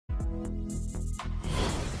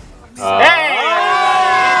Hey!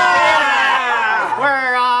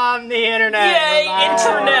 We're on the internet. Yay,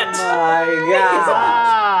 internet! Oh my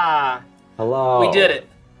god. Hello. We did it.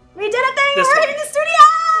 We did a thing! This We're one. in the studio!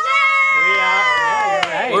 We are.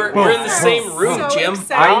 Yeah, you're right. We're in the same room, So Jim.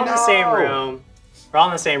 excited. We're all in the same room. We're all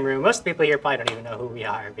in the same room. Most people here probably don't even know who we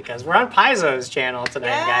are because we're on Paizo's channel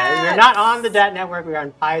tonight, guys. We're not on the DaTNetwork. We're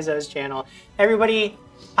on Paizo's channel. Everybody,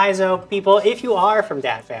 Paizo people, if you are from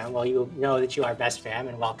DaTFam, well, you know that you are best fam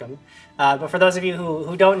and welcome. But for those of you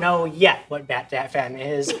who don't know yet what DaTFam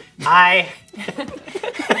is, I'm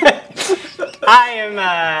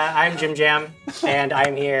Jim Jam, and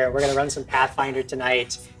I'm here. We're gonna run some Pathfinder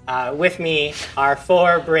tonight. With me are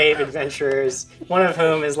 4 brave adventurers, one of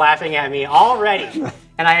whom is laughing at me already,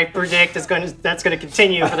 and I predict that's going to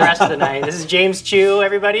continue for the rest of the night. This is James Chu,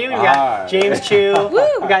 everybody. We've got James Chu.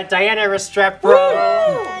 We've got Diana Restrepo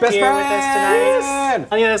here with us tonight.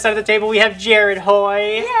 On the other side of the table, we have Jared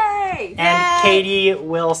Hoy. Yay! And Katie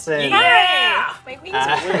Wilson. Yeah! My wings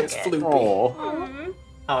are It's floopy.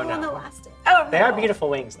 Oh on no. elastic. Oh, They are beautiful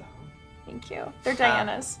wings, though. Thank you. They're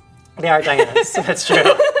Diana's. They are Diana's. That's true.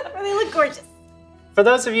 They look gorgeous. For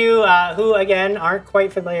those of you who, again, aren't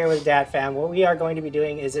quite familiar with DaTFam, what we are going to be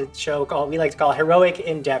doing is a show we like to call Heroic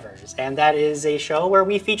Endeavors. And that is a show where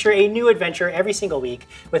we feature a new adventure every single week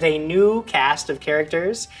with a new cast of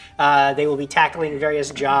characters. They will be tackling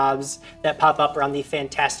various jobs that pop up around the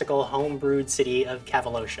fantastical homebrewed city of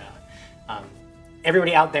Kavalosha.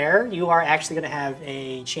 Everybody out there, you are actually going to have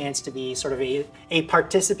a chance to be sort of a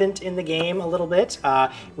participant in the game a little bit.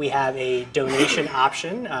 We have a donation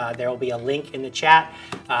option. There will be a link in the chat.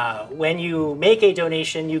 When you make a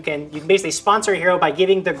donation, you can basically sponsor a hero by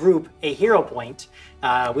giving the group a hero point.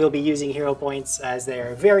 We'll be using hero points as they're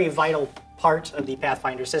a very vital part of the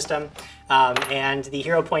Pathfinder system. And the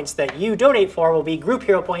hero points that you donate for will be group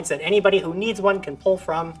hero points that anybody who needs one can pull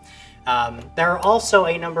from. There are also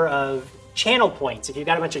a number of channel points. If you've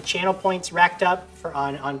got a bunch of channel points racked up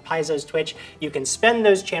on Paizo's Twitch, you can spend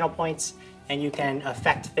those channel points and you can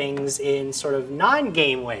affect things in sort of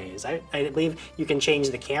non-game ways. I believe you can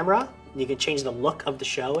change the camera, you can change the look of the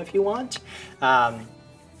show if you want, and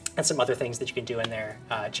some other things that you can do in there.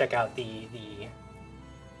 Check out the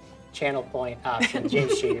channel point option.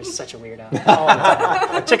 James Street is such a weirdo. All the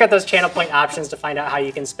time. Check out those channel point options to find out how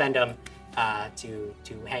you can spend them to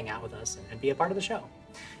hang out with us and be a part of the show.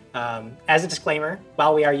 As a disclaimer,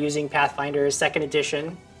 while we are using Pathfinder's 2nd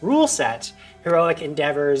edition rule set, Heroic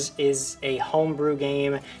Endeavors is a homebrew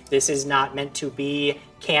game. This is not meant to be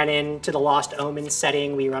canon to the Lost Omens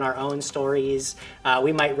setting. We run our own stories.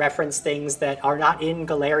 We might reference things that are not in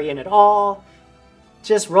Galarian at all.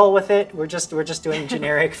 Just roll with it. We're just doing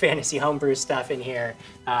generic fantasy homebrew stuff in here.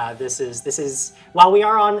 This is while we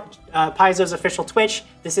are on Paizo's official Twitch,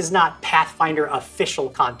 this is not Pathfinder official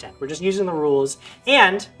content. We're just using the rules,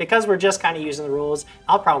 and because we're just kind of using the rules,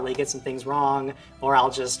 I'll probably get some things wrong, or I'll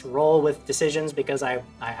just roll with decisions because I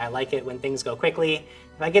like it when things go quickly.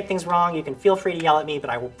 If I get things wrong, you can feel free to yell at me, but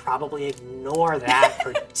I will probably ignore that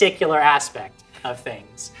particular aspect of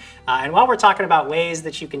things. And while we're talking about ways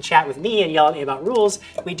that you can chat with me and yell at me about rules,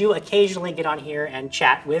 we do occasionally get on here and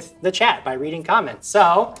chat with the chat by reading comments.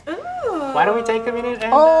 So why don't we take a minute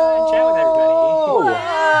and chat with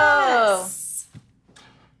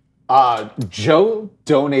everybody? Joe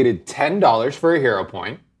donated $10 for a hero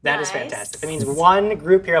point. That is fantastic. That means 1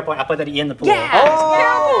 group hero point. I'll put that in the pool.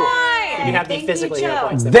 You have the physical hero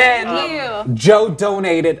points. Then Joe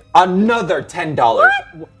donated another $10.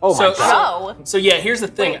 Oh my god. So yeah, here's the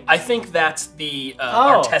thing. I think that's the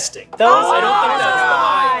our testing. Those I don't think that's the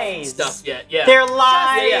lies. live stuff yet. Yeah. They're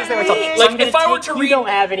lies. Yeah. Like if I were to read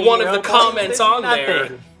one of the comments on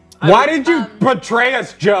there. Why did you betray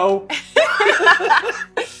us, Joe?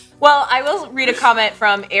 Well, I will read a comment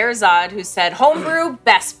from Airzod who said, homebrew,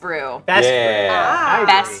 best brew. Best brew.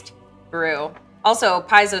 Best brew. Also,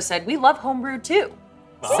 Paizo said, we love homebrew too.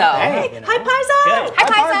 Well, so, hey, Hi, Paizo! Good. Hi,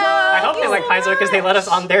 Paizo! I hope they like Paizo because they let us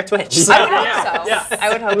on their Twitch. So. I would hope so. Yeah. I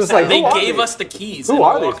would hope so. Like, They gave us the keys and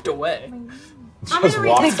walked away. I'm going to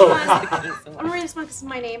read this one. I'm going to read this one because it's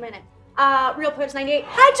my name in it. Real Players 98.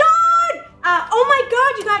 Hi, John! Oh my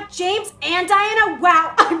god, you got James and Diana.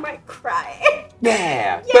 Wow, I might cry.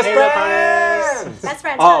 Yeah. Yay. Best friends. Best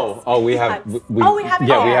friends. We have. We have it.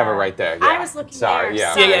 Yeah, we have it right there. Yeah. I was looking Sorry.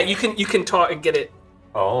 there. Yeah. Yeah, you can talk and get it.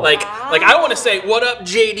 Oh. Like I want to say, what up,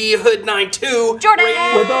 JD Hood 92? Jordan!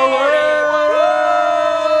 With the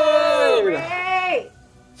word. Great.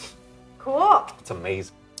 Cool. It's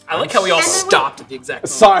amazing. I like how we all stopped at the exact moment.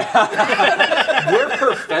 Sorry. We're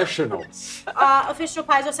professionals. Official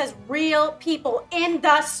Paizo says real people in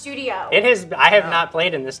the studio. It is. I have not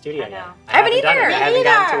played in the studio yet. I haven't either. I haven't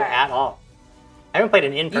gotten to it at all. I haven't played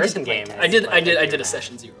an in-person game. I did a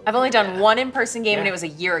session 0. I've only done one in-person game, and it was a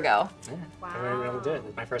year ago. Yeah. Wow. I wasn't able to do it.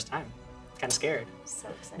 It's my first time. Kind of scared. So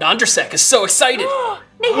excited. Nandrosek is so excited.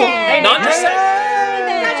 Nathan!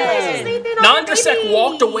 Congratulations, Nathan. Nandrosek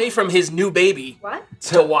walked away from his new baby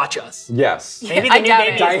to watch us. Yes. Maybe the new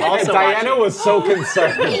baby is also Diana watching. was so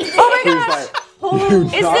concerned. Oh my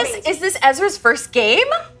gosh! Is this Ezra's first game?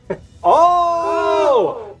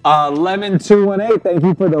 Oh! Lemon218, thank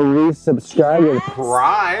you for the resubscribe with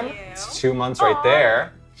Prime. It's 2 months right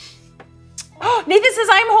there. Nathan says,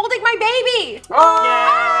 I'm holding my baby!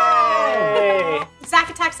 Yay! Zach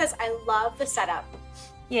Attack says, I love the setup.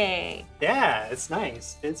 Yay. Yeah, it's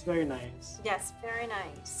nice. It's very nice. Yes, very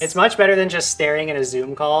nice. It's much better than just staring at a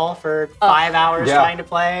Zoom call for 5 hours trying to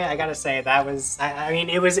play. I gotta say, that was, I mean,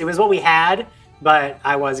 it was what we had, but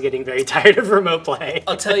I was getting very tired of remote play.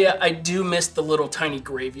 I'll tell you, I do miss the little tiny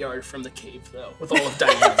graveyard from the cave, though, with all of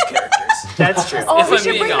Diana's characters. That's true. Oh, If we I'm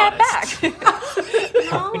should being bring honest. that back.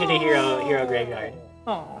 We need a hero graveyard.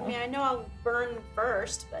 Oh. I mean, I know I'll burn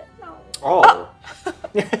first, but no. Oh.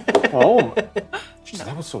 Oh. Jeez,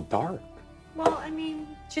 that was so dark. Well, I mean,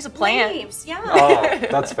 She's a plant. leaves, yeah. Oh,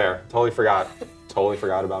 that's fair. Totally forgot. Totally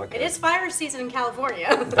forgot about it. It is fire season in California.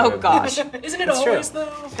 Oh gosh. Isn't it That's always, true.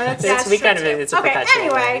 though? It's a Okay,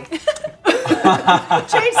 perpetual anyway. thing.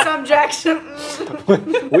 Change subject.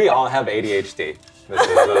 We all have ADHD. This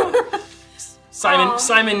is,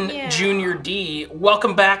 Simon yeah. Jr. D,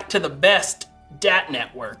 welcome back to the best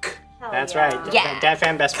DaTNetwork. Hell That's yeah. right. Yeah. Dat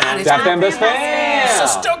fan best friend. that fan best So fan.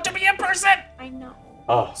 stoked to be in person! I know.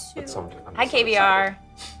 Oh, that's so. Hi, KBR.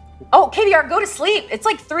 Oh, KBR, go to sleep. It's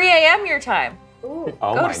like 3 a.m. your time. Ooh.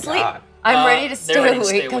 Oh Go my to sleep. god. I'm ready to they're stay ready to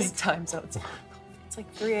stay awake because awake. time zones. It's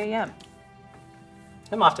like 3 a.m.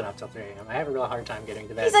 I'm often up till 3 a.m. I have a real hard time getting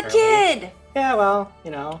to bed. He's a early. kid. Yeah, well,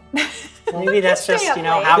 you know, maybe that's Stay just, up you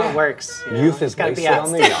know, late. how Yeah. it works. You know? Youth is gotta be wasted out.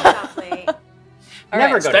 on the young. Lovely. All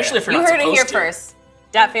Never right. go Especially if to you're You not heard it supposed here to. first.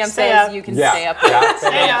 Dat fam Stay says up. you can Yeah. stay up. Yeah.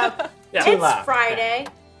 Stay up. Yeah. Too It's loud. Friday.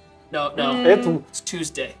 No, It's it's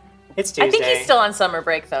Tuesday. It's Tuesday. I think he's still on summer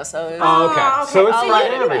break though, so Oh, okay. So it's I'll Friday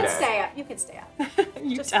let him every You day. can stay up. You can stay up.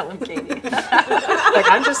 you tell him, Katie. Like,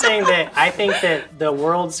 I'm just saying that I think that the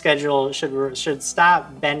world schedule should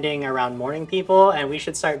stop bending around morning people, and we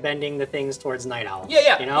should start bending the things towards night owls.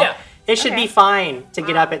 Yeah, You know, yeah. it should be fine to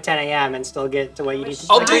get up at 10 a.m. and still get to what you need to.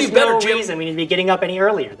 I'll Like, do you there's better, no Jim. reason we need to be getting up any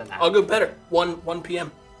earlier than that. I'll go better. 1 p.m.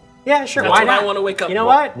 Yeah, sure. That's Why when I not? wanna wake up. You know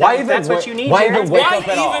what? Why If even that's what wake- you need. Why Jim, even that's wake Why up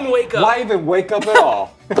at all? even wake up? Why even wake up at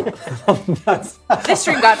all? That's, This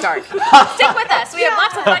stream got dark. Stick with us. We have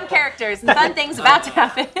lots of fun characters and fun things about to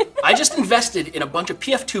happen. I just invested in a bunch of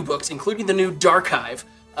PF2 books, including the new Darkhive,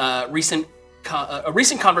 a recent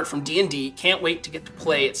convert from D&D. Can't wait to get to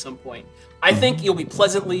play at some point. I think you'll be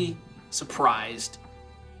pleasantly surprised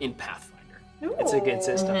in Pathfinder. It's a good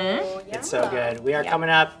system. Mm-hmm. It's so good. We are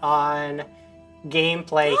coming up on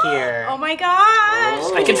gameplay here. Oh my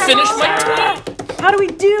gosh. I can finish my How do we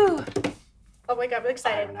do? Oh my god, I'm I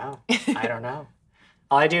excited. don't know. I don't know.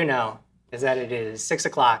 All I do know is that it is 6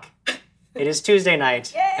 o'clock. It is Tuesday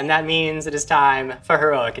night, and that means it is time for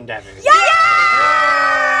heroic endeavors.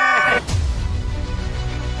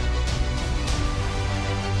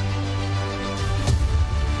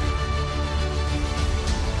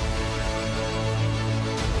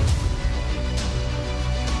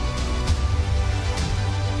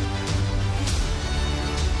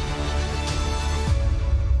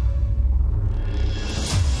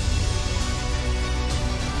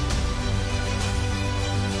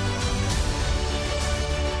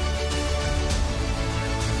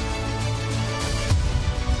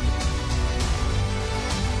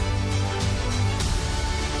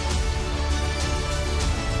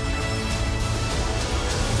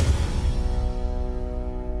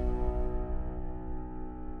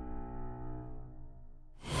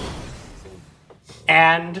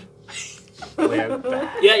 And we're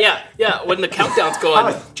back. Yeah. When the countdown's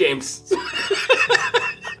going, James.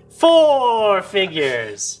 4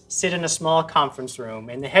 figures sit in a small conference room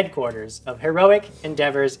in the headquarters of Heroic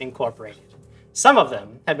Endeavors Incorporated. Some of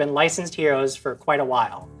them have been licensed heroes for quite a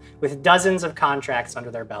while, with dozens of contracts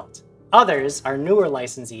under their belt. Others are newer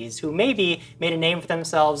licensees who maybe made a name for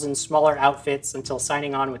themselves in smaller outfits until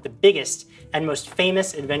signing on with the biggest and most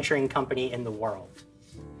famous adventuring company in the world.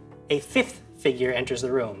 A 5th figure enters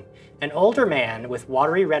the room, an older man with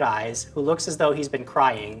watery red eyes who looks as though he's been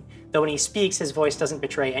crying, though when he speaks his voice doesn't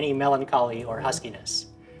betray any melancholy or huskiness.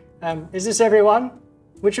 Is this everyone?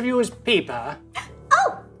 which of you is Peepa?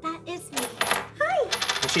 Oh, that is me. Hi.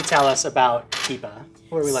 Can she tell us about Peepa?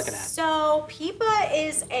 What are we looking at? So Peepa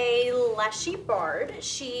is a leshy bard.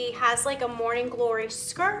 She has like a morning glory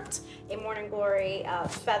skirt, a morning glory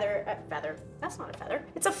feather. That's not a feather.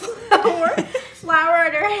 It's a flower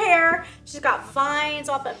in her hair. She's got vines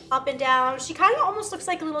up and down. She kind of almost looks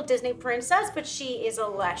like a little Disney princess, but she is a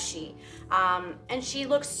leshy. And she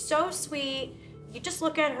looks so sweet. You just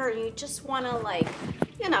look at her and you just want to like,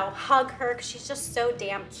 you know, hug her because she's just so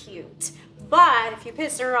damn cute. But if you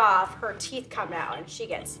piss her off, her teeth come out and she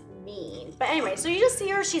gets mean. But anyway, so you just see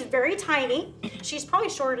her. She's very tiny. She's probably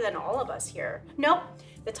shorter than all of us here. Nope,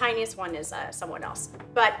 the tiniest one is someone else.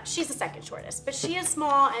 But she's the second shortest. But she is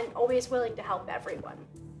small and always willing to help everyone.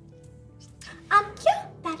 Yeah,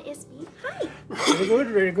 that is me. Hi. Very good,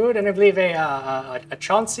 very good. And I believe a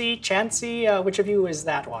Chansey, which of you is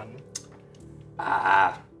that one?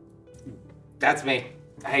 That's me.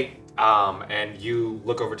 Hey, and you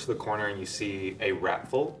look over to the corner and you see a rat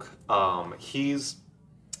folk. He's,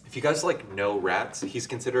 if you guys like know rats, he's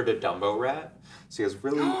considered a Dumbo rat. So he has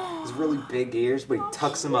really big ears, but he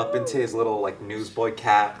tucks them up into his little like newsboy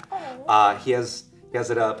cap. He has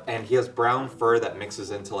it up, and he has brown fur that mixes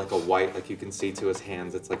into like a white, like you can see to his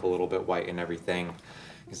hands, it's like a little bit white and everything.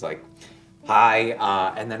 He's like, hi,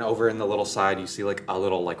 and then over in the little side, you see like a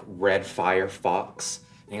little like red fire fox.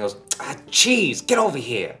 And he goes, Cheese, get over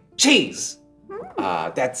here, Cheese.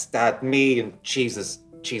 That's me, and Cheese is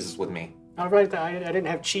with me. All right, I didn't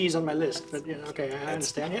have cheese on my list, but yeah, okay, I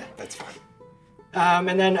understand. Yeah, that's fine.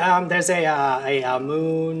 And then there's a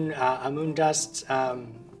moon dust.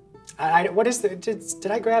 What is the?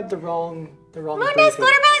 Did I grab the wrong? Moon dust, glitter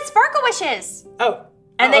violet, sparkle wishes. Oh.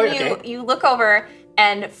 And then okay. you look over,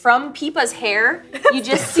 and from Peepa's hair, you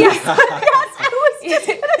just see. Yes, I was just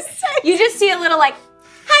gonna say. You just see a little like,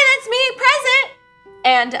 hi, that's me, present.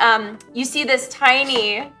 And you see this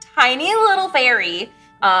tiny little fairy.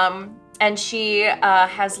 And she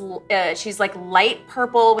she's like light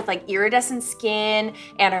purple with like iridescent skin,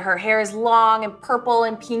 and her hair is long and purple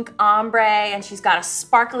and pink ombre, and she's got a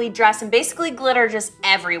sparkly dress and basically glitter just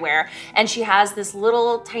everywhere. And she has this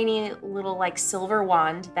tiny little like silver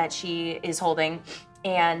wand that she is holding,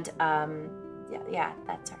 and yeah,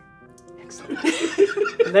 that's her. Excellent.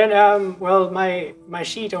 And then, well, my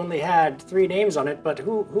sheet only had 3 names on it, but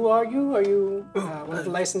who are you? Are you one of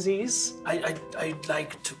the licensees? I'd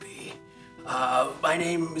like to be. My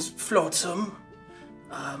name is Flotsam.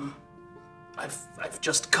 I've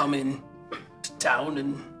just come in to town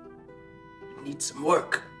and need some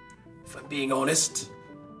work, if I'm being honest.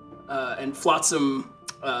 And Flotsam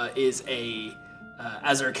is a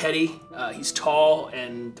Azarketi. He's tall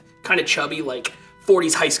and kind of chubby, like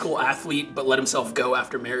 40s high school athlete, but let himself go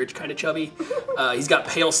after marriage kind of chubby. He's got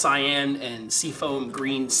pale cyan and seafoam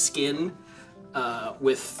green skin.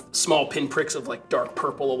 With small pinpricks of like dark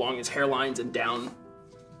purple along his hairlines and down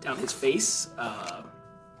his face.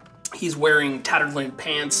 He's wearing tattered linen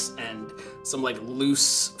pants and some like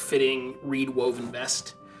loose fitting reed woven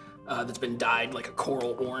vest that's been dyed like a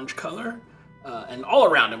coral orange color. And all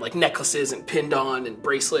around him, like necklaces and pinned on and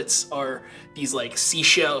bracelets, are these like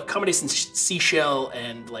combination seashell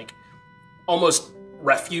and like almost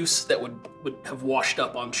refuse that would have washed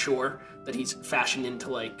up on shore that he's fashioned into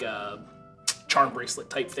like charm bracelet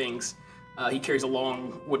type things. He carries a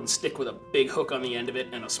long wooden stick with a big hook on the end of it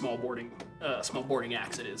and a small boarding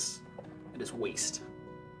axe at his waist.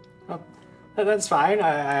 Oh, that's fine.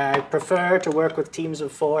 I prefer to work with teams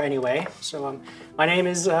of 4 anyway. So my name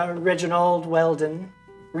is Reginald Weldon,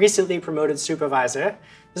 recently promoted supervisor.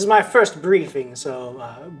 This is my first briefing,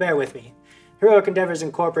 so bear with me. Heroic Endeavors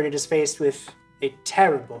Incorporated is faced with a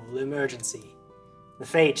terrible emergency. The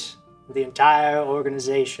fate the entire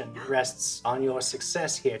organization rests on your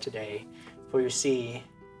success here today, for you see,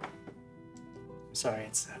 I'm sorry,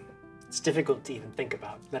 it's difficult to even think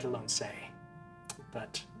about, let alone say,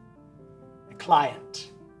 but a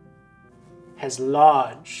client has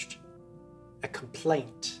lodged a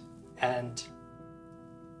complaint and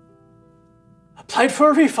applied for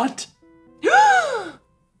a refund.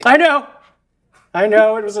 I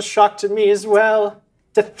know, it was a shock to me as well,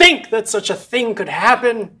 to think that such a thing could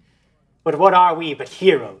happen. But what are we but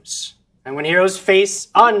heroes? And when heroes face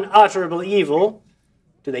unutterable evil,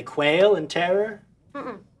 do they quail in terror?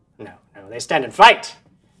 No, they stand and fight.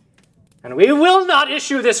 And we will not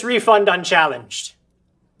issue this refund unchallenged.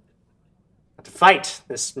 But to fight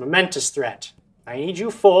this momentous threat, I need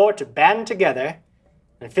you 4 to band together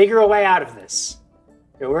and figure a way out of this.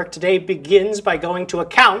 Your work today begins by going to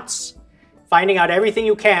accounts, finding out everything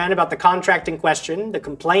you can about the contract in question, the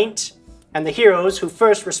complaint, and the heroes who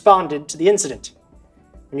first responded to the incident.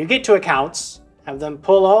 When you get to accounts, have them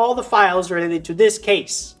pull all the files related to this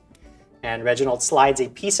case. And Reginald slides a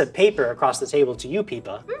piece of paper across the table to you,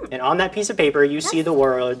 Peepa. And on that piece of paper, you see the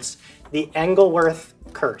words, the Engleworth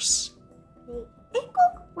Curse. The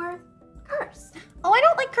Engleworth Curse. Oh, I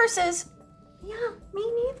don't like curses. Yeah, me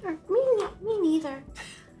neither. Me neither.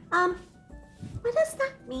 What does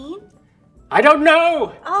that mean? I don't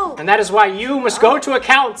know! Oh. And that is why you must go to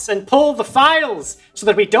accounts and pull the files so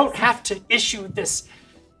that we don't have to issue this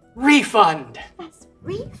refund. That's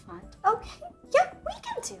refund. Okay, yeah, we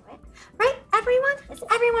can do it. Right, everyone? Is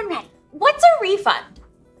everyone ready? What's a refund?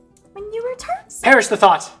 When you return, Perish the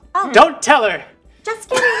thought. Oh. Don't tell her. just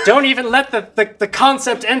kidding. Don't even let the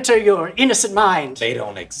concept enter your innocent mind. They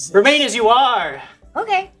don't exist. Remain as you are.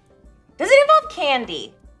 Okay. Does it involve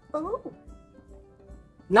candy? Oh.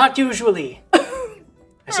 Not usually.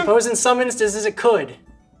 I suppose in some instances it could.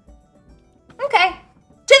 Okay.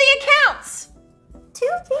 To the accounts.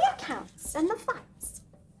 To the accounts and the files.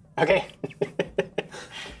 Okay.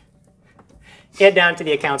 Head down to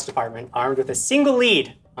the accounts department, armed with a single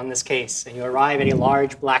lead on this case, and you arrive at a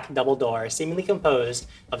large black double door, seemingly composed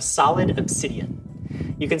of solid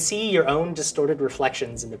obsidian. You can see your own distorted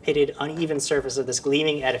reflections in the pitted, uneven surface of this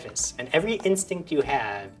gleaming edifice, and every instinct you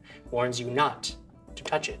have warns you not to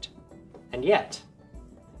touch it. And yet,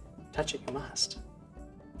 touch it you must.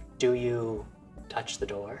 Do you touch the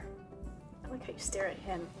door? I like how you stare at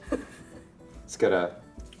him.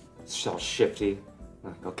 It's all shifty.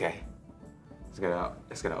 Okay. It's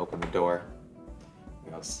gonna open the door. He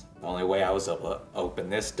goes, the only way I was able to open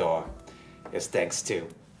this door is thanks to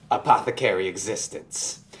apothecary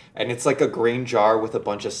existence. And it's like a green jar with a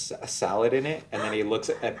bunch of salad in it. And then he looks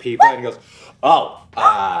at people and he goes, oh,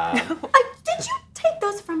 Did you take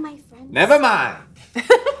those from my friend? never mind.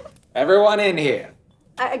 Everyone in here.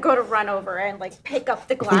 I go to run over and like pick up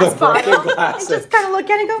the glass bottle glasses. and just kind of look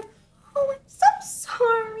at it and go, oh, I'm so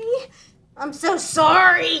sorry. I'm so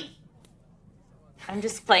sorry. I'm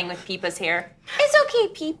just playing with Peepa's hair. It's okay,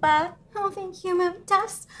 Peepa. Oh, thank you,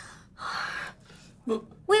 Moodust.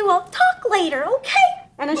 We will talk later, okay?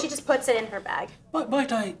 And then she just puts it in her bag.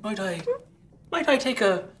 Might I take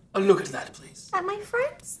a look at that, please? At my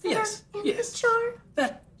friends? that Yes, are in yes. the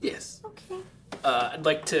jar? Yes. Okay. I'd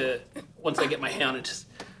like to, once I get my hand, I just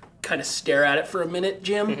kind of stare at it for a minute,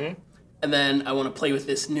 Jim. Mm-hmm. And then I want to play with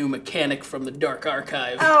this new mechanic from the Dark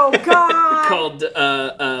Archive. Oh, God.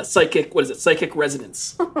 Called psychic. What is it? Psychic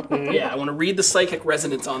resonance. Yeah, I want to read the psychic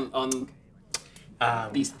resonance on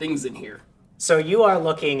these things in here. So you are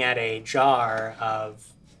looking at a jar of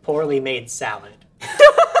poorly made salad.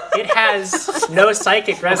 It has no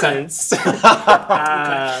psychic resonance.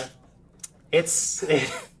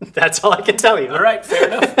 That's all I can tell you. All right, fair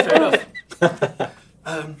enough. Fair enough.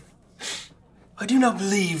 I do not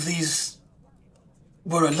believe these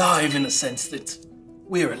were alive in the sense that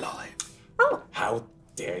we're alive. Oh. How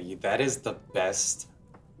dare you? That is the best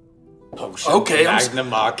potion Okay,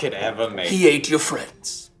 Magnamar could ever make. He ate your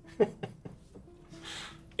friends.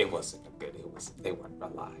 It wasn't good. They weren't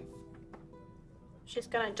alive. She's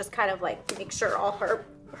gonna just kind of like make sure all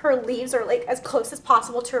her leaves are like as close as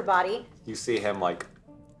possible to her body. You see him like,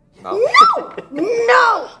 No!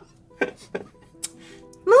 No!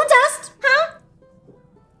 Moondust, huh?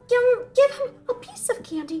 Give him a piece of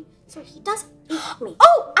candy so he doesn't eat me.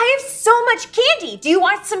 Oh, I have so much candy. Do you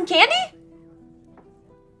want some candy?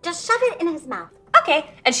 Just shove it in his mouth. Okay.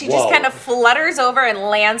 And she just Whoa. kind of flutters over and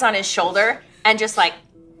lands on his shoulder and just like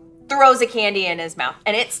throws a candy in his mouth.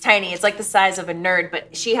 And it's tiny. It's like the size of a nerd,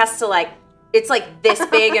 but she has to like, it's like this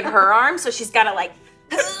big in her arm, so she's got to like,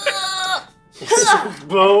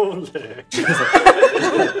 Boulder.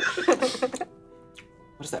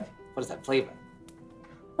 what is that? What is that flavor?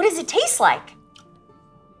 what does it taste like?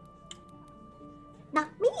 Not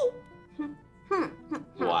me.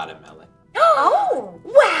 Watermelon. Oh!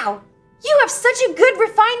 Wow. You have such a good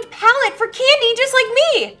refined palate for candy just like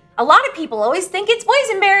me. A lot of people always think it's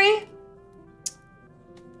boysenberry.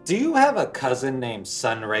 Do you have a cousin named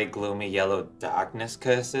Sunray Gloomy Yellow Darkness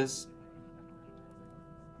Curses?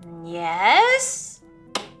 Yes.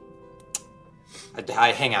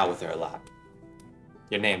 I hang out with her a lot.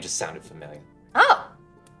 Your name just sounded familiar. Oh.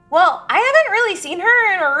 Well, I haven't really seen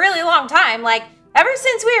her in a really long time, like ever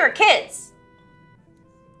since we were kids.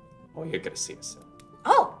 Oh, you're gonna see us soon.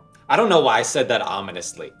 Oh, I don't know why I said that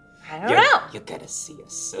ominously. I don't know. You're gonna see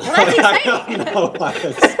us soon. Well, that's exciting. I don't know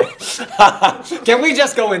why Can we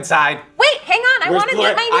just go inside? Wait, hang on. I want to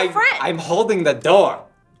get my new friend. I'm holding the door.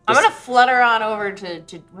 I'm going to flutter on over to,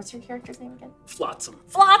 what's your character's name again? Flotsam.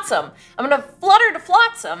 Flotsam. I'm going to flutter to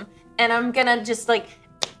Flotsam, and I'm going to just, like,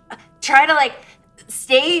 try to, like,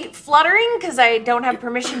 stay fluttering because I don't have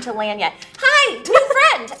permission to land yet. Hi,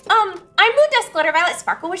 new friend. I'm Moon Dusk Glitter Violet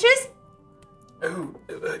Sparkle Wishes. Oh,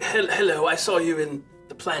 hello. I saw you in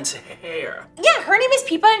the plant's hair. Yeah, her name is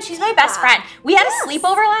Peepa and she's my best friend. We had a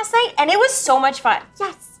sleepover last night and it was so much fun.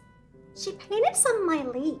 Yes. She painted some of my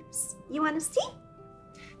leaves. You want to see?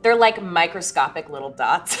 They're like microscopic little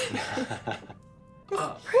dots.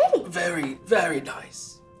 Pretty. Very, very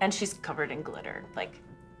nice. And she's covered in glitter. Like,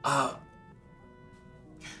 I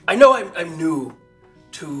know I'm new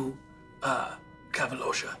to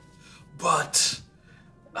Kavalosha, but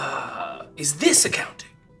is this accounting?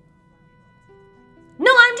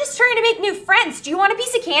 no, I'm just trying to make new friends. Do you want a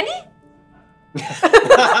piece of candy?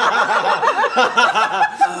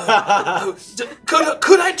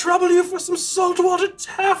 Could I trouble you for some saltwater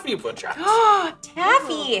taffy, perchance?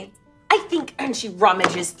 Taffy. I think, and she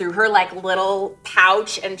rummages through her like little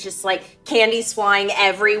pouch and just like candy's flying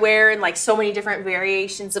everywhere and like so many different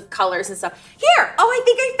variations of colors and stuff. Here, oh, I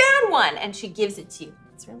think I found one. And she gives it to you.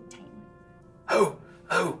 It's really tiny. Oh,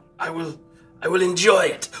 I will enjoy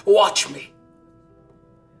it. Watch me.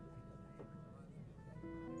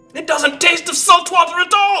 It doesn't taste of saltwater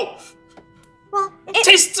at all. Well, It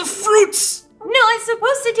tastes of fruits. No, it's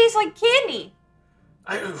supposed to taste like candy.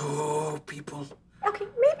 People. okay,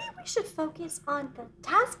 maybe we should focus on the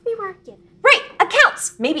task we were given. Right,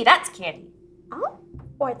 accounts. Maybe that's candy. Oh,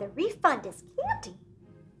 or the refund is candy.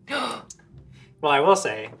 Well, I will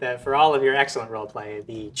say that for all of your excellent roleplay,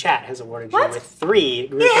 the chat has awarded you What? with 3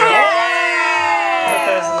 group Yay! Put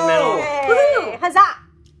those in the middle. Woohoo! Huzzah!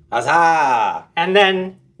 Huzzah! And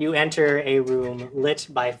then you enter a room lit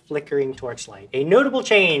by flickering torchlight, a notable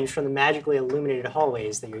change from the magically illuminated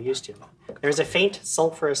hallways that you're used to. There's a faint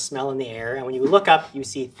sulfurous smell in the air, and when you look up, you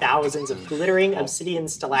see thousands of glittering obsidian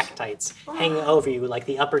stalactites hanging over you like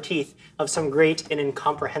the upper teeth of some great and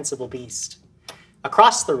incomprehensible beast.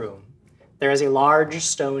 Across the room, there is a large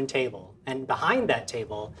stone table, and behind that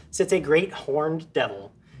table sits a great horned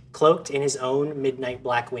devil, cloaked in his own midnight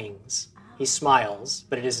black wings. He smiles,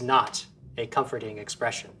 but it is not a comforting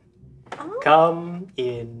expression. Come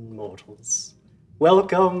in, mortals.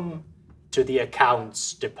 Welcome to the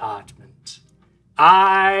accounts department.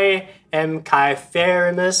 I am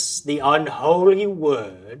Kypherimus, the unholy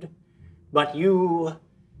word, but you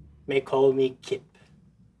may call me Kip.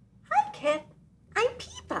 Hi, Kip. I'm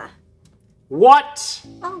Peepa. What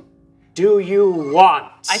Oh, do you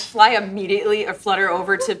want? I fly immediately or flutter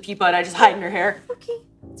over to Peepa and I just hide in her hair. okay.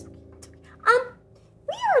 It's okay. It's okay.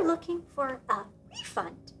 We are looking for a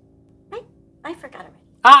refund. Right? I forgot already.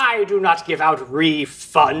 I do not give out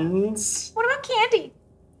refunds. What about candy?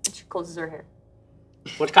 And she closes her hair.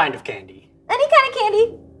 What kind of candy? Any kind of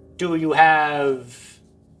candy. Do you have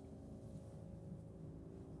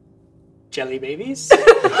jelly babies?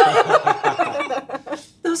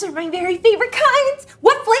 Those are my very favorite kinds.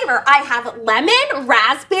 What flavor? I have lemon,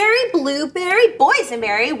 raspberry, blueberry,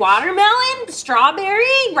 boysenberry, watermelon,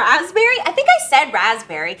 strawberry, raspberry. I think I said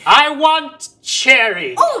raspberry. I want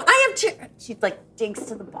cherry. Oh, I have cherry. She like digs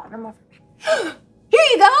to the bottom of her. Here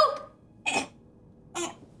you go.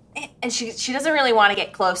 And she doesn't really want to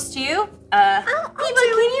get close to you. Peepa,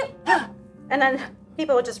 can you? And then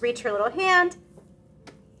people will just reach her little hand.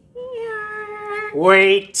 Here.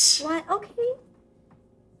 Wait, What? Okay.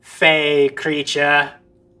 fey creature.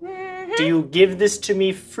 Do you give this to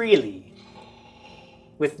me freely?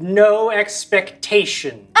 With no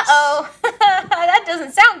expectations? Uh-oh. That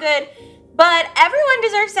doesn't sound good. But everyone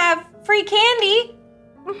deserves to have free candy.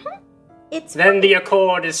 It's Then the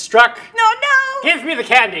accord is struck. No. Give me the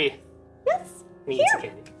candy. yes. He eats the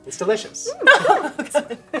candy. It's delicious.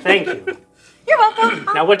 Thank you. You're welcome.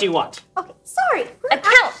 Now what do you want? Okay. Sorry.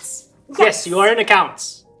 Accounts. Yes, you are in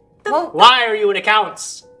accounts. Well, Why are you in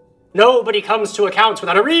accounts? Nobody comes to accounts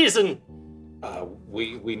without a reason.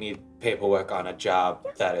 We need paperwork on a job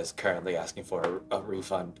that is currently asking for a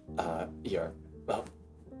refund. Your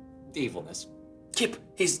evilness. Kip,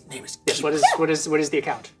 his name is Yes, Kip. what is the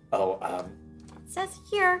account? Oh, It says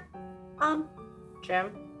here. Jim.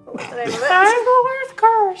 What's the name of it? Tangleworth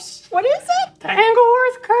Curse. What is it?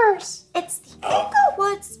 Tangleworth Curse. It's the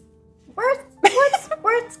Englewood's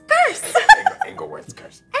Worth's curse. Engleworth's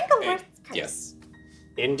curse. Englewood's curse. Yes.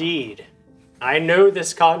 Indeed. I know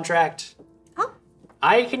this contract. Oh.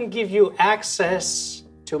 I can give you access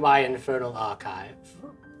to my infernal archive,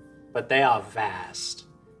 but they are vast,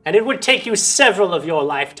 and it would take you several of your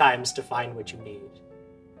lifetimes to find what you need.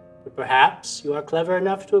 But perhaps you are clever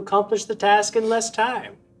enough to accomplish the task in less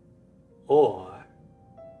time. Or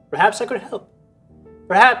perhaps I could help.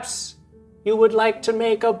 Perhaps you would like to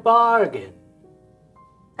make a bargain.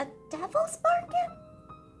 A devil's bargain?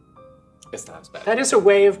 It's not as bad. That is a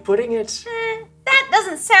way of putting it. That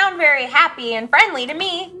doesn't sound very happy and friendly to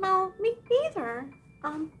me. No, me neither.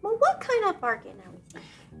 Well, what kind of bargain are we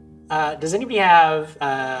thinking? Does anybody have,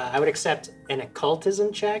 I would accept an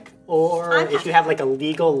occultism check, or if you have like a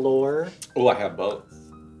legal lore, Oh, I have both.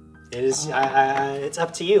 it is, it's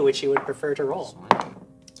up to you which you would prefer to roll.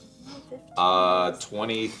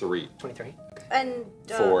 23. 23. And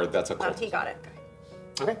That's a oh, cult. he got it.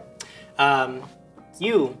 Okay.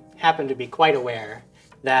 You happen to be quite aware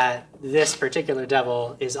that this particular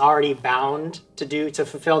devil is already bound to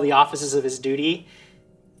fulfill the offices of his duty,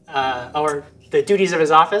 or the duties of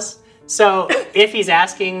his office. So if he's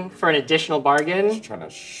asking for an additional bargain,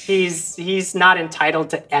 he's not entitled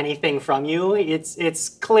to anything from you. It's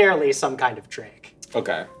clearly some kind of trick.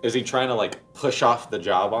 Okay. Is he trying to like push off the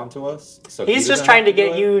job onto us? So He's just trying to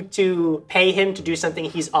get you to pay him to do something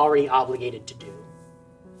he's already obligated to do.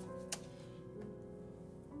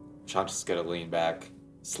 Sean's just gonna lean back,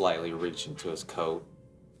 slightly reach into his coat.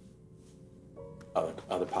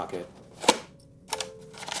 Other pocket.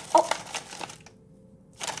 Oh,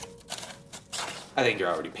 I think you're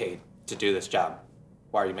already paid to do this job.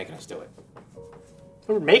 Why are you making us do it?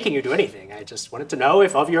 I'm not making you do anything. I just wanted to know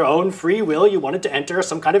if of your own free will you wanted to enter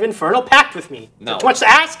some kind of infernal pact with me. No. Too much to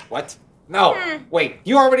ask? What? No. Wait,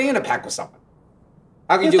 you're already in a pact with someone.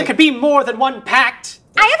 How can you do There could be more than one pact.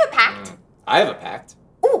 I have a pact. I have a pact.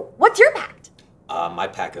 Ooh, what's your pact? My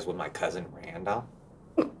pact is with my cousin Randall.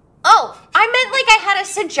 Oh, I meant like I had a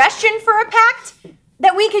suggestion for a pact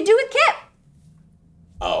that we could do with Kip.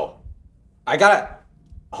 Oh.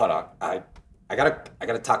 Hold on. I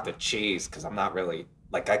gotta talk to Cheese because I'm not really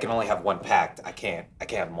like I can only have one pact. I can't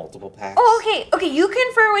have multiple pacts. Oh, okay, you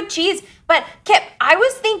confer with Cheese, but Kip, I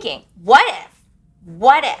was thinking, what if,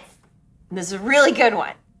 and this is a really good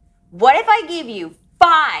one, what if I gave you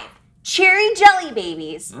 5 cherry jelly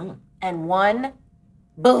babies and 1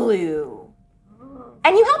 blue?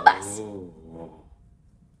 And you help us. Ooh.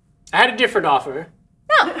 I had a different offer.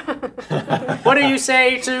 No. What do you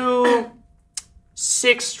say to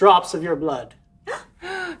 6 drops of your blood?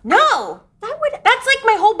 No. That's like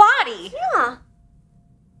my whole body. Yeah.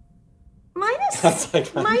 Mine is That's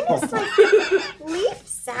like leaf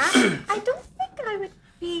sap. I don't think I would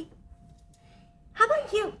be. How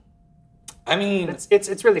about you? I mean,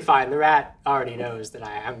 It's really fine. The rat already knows that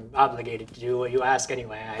I am obligated to do what you ask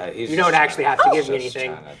anyway. He's You just don't actually have to trying- give me just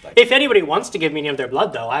anything. trying to, like- If anybody wants to give me any of their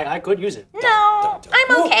blood, though, I could use it. No, don't.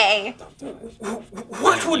 I'm okay. Don't do it.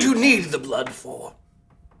 What would you need the blood for?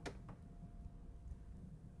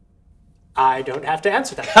 I don't have to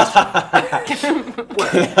answer that question.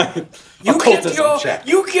 Occultism check.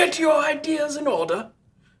 You get your ideas in order,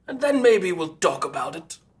 and then maybe we'll talk about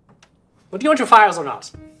it. Well, do you want your files or not?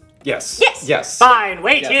 Yes. Yes. Yes. Fine,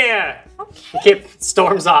 wait Yes. here. Okay. Kip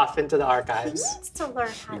storms off into the archives. Needs to learn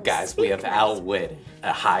how You to guys, speak we have right. outwitted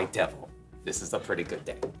a high devil. This is a pretty good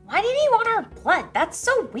day. Why did he want our blood? That's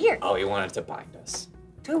so weird. Oh, he wanted to bind us.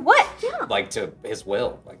 To what? Yeah. Like to his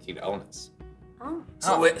will. Like he'd own us. Oh.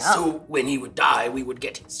 So when he would die, we would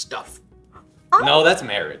get his stuff. No, that's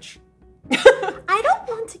marriage. I don't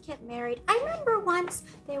want to get married. I remember once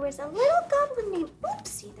there was a little goblin named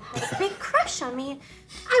Oopsie that had a big crush on me.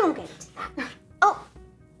 I won't get into that. Oh.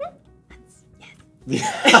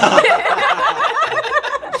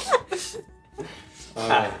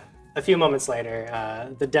 A few moments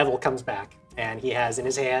later, the devil comes back, and he has in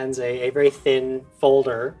his hands a very thin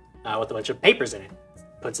folder with a bunch of papers in it.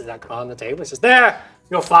 Puts it on the table and says, "There,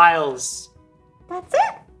 your files. That's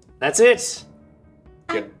it. That's it.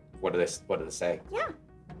 Good. What do they say? Yeah.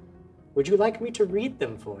 Would you like me to read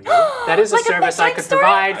them for you? That is a Like a service I bedtime could story?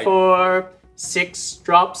 provide for 6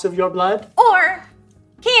 drops of your blood. Or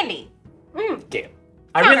candy. Kip.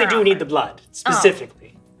 I really do Counteroffer. need the blood,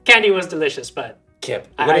 specifically. Candy was delicious, but Kip.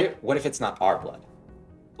 I- What if it's not our blood?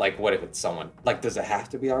 Like, what if it's someone? Like, does it have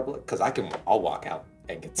to be our blood? Because I'll walk out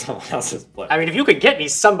and get someone else's blood. I mean, if you could get me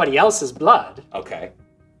somebody else's blood, Okay.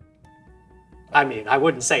 I mean, I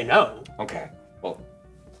wouldn't say no. Okay. Well,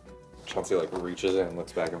 Chauncey like reaches in and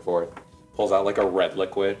looks back and forth, pulls out like a red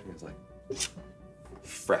liquid, and he's like,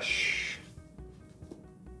 fresh.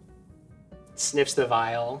 Sniffs the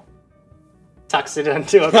vial, tucks it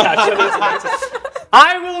into a pouch of his pants.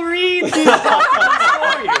 I will read these documents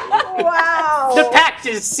for you. Wow. The pact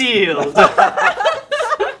is sealed.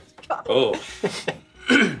 oh.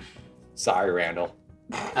 Sorry, Randall.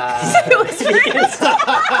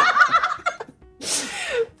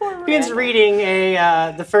 Begins reading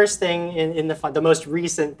the first thing in the most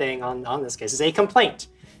recent thing on this case is a complaint.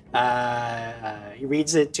 He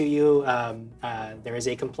reads it to you. There is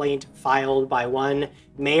a complaint filed by one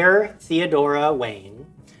Mayor Theodora Wayne,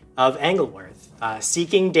 of Engleworth,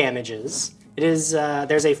 seeking damages. It is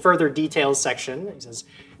there's a further details section. He says,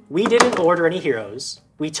 "We didn't order any heroes.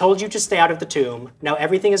 We told you to stay out of the tomb. Now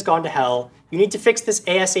everything has gone to hell. You need to fix this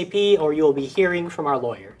ASAP, or you will be hearing from our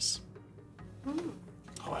lawyers."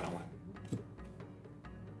 Oh, I don't want.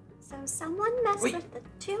 So someone messed Wait. with the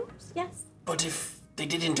tombs? Yes. But if they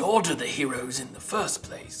didn't order the heroes in the first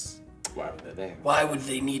place, Why were they there? why would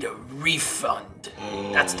they need a refund?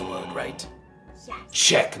 That's the word, right? Yes.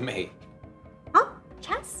 Checkmate. Oh,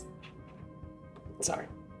 chess? Sorry.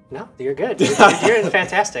 No, you're good. You're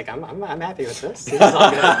fantastic. I'm happy with this. This is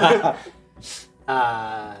all good.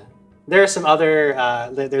 There's some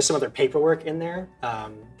other paperwork in there.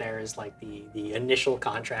 There's like the initial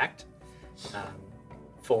contract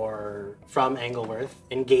from Engleworth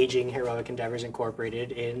engaging Heroic Endeavors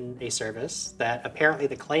Incorporated in a service that apparently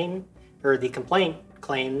the complaint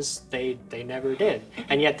claims they never did,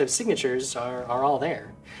 and yet the signatures are all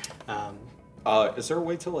there. Is there a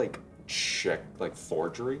way to like check like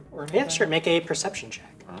forgery or anything? Yeah, sure. Make a perception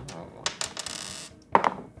check. Oh.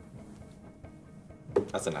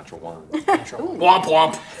 That's a natural one. Womp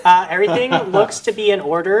womp. Everything looks to be in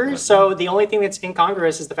order. So the only thing that's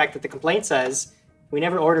incongruous is the fact that the complaint says we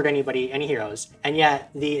never ordered any heroes, and yet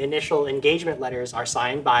the initial engagement letters are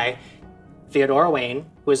signed by Theodora Wayne,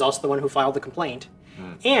 who is also the one who filed the complaint.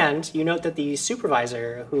 And you note that the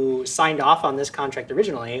supervisor who signed off on this contract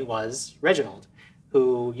originally was Reginald,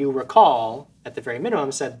 who you recall at the very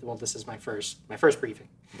minimum said, "Well, this is my first briefing."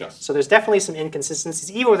 Yes. So there's definitely some inconsistencies.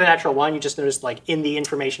 Even with a natural one, you just noticed like in the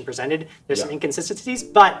information presented, there's some inconsistencies,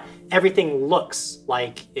 but everything looks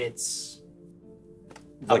like it's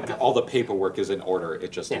Like all the paperwork is in order.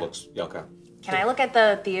 It just looks okay. Can I look at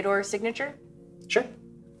the Theodore signature? sure.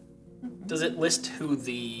 Does it list who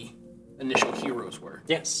the initial heroes were?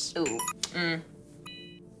 Yes. Ooh.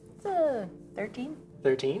 It's a 13.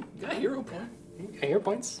 13. You got a hero point. Okay, your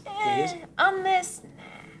points. On this,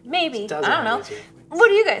 maybe. I Doesn't don't know. use your points. What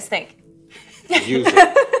do you guys think? Use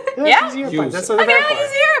it. Yeah? Use your Use points. it. That's what they're Okay, there I'll for.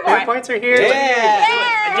 use your Your point. points are here. I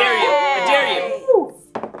dare you. I dare you.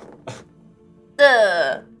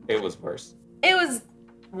 It was worse. It was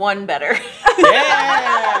one better.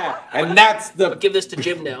 Yeah, and that's the. Give this to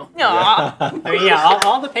Jim now. Aw. I mean, yeah,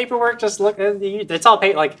 all the paperwork just look. It's all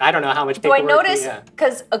like I don't know how much Do I paperwork. notice? Yeah.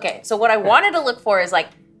 Because, okay, so what I wanted to look for is like,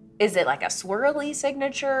 is it like a swirly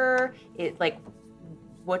signature?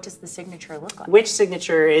 What does the signature look like? Which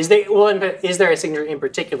signature is there? Well, is there a signature in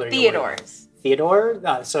particular? you're worried about? Theodore's.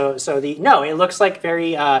 Theodore. It looks like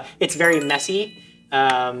it's very messy,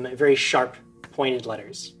 very sharp pointed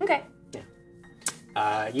letters. Okay.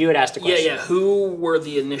 You had asked a question. Yeah. Who were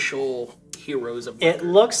the initial heroes of It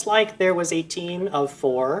looks like there was a team of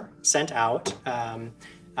 4 sent out.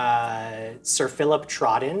 Sir Philip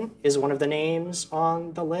Trodden is one of the names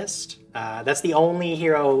on the list. That's the only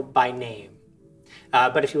hero by name.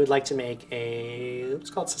 But if you would like to make let's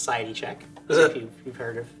call it society check, if you've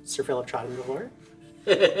heard of Sir Philip Trodden before,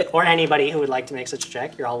 or anybody who would like to make such a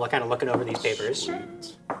check, you're all kind of looking over these papers.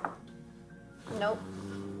 Nope.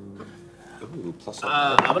 Ooh, plus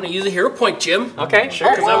I'm gonna use a hero point, Jim. Okay, sure.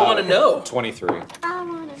 Because I want to know. 23.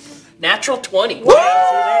 Natural 20. There you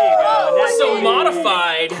go. So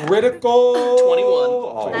modified. Critical. 21.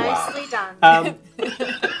 Oh, wow. Nicely done.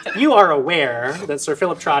 You are aware that Sir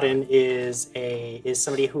Philip Trodden is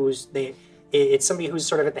somebody who's somebody who's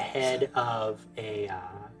sort of at the head of a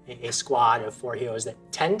squad of 4 heroes that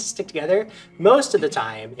tend to stick together. Most of the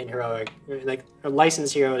time in heroic, like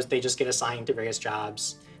licensed heroes, they just get assigned to various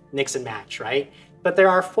jobs, mix and match, right? But there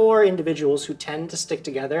are 4 individuals who tend to stick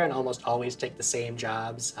together and almost always take the same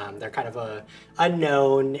jobs. They're kind of a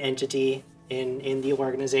known entity in the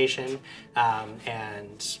organization,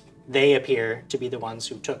 and they appear to be the ones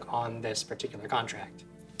who took on this particular contract.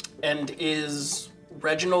 And is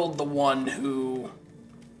Reginald the one who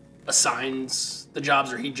assigns the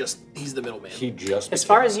jobs, or he's the middleman? He just. As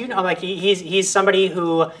far as you know, like he's somebody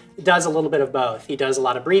who does a little bit of both. He does a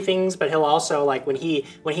lot of briefings, but he'll also like when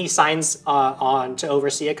he signs on to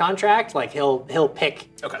oversee a contract, like he'll pick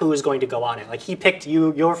who is going to go on it. Like he picked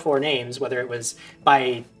your 4 names, whether it was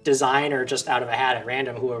by design or just out of a hat at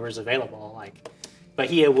random, whoever's available. Like, but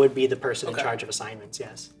he would be the person in charge of assignments.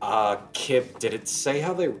 Yes. Kip, did it say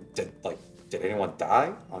how they did? Like, did anyone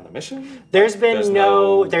die on the mission? There's been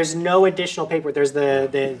no additional paperwork. There's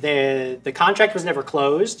the contract was never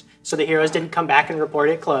closed, so the heroes didn't come back and report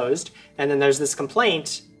it closed. And then there's this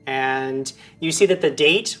complaint, and you see that the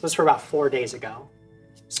date was for about 4 days ago.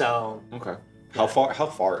 So Okay. How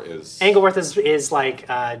far is? Angleworth is like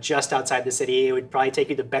just outside the city. It would probably take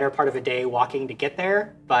you the better part of a day walking to get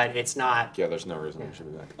there, but it's not. Yeah, there's no reason we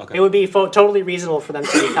should be back. Okay. It would be totally reasonable for them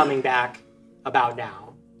to be coming back about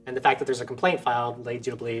now. And the fact that there's a complaint filed leads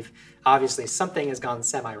you to believe, obviously, something has gone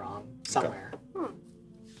semi-wrong somewhere.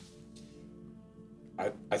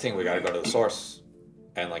 I think we gotta go to the source,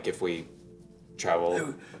 and like if we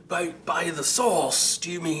travel. By the source, do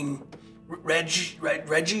you mean Reginald,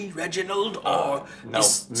 or No,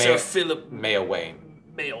 Sir Philip Mayor Wayne.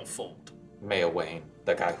 Mailfold? Mayor Wayne,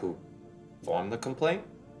 the guy who formed the complaint,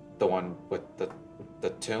 the one with the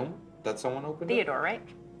tomb that someone opened. Theodore, right?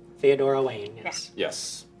 Theodora Wayne, yes.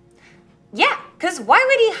 Yes. Yeah, because why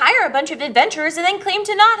would he hire a bunch of adventurers and then claim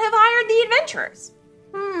to not have hired the adventurers?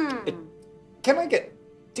 Can I get?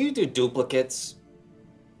 Do you do duplicates?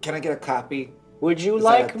 Can I get a copy? Would you Is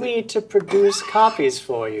like that a me to produce copies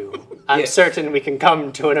for you? I'm certain we can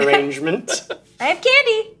come to an arrangement. I have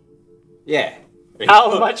candy. Yeah.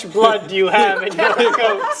 How much blood do you have in your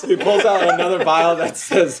coat? He pulls out another vial that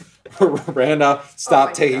says, "Randa,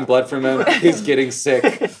 stop taking blood from him. He's getting sick,"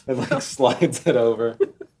 and like slides it over.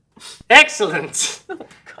 Excellent.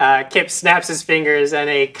 Kip snaps his fingers and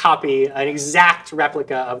a copy, an exact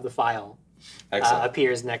replica of the file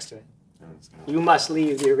appears next to it. You must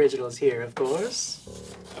leave the originals here, of course.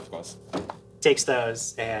 Of course. Takes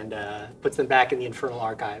those and puts them back in the Infernal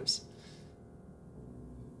Archives.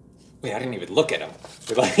 Wait, I didn't even look at them.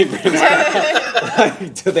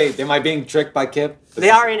 Am I being tricked by Kip? They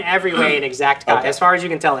are in every way an exact copy. Okay. As far as you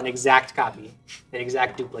can tell, an exact copy. An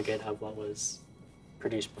exact duplicate of what was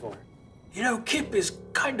produced before. You know, Kip is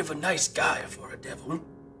kind of a nice guy for a devil.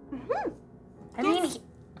 I mean,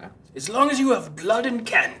 as long as you have blood and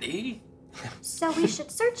candy. So we should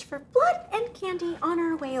search for blood and candy on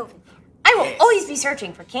our way over there. I will always be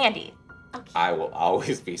searching for candy. Okay. I will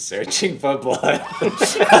always be searching for blood.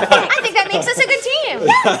 I think that makes us a good team.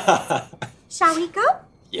 Yes. Shall we go?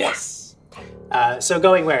 Yes. So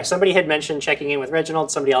going where? Somebody had mentioned checking in with Reginald.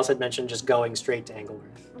 Somebody else had mentioned just going straight to Angleworth.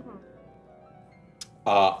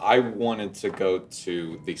 I wanted to go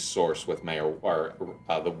to the source with Mayor or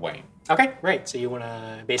the Wayne. Okay, right. So you want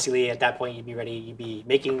to basically at that point you'd be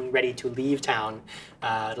making ready to leave town.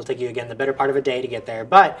 It'll take you again the better part of a day to get there,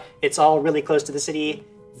 but it's all really close to the city.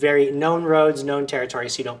 Very known roads, known territory,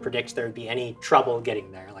 so you don't predict there would be any trouble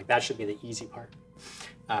getting there. Like that should be the easy part.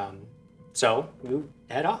 So you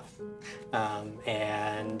head off,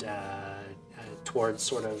 and towards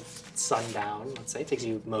sort of sundown, let's say. It takes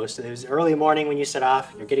you most of it was early morning when you set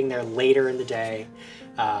off. You're getting there later in the day.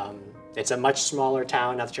 It's a much smaller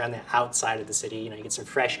town now that you're on the outside of the city. You know, you get some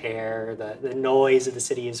fresh air. The noise of the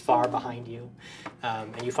city is far behind you,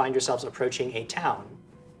 and you find yourselves approaching a town.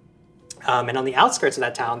 And on the outskirts of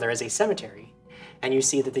that town, there is a cemetery, and you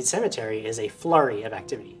see that the cemetery is a flurry of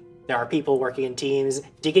activity. There are people working in teams,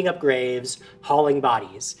 digging up graves, hauling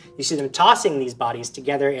bodies. You see them tossing these bodies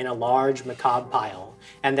together in a large macabre pile.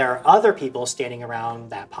 And there are other people standing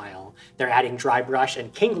around that pile. They're adding dry brush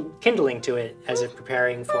and kindling to it as if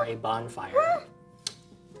preparing for a bonfire.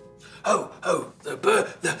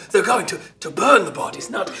 They're going to burn the bodies,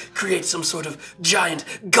 not create some sort of giant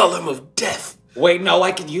golem of death. Wait, no,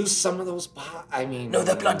 I could use some of those. No,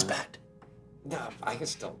 their blood's bad. No, I can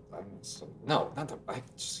still. No, not the. I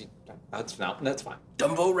just. That's fine.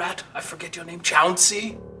 Dumbo rat, I forget your name.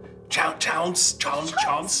 Chauncey? Chauncey?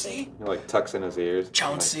 He like tucks in his ears.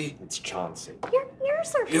 Chauncey. It's Chauncey. Your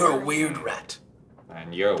ears are You're a fine. weird rat.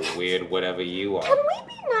 And you're weird, whatever you are. Can we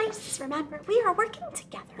be nice? Remember, we are working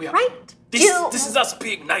together, We are. right? This is us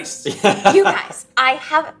being nice. You guys, I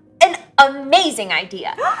have an amazing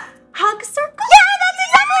idea. Hug circle? Yeah, that's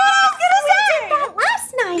exactly what I was gonna say. We did that last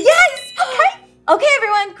night. Yes. Okay. Okay,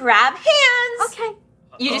 everyone, grab hands. Okay.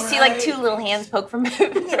 You just see like two little hands poke from.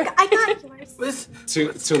 I got yours. With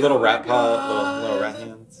Two little rat little rat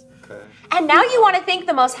hands. Okay. And now you want to think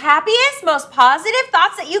the most happiest, most positive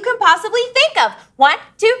thoughts that you can possibly think of. 1,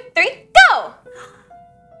 2, 3, go!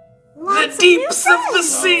 Lots the deeps new of the friends.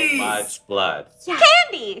 sea. Much blood. Yeah,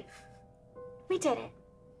 Candy. we did it.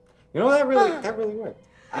 You know that really worked.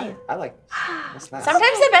 I like. That's nice.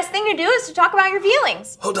 Sometimes the best thing to do is to talk about your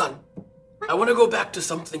feelings. Hold on. I want to go back to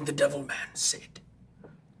something the devil man said.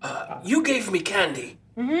 You gave me candy.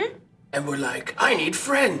 And were like, I need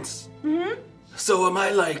friends. So am I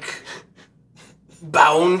like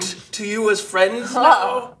bound to you as friends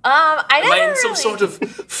now? I Am never I in some really- sort of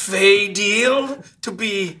fey deal to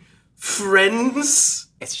be friends?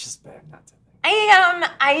 It's just better not to.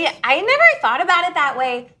 I never thought about it that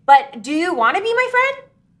way. But do you want to be my friend?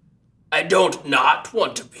 I don't not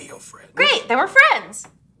want to be your friend. Great, then we're friends.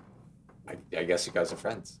 I guess you guys are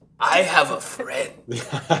friends. I have a friend.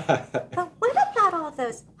 But what about all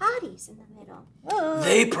those bodies in the middle?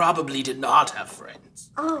 They probably did not have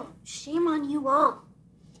friends. Oh, shame on you all.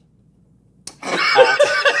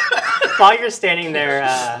 While you're standing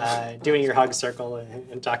there doing your hug circle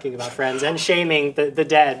and talking about friends and shaming the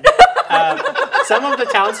dead, some of the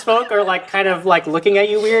townsfolk are like kind of like looking at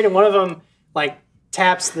you weird, and one of them like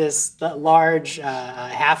taps this large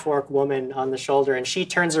half-orc woman on the shoulder, and she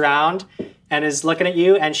turns around and is looking at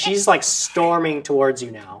you, and she's like storming towards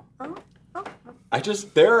you now.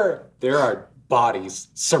 There are bodies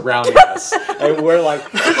surrounding us, and we're like,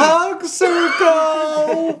 hug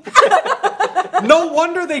circle! No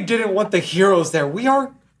wonder they didn't want the heroes there. We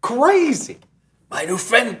are crazy. My new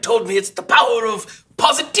friend told me it's the power of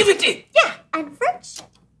positivity. Yeah, and friendship.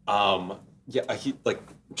 Yeah, he like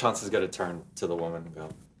Chauncey's gonna turn to the woman and go,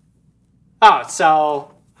 Oh,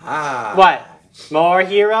 so what? More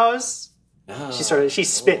heroes? "Ah, She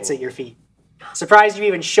spits at your feet. Surprised you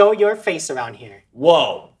even show your face around here.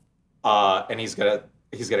 whoa!" And he's gonna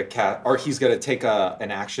take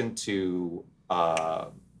an action to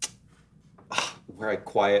where I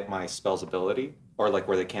quiet my spell's ability, or like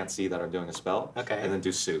where they can't see that I'm doing a spell. Okay. And then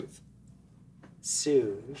do soothe.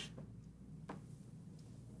 Soothe.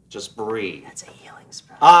 Just breathe. That's a healing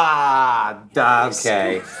spell.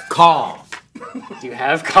 Okay. Calm. Do you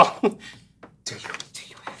have calm? Do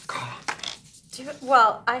you have calm?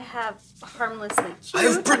 Well, I have harmlessly I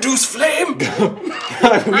have produced flame.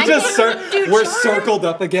 We're circled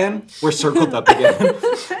up again. We're circled up again.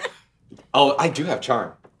 Oh, I do have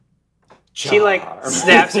charm. She like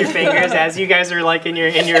snaps your fingers as you guys are like in your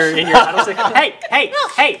huddle. Like,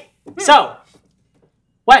 hey. So,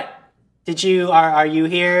 what? Did you are you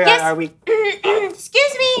here? Yes. Are we?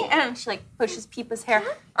 Excuse me. And she like pushes Peepa's hair.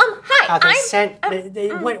 Hi. They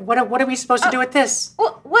sent. What are we supposed to do with this?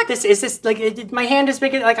 What? Is this like my hand is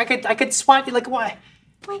big? Like I could swat you. Like what?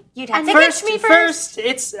 Wait, you'd have to catch me first.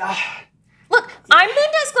 It's. Look, I'm the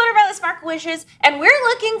desk owner by the Sparkle Wishes, and we're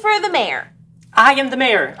looking for the mayor. I am the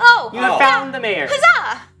mayor. Oh, You have found the mayor.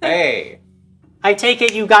 Huzzah! Hey. I take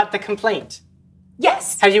it you got the complaint.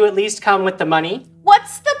 Yes. Have you at least come with the money?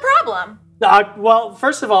 What's the problem? Well,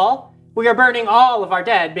 first of all, we are burning all of our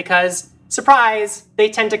dead because, surprise, they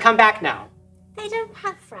tend to come back now. They don't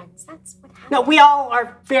have friends. That's what happened. No, we all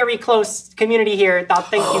are very close community here. I'll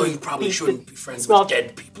thank you. You probably shouldn't be friends small with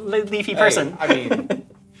dead people. Leafy person. I mean,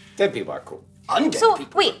 dead people are cool. Undead So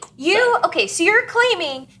people. wait, so you're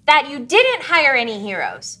claiming that you didn't hire any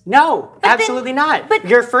heroes? No, then- absolutely not. but-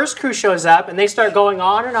 Your first crew shows up and they start going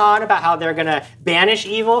on and on about how they're gonna banish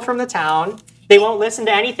evil from the town. They won't listen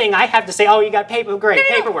to anything I have to say. Oh, you got paper, great,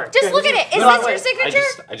 No. paperwork. Just Good. look at it. Is No, this your wait.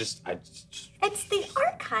 signature? I just It's the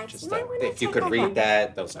archives. You might want to if you take could a read look.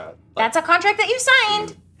 that, those are. That's a contract that you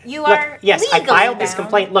signed. You Look, are yes, I legally filed this bound.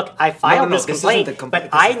 complaint. Look, I filed no, this this complaint, isn't the but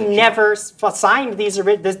complaint, this I is the never signed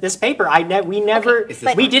this paper. We never,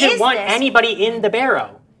 but we didn't is want this- anybody in the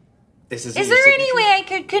Barrow. This Is there any way I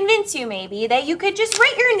could convince you maybe that you could just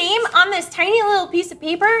write your name on this tiny little piece of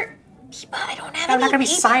paper? I don't have I'm any not going to be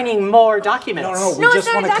paper. signing more documents. No, we No, it's just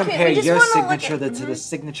not a want to document. compare We just your wanna look signature at- to the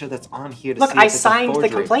signature that's on here to Look, see I if it's a signed the forgery.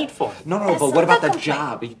 complaint form. No, That's but not what about the the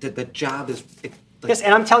complaint. job? The job is. Yes,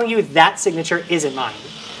 and I'm telling you that signature isn't mine.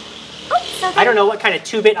 So I don't know what kind of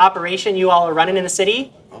 2-bit operation you all are running in the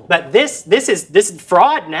city, but this is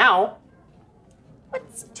fraud now.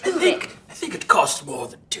 What's I think it costs more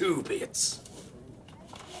than 2 bits.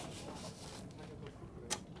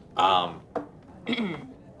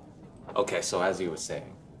 Okay, so as you were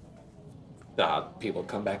saying, people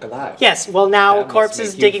come back alive. Yes, well now That must corpses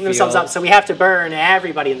make you digging themselves feel- up, so we have to burn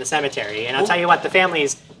everybody in the cemetery. And I'll tell you what, the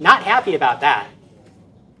family's not happy about that.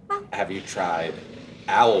 Have you tried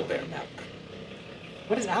owlbear milk?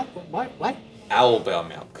 What is out? What? Owlbear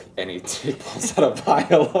milk. And he pulls out a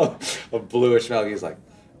vial of bluish milk. He's like,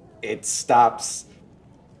 it stops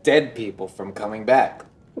dead people from coming back.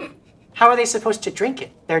 How are they supposed to drink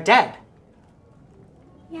it? They're dead.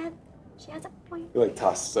 Yeah, she has a point. He like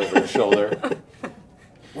tosses over his shoulder.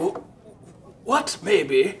 What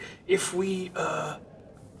maybe if we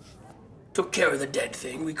took care of the dead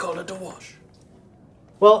thing, we call it a wash?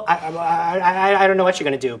 Well, I don't know what you're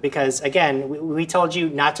going to do because, again, we told you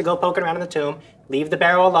not to go poking around in the tomb, leave the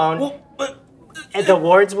barrow alone. Well, but And the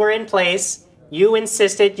wards were in place. You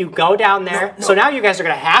insisted you go down there. No. So now you guys are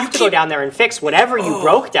going to have to go down there and fix whatever you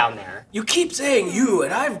broke down there. you keep saying you,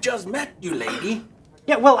 and I've just met you, lady.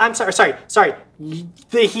 Yeah, well, I'm sorry.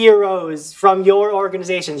 The heroes from your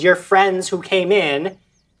organizations, your friends who came in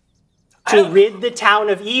to rid the town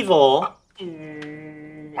of evil.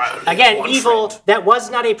 Again, One evil friend. that was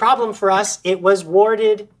not a problem for us. It was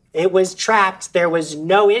warded It was trapped. There was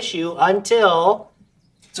no issue until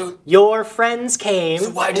your friends came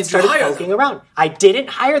and started poking around. I didn't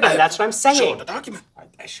hire them. That's what I'm saying. Show the document.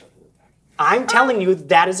 I showed you that. I'm telling you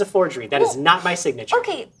that is a forgery. That is not my signature.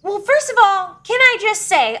 Okay, well, first of all, can I just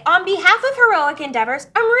say, on behalf of Heroic Endeavors,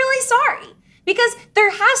 I'm really sorry. Because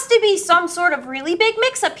there has to be some sort of really big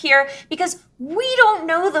mix-up here, because we don't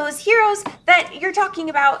know those heroes that you're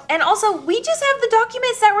talking about. And also, we just have the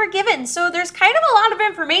documents that were given, so there's kind of a lot of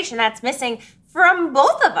information that's missing from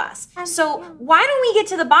both of us. So why don't we get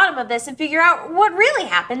to the bottom of this and figure out what really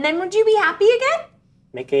happened? Then would you be happy again?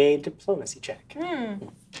 Make a diplomacy check.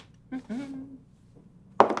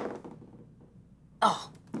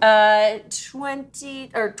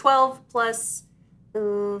 12 plus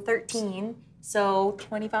 13, so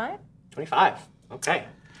 25? 25. Okay.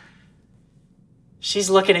 She's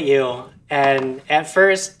looking at you, and at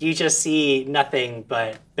first you just see nothing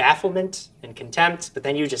but bafflement and contempt, but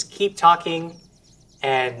then you just keep talking,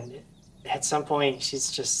 and at some point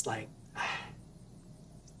she's just like,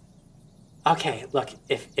 okay, look,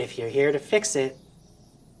 if you're here to fix it,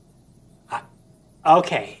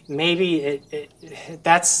 okay, maybe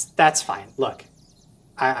that's fine. Look,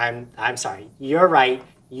 I'm sorry. You're right.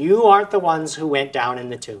 You aren't the ones who went down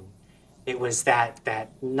in the tomb. It was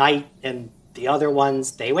that knight and the other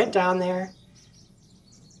ones. They went down there.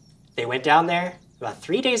 They went down there about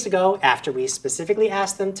 3 days ago after we specifically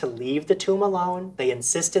asked them to leave the tomb alone. They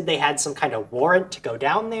insisted they had some kind of warrant to go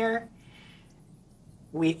down there.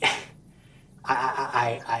 They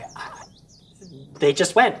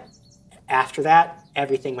just went. After that,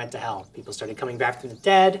 everything went to hell. People started coming back from the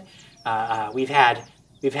dead. We've had,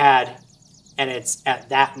 and it's at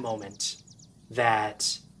that moment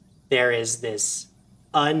that there is this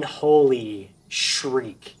unholy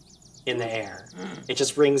shriek in the air. It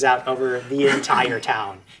just rings out over the entire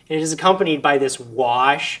town. And it is accompanied by this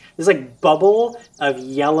wash, this like bubble of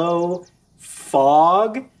yellow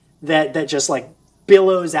fog that just like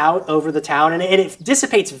billows out over the town, and it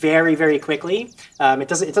dissipates very, very quickly. It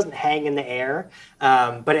doesn't hang in the air,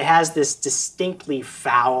 but it has this distinctly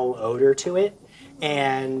foul odor to it.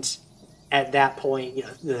 And at that point, you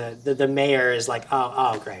know, the mayor is like,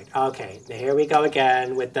 oh, great, okay, here we go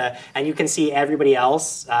again with and you can see everybody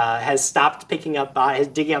else has stopped digging up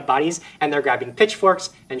bodies, and they're grabbing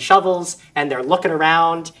pitchforks and shovels, and they're looking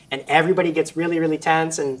around, and everybody gets really, really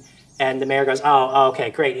tense, and the mayor goes, oh, okay,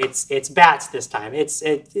 great. It's bats this time. It's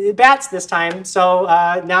bats this time. So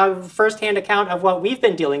now firsthand account of what we've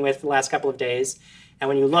been dealing with for the last couple of days. And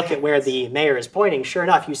when you look at where the mayor is pointing, sure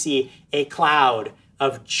enough, you see a cloud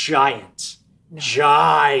of giant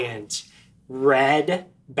red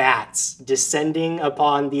bats descending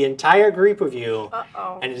upon the entire group of you.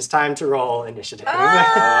 Uh-oh. And it is time to roll initiative. Oh my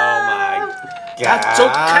god. That's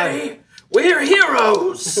okay. We're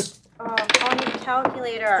heroes. On the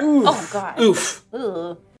calculator. Oof. Oh, God. Oof.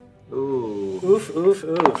 Ooh. Ooh. Oof, oof,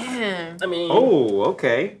 oof. I mean, Oh,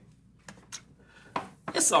 okay.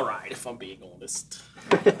 it's all right if I'm being honest.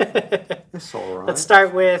 That's alright. Let's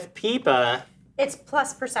start with Peepa. It's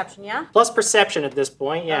plus perception, yeah? Plus perception at this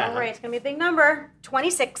point, yeah. All right, it's going to be a big number.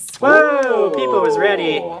 26. Whoa, Peepa was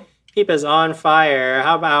ready. Peepa's on fire.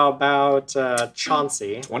 How about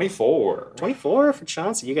Chauncey? 24. 24 for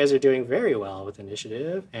Chauncey. You guys are doing very well with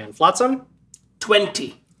initiative. And Flotsam?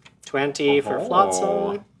 20. 20 for Oh.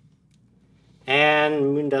 Flotsam.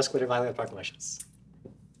 And Moondusk, Glitter, Violet, Sparkle Wishes.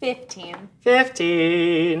 15.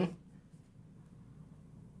 15.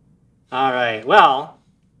 All right, well,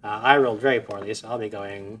 I rolled very poorly, so I'll be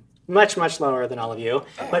going much, much lower than all of you.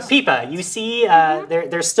 But Peepa, you see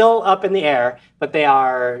they're still up in the air, but they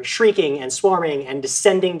are shrieking and swarming and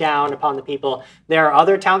descending down upon the people. There are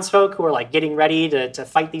other townsfolk who are like getting ready to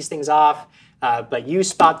fight these things off, but you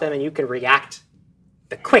spot them and you can react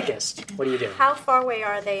the quickest. What do you do? How far away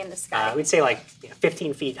are they in the sky? We'd say like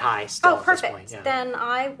 15 feet high still Oh, at perfect. this point. Yeah. Then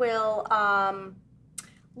I will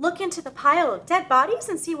look into the pile of dead bodies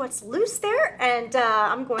and see what's loose there, and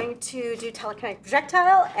I'm going to do telekinetic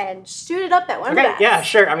projectile and shoot it up at one of the Okay, bats. yeah,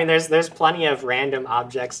 sure. I mean, there's plenty of random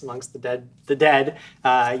objects amongst the dead.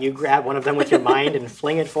 You grab one of them with your mind and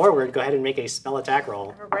fling it forward. Go ahead and make a spell attack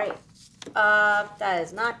roll. All right. That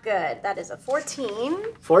is not good. That is a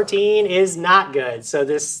 14. 14 is not good. So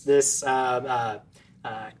this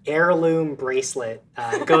heirloom bracelet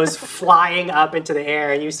goes flying up into the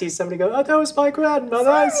air, and you see somebody go, "Oh, that was my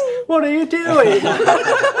grandmother's. What are you doing?"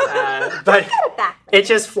 But it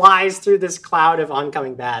just flies through this cloud of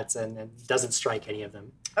oncoming bats and doesn't strike any of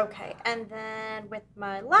them. Okay, and then with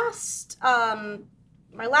my last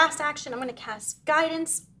action, I'm going to cast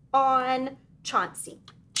guidance on Chauncey.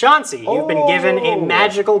 Chauncey, you've been given a Oh.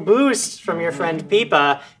 magical boost from your friend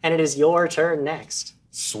Peepa, and it is your turn next.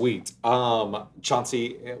 Sweet.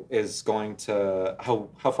 Chauncey is going to. How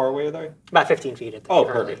far away are they? About 15 feet at the Oh,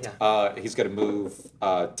 currently, perfect. yeah. He's gonna move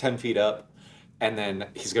 10 feet up, and then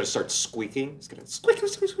he's gonna start squeaking. He's gonna squeak,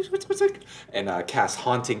 and cast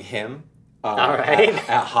Haunting Hymn. All right.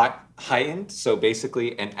 At heightened, so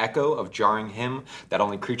basically an echo of jarring hymn that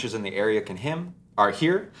only creatures in the area can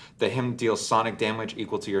hear. The hymn deals sonic damage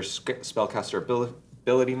equal to your spellcaster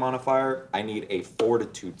ability modifier. I need a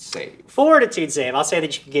Fortitude save. Fortitude save. I'll say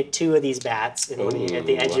that you can get 2 of these bats at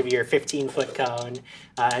the edge Ooh. of your 15-foot cone,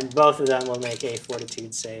 and both of them will make a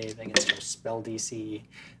Fortitude save against your spell DC.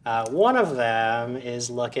 One of them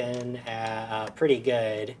is looking pretty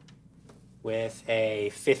good with a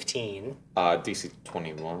 15. DC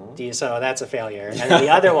 21. So that's a failure. And then the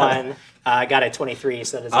other one got a 23,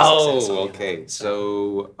 so that is a success. Oh, okay.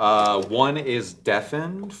 So one is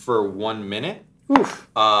deafened for 1 minute. Oof.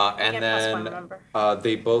 And Get +1, then remember.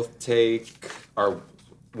 they both take,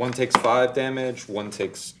 one takes 5 damage, one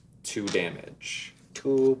takes 2 damage.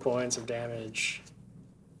 2 points of damage.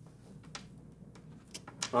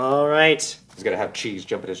 All right. He's gonna have Cheese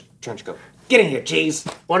jump in his trench coat. Get in here, Cheese.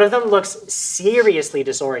 One of them looks seriously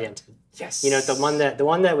disoriented. Yes. You know, the one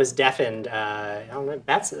that was deafened. I don't know.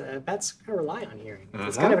 Bats kind of rely on hearing.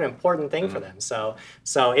 It's kind of an important thing for them. So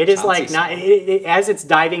it is like Chauncey not as it's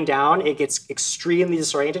diving down, it gets extremely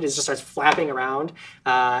disoriented. It just starts flapping around,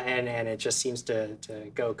 and it just seems to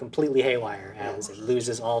go completely haywire as it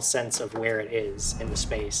loses all sense of where it is in the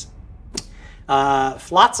space.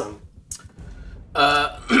 Flotsam.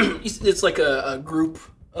 It's like a group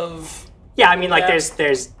of. Yeah, I mean, like Yeah.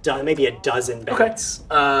 there's maybe a dozen bats.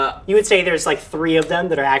 Okay. You would say there's like 3 of them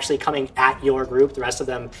that are actually coming at your group. The rest of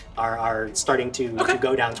them are starting to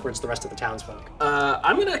go down towards the rest of the townsfolk.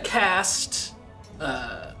 I'm gonna cast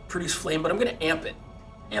Produce Flame, but I'm gonna amp it.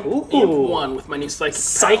 Amp Ooh. 1 with my new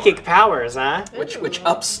Psychic powers, huh? which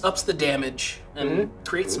ups the damage and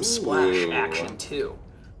creates some splash Ooh. action too.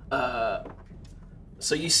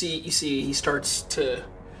 So you see he starts to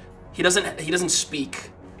he doesn't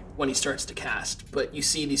speak when he starts to cast, but you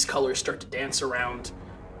see these colors start to dance around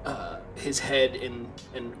his head in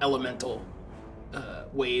elemental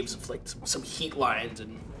waves of like some heat lines,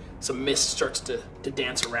 and some mist starts to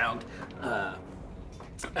dance around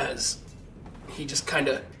as he just kind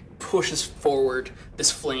of pushes forward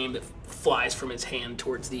this flame that flies from his hand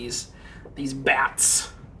towards these bats.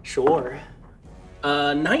 Sure.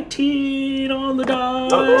 19 on the die.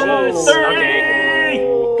 Oh, 30.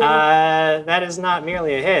 okay. That is not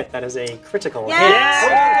merely a hit. That is a critical Yes. hit.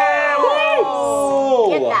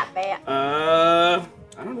 Get that bat.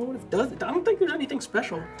 I don't know what it does. I don't think there's anything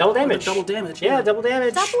special. Double Other than damage. Double damage. Yeah, double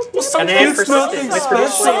damage. Some And then things- persistent. With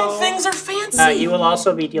persistent. Some things are fancy. You will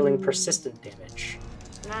also be dealing persistent damage.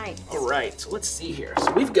 Nice. All right, so let's see here.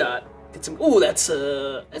 So we've got some. Oh, that's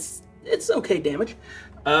it's okay damage.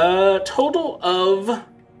 Total of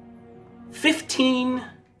 15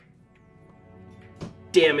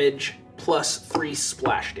 damage plus 3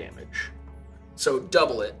 splash damage. So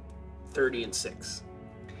double it, 30 and 6.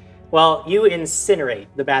 Well, you incinerate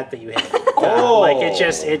the bat that you hit. Like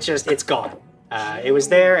it's gone. It was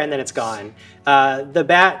there and then it's gone. The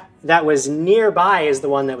bat that was nearby is the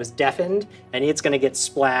one that was deafened, and it's going to get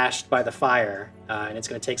splashed by the fire, and it's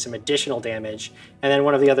going to take some additional damage. And then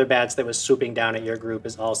one of the other bats that was swooping down at your group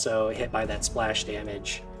is also hit by that splash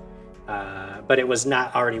damage. But it was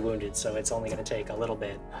not already wounded, so it's only going to take a little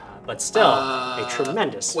bit. But still, a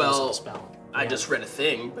tremendous useful spell. I just read a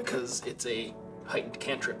thing because it's a heightened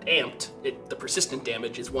cantrip amped. The persistent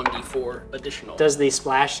damage is 1d4 additional. Does the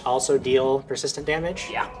splash also deal persistent damage?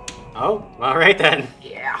 Yeah. Oh, all right then.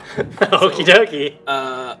 Yeah. Okie dokie.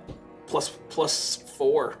 Plus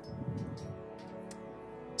 4.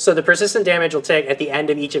 So the persistent damage will take, at the end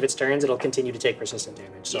of each of its turns, it'll continue to take persistent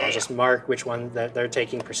damage. So I'll Yeah. just mark which one that they're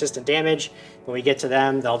taking persistent damage. When we get to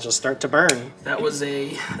them, they'll just start to burn. That was a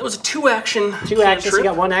 2-action. 2 actions, you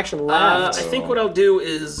got 1 action left. I think what I'll do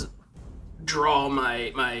is draw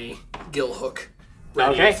my gill hook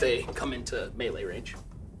ready Okay. if they come into melee range.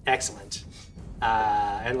 Excellent.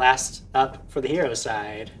 And last up for the hero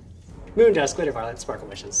side, Moondust, Glitter Violet, Sparkle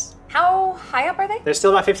Wishes. How high up are they? They're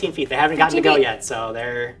still about 15 feet. They haven't gotten to 15 go feet. yet, so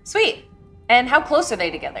they're... Sweet. And how close are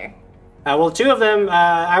they together? well, 2 of them,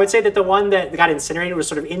 I would say that the one that got incinerated was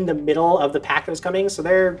sort of in the middle of the pack that was coming, so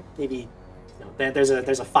they're maybe... there's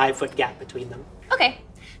a 5-foot gap between them. Okay.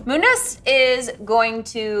 Moondust is going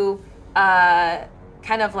to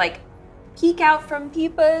kind of like peek out from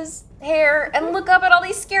Peepa's hair and look up at all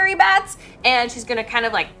these scary bats, and she's gonna kind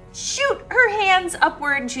of like shoot her hands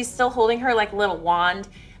upward, and she's still holding her like little wand,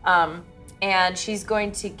 And she's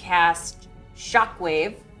going to cast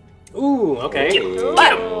Shockwave. Ooh, okay.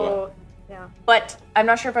 But I'm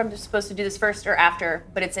not sure if I'm just supposed to do this first or after,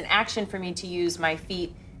 but it's an action for me to use my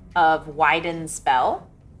feat of Widen Spell.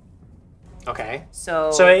 Okay. So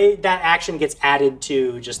that action gets added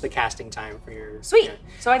to just the casting time for your... Sweet. Your,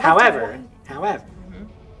 So I got however,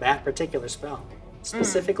 that particular spell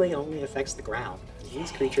specifically only affects the ground.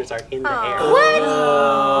 These creatures are in the air.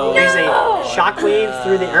 What? There's a shockwave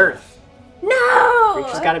through the earth. No!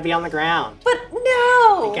 Creatures got to be on the ground. But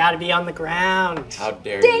no! They got to be on the ground. How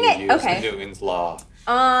dare Dang you it. use Okay. Newton's law?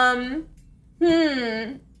 I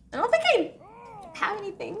don't think I have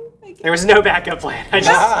anything. There was no backup plan. I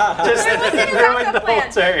just ruined the whole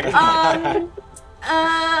turn.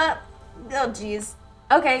 Oh geez.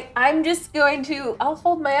 Okay, I'm just going to. I'll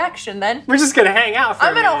hold my action then. We're just gonna hang out for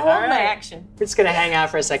I'm a minute. gonna hold all my right? action. We're just gonna hang out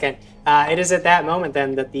for a second. It is at that moment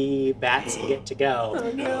then that the bats get to go.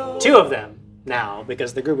 Oh no. 2 of them now,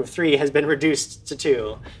 because the group of 3 has been reduced to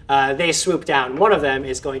 2. They swoop down. One of them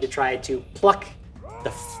is going to try to pluck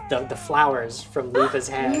the flowers from Lufa's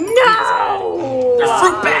head. No! They're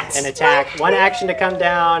fruit bats! An attack. 1 action to come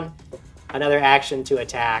down. Another action to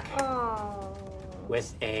attack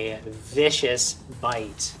with a vicious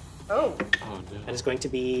bite. Oh. That is going to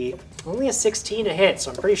be only a 16 to hit,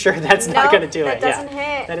 so I'm pretty sure that's not going to do that it. doesn't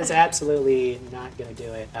hit. That is absolutely not going to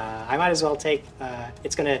do it. I might as well take.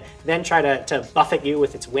 It's going to then try to buffet you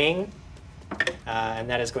with its wing, and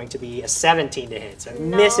that is going to be a 17 to hit. So it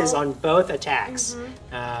misses on both attacks.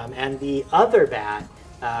 And the other bat,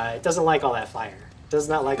 it doesn't like all that fire. Does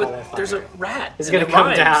not like all that fire. There's a rat. It's and going to it come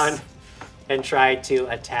rhymes. down and try to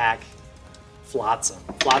attack Flotsam.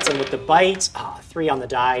 Flotsam with the bite. 3 on the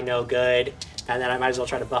die, no good. And then I might as well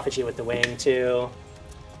try to buffet you with the wing too.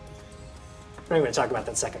 We're not going to talk about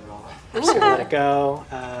that second roll. I'm just going to let it go.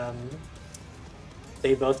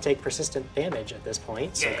 They both take persistent damage at this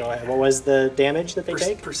point. So go ahead. What was the damage that they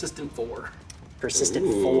take? Persistent 4. Persistent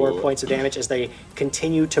 4 points of damage as they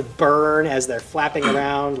continue to burn as they're flapping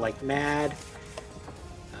around like mad.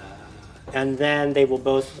 And then they will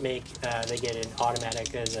both make, they get an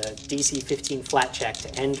automatic as a DC 15 flat check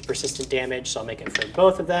to end persistent damage, so I'll make it for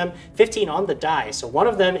both of them. 15 on the die, so one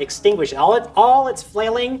of them extinguishes, all its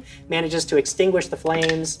flailing manages to extinguish the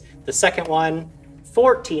flames. The second one,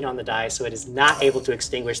 14 on the die, so it is not able to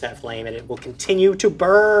extinguish that flame, and it will continue to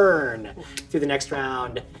burn through the next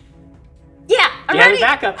round. Yeah, I'm You have ready. a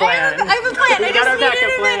backup plan. I have a plan. We got our backup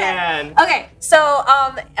plan. Okay, so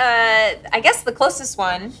I guess the closest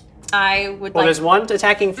one I would Well, like. there's one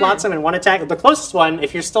attacking Flotsam and one attack. The closest one,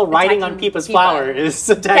 if you're still riding on Attacking Peepa's Peepa. flower, is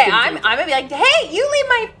Okay, attacking. I'm gonna be like, hey, you leave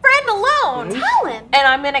my friend alone. Tell him. And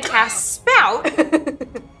I'm gonna cast Spout.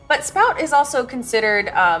 But Spout is also considered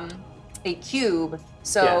a cube.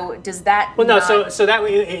 So does that? Well, no. not- So that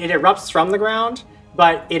way it erupts from the ground,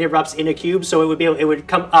 but it erupts in a cube, so it would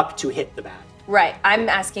come up to hit the bat. Right. I'm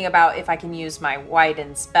asking about if I can use my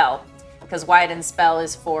Widen Spell, because Widen Spell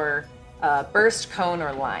is for burst, cone,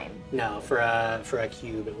 or line. No, for a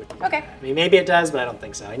cube, it would. Be Okay. I mean, maybe it does, but I don't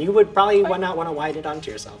think so. And you would probably not want to widen it onto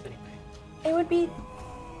yourself anyway. It would be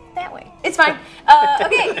that way. It's fine.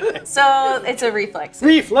 Okay. So it's a reflex.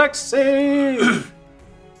 Reflex save.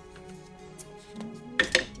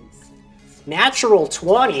 Natural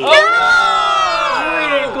 20.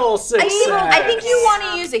 Critical success. I think you want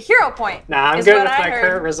to use a hero point. Nah, I'm is good what with I my heard.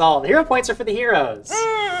 current result. Hero points are for the heroes.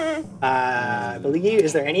 I believe,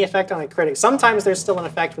 is there any effect on a critic? Sometimes there's still an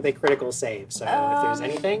effect with a critical save. So if there's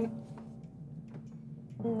anything?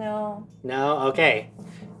 No. No? Okay.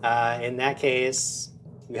 In that case,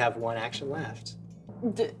 you have 1 action left.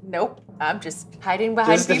 Nope. I'm just hiding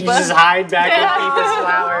behind You people. just hide back in Peepa's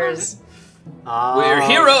flowers. We're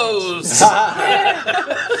heroes!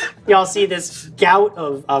 Y'all see this gout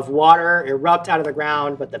of water erupt out of the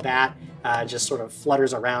ground, but the bat just sort of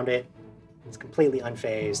flutters around it. It's completely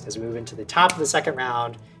unfazed as we move into the top of the second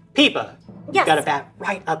round. Peepa, you've got a bat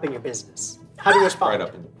right up in your business. How do you respond? Right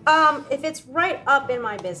up in. If it's right up in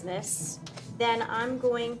my business, then I'm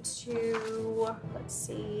going to, let's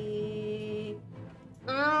see.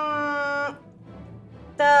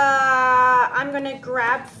 I'm gonna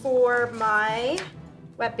grab for my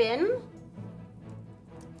weapon.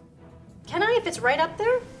 Can I, if it's right up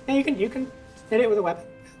there? Yeah, you can hit it with a weapon.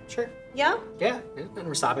 Sure. Yeah? Yeah,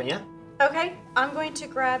 we're stopping you. Okay, I'm going to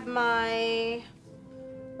grab my,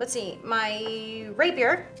 let's see, my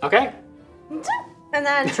rapier, Okay. and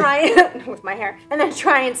then try with my hair, and then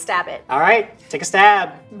try and stab it. All right, take a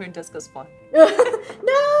stab. Moon dust goes flying. No!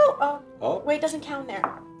 Oh, Oh. wait, it doesn't count there.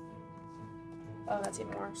 Oh, that's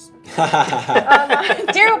even worse.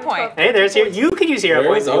 0 point. Hey, there's here. You can use hero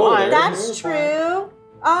There points we if you go, want. there. That's true.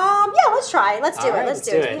 Yeah, let's try. Let's do All it. right, Let's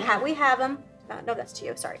do let's it. do it. We have him. No, that's to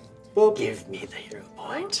you. Sorry. Give me the hero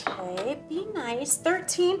point. Okay, be nice.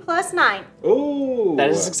 13 plus 9. Ooh. That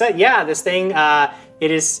is a success. Yeah, this thing,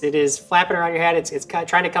 it is flapping around your head. It's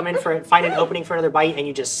trying to come in for find an opening for another bite, and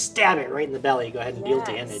you just stab it right in the belly. Go ahead and deal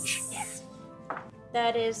damage. Yes.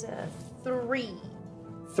 That is 3.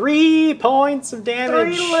 3 points of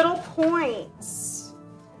damage. 3 little points.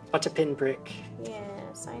 What's a pinprick?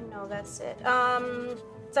 Yes, I know that's it.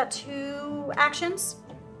 Is that 2 actions?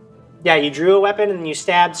 Yeah, you drew a weapon and you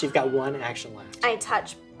stabbed, so you've got 1 action left. I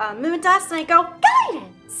touch moon dust and I go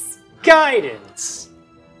guidance. Guidance.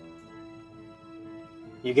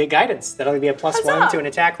 You get guidance. That'll be a +1 Huzzah. to an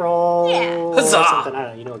attack roll. Yeah. Or Huzzah. something. I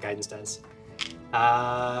don't know. You know what guidance does.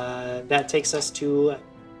 That takes us to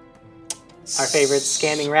our favorite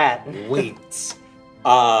scamming rat. Wait.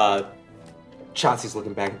 Chauncey's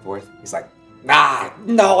looking back and forth. He's like,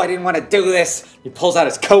 no, I didn't want to do this. He pulls out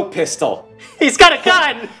his coat pistol. He's got a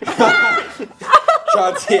gun.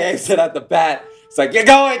 Chauncey aims it at the bat. He's like, you're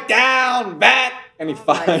going down, bat! And he My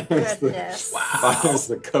fires goodness. fires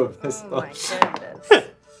the coat pistol. Oh my goodness.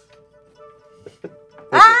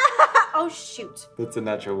 Oh shoot. That's a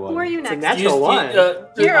natural one. Who are you It's a next? natural one. Hero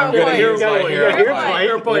I'm gonna point. use my Hero hero point. point.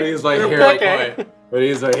 Hero I'm gonna use my Hero hero point. point. I'm gonna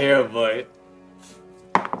use my hero point.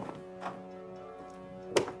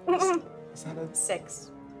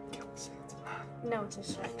 6. No, it's a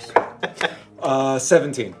 6.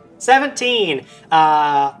 17. 17.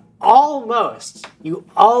 Almost. You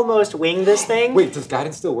almost wing this thing. Wait, does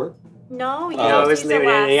guidance still work? No, you No, it was used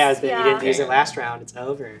limited. last. You didn't use it last round. It's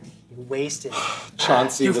over. You wasted.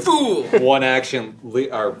 Chauncey, You with fool! one action,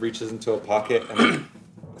 reaches into a pocket and then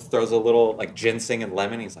throws a little like ginseng and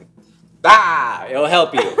lemon. He's like, it'll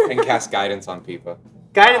help you, and casts guidance on people.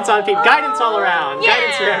 Guidance on people. Guidance all around. Yeah.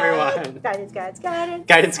 Guidance for everyone. Guidance.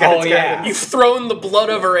 Guidance. Oh, yeah. Guidance. You've thrown the blood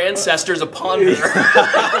of her ancestors upon her.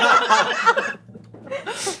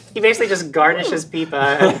 He basically just garnishes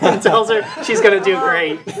Peepa and tells her she's gonna do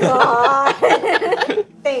great. God.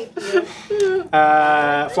 Thank you.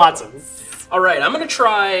 Flotsam. All right, I'm gonna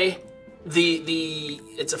try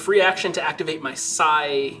it's a free action to activate my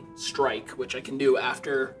Psi Strike, which I can do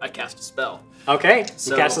after I cast a spell. Okay,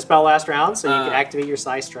 So- you cast a spell last round, so you can activate your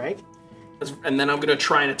Psi Strike. And then I'm gonna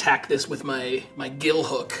try and attack this with my gill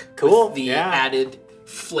hook. Cool, With the yeah. added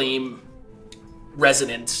flame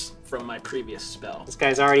resonance from my previous spell. This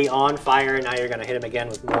guy's already on fire, and now you're gonna hit him again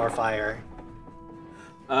with more fire.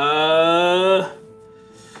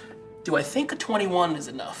 Do I think a 21 is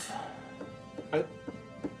enough?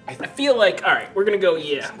 I feel like, all right, we're gonna go,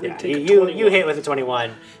 we're gonna Yeah, take a you 21. hit with a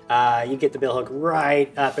 21. You get the bill hook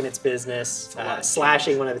right up in its business, a lot of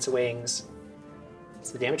slashing one of its wings.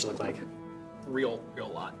 What's the damage look like? real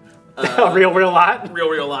lot. A real lot.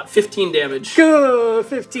 Real lot. 15 damage. Good,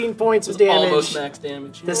 15 points of damage. Almost max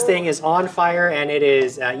damage. This thing is on fire, and it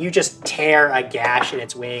is, you just tear a gash in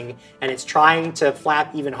its wing, and it's trying to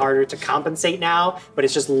flap even harder to compensate now, but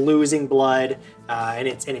it's just losing blood, and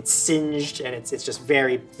it's singed, and it's just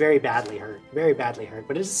very, very badly hurt. Very badly hurt,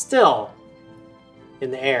 but it is still in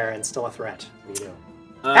the air and still a threat for you.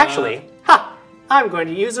 Actually, I'm going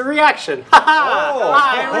to use a reaction.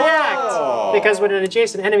 I react! Because when an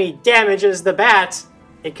adjacent enemy damages the bat,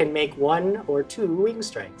 it can make 1 or 2 wing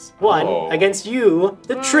strikes. One against you,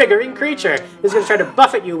 the triggering creature, who's going to try to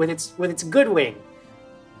buffet you with its good wing.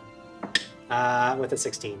 With a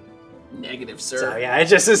 16. Negative, sir. So yeah, it's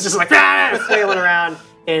just like flailing around,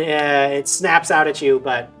 and it snaps out at you,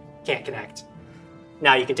 but can't connect.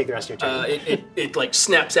 Now you can take the rest of your turn. It like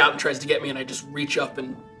snaps out and tries to get me, and I just reach up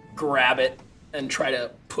and grab it and try to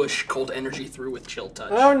push cold energy through with chill touch.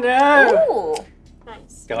 Oh no! Ooh.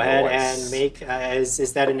 Nice. Go ahead Nice. and make.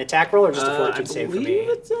 Is that an attack roll or just a fortitude I save for believe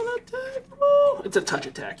me? it's an attack roll. It's a touch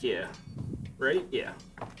attack, yeah. Right? Yeah.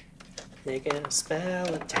 Making a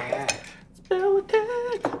spell attack. Spell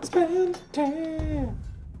attack. Spell attack.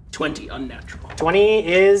 20 unnatural. 20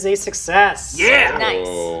 is a success. Yeah. Nice.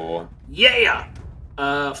 Oh. Yeah.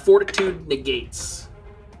 Fortitude negates.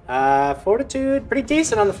 Fortitude, pretty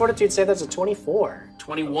decent on the fortitude save. That's a 24.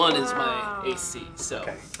 21 is my AC. So.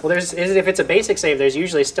 Okay. Well, if it's a basic save, there's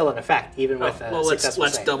usually still an effect, even with a Well, successful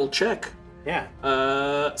let's save. double check. Yeah.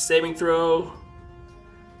 Saving throw.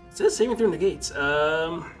 It says saving throw negates.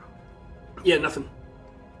 Yeah, nothing.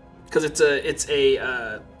 Because it's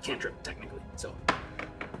a cantrip technically. So.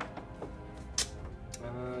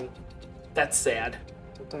 That's sad.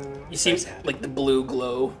 You see, Very sad. like the blue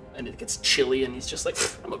glow, and it gets chilly, and he's just like,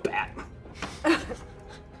 "I'm a bat."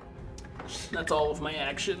 That's all of my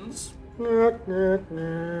actions. All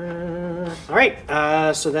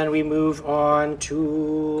right, so then we move on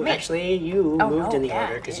to. Me. Actually, you Oh, moved no, in the yeah,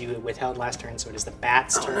 order because dude. you withheld last turn, so it is the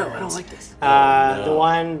bat's turn. No, I don't like this. The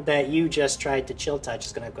one that you just tried to chill touch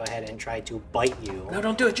is going to go ahead and try to bite you. No,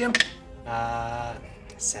 don't do it, Jim.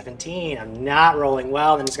 17. I'm not rolling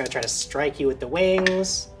well. Then it's going to try to strike you with the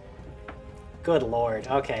wings. Good lord.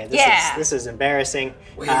 Okay, this is embarrassing.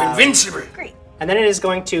 We're invincible. Great. And then it is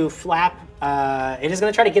going to flap. It is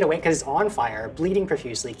going to try to get away because it's on fire, bleeding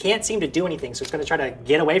profusely. Can't seem to do anything, so it's going to try to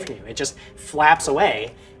get away from you. It just flaps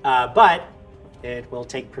away, but it will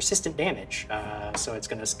take persistent damage. So it's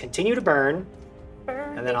going to continue to burn.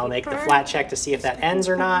 And then I'll make the flat check to see if that ends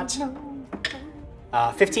or not.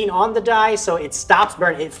 15 on the die, so it stops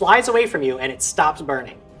burning. It flies away from you and it stops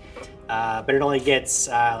burning. But it only gets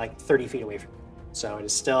like 30 feet away from you. So it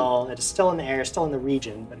is still in the air, still in the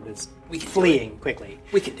region, but it is fleeing quickly.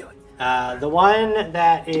 We can do it. The one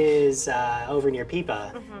that is over near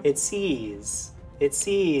Peepa, it sees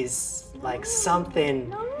like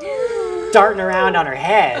something darting around on her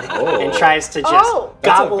head and tries to just That's a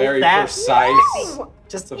gobble very that. precise.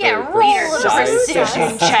 Just Yeah, very roll a precise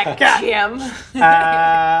precision check, Jim.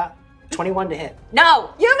 21 to hit.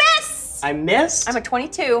 No, you miss. I missed. I'm a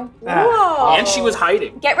 22. Whoa. And she was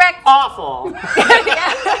hiding. Get wrecked. Awful.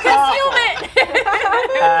 Yeah, concealment.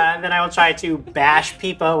 And then I will try to bash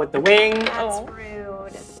Peepa with the wing. That's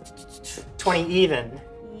rude. 20 even.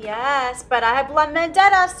 Yes, but I have blood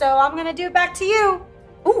vendetta, so I'm gonna do it back to you.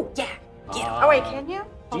 Ooh, yeah. Oh wait, can you? Do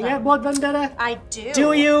Hold you on. have blood vendetta? I do.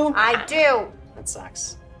 Do you? I do. That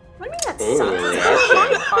sucks. What do you mean that Ooh, sucks? That's actually.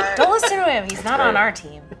 not my part. Don't listen to him. He's not on our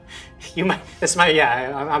team. You might. This might.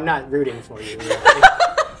 Yeah, I'm not rooting for you. Really.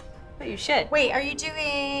 But you should. Wait, are you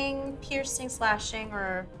doing piercing, slashing,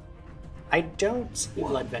 or I don't see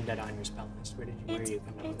blood vendetta on your spell list. Where are you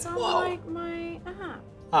coming up it's with on that? like my app?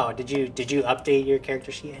 Oh, did you update your character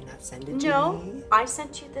sheet and not send it to No, me? I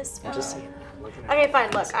sent you this I one. just see it. I'm looking at Okay, it. fine.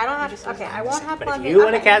 Look, I don't have. Okay, I won't have But blood. if you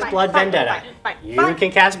want to okay, cast fine, blood fine, vendetta, fine, you fine. can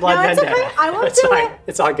cast blood No, it's vendetta. okay. I won't It's do fine. it.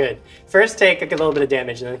 It's all good. First, take a little bit of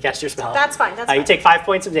damage and then cast your spell. That's fine. That's You fine. take 5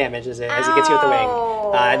 points of damage as it gets you with the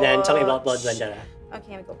wing, and then tell me about blood Ouch. vendetta.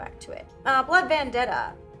 Okay, let me go back to it. Blood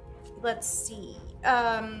vendetta. Let's see.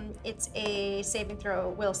 It's a saving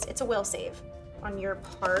throw. It's a will save on your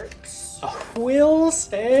part. A will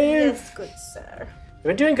save. Yes, good sir. I've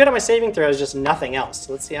been doing good on my saving throws, just nothing else.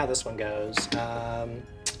 So let's see how this one goes.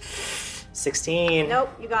 16. Nope,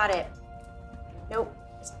 you got it. Nope.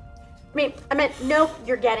 I meant nope.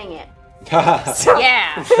 You're getting it. So,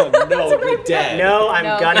 Yeah. No, you're dead. No, I'm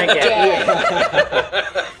No, gonna you're get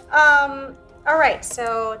dead. All right.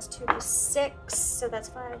 So it's 2d6. So that's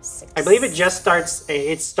 5, 6. I believe it just starts.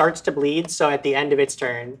 It starts to bleed. So at the end of its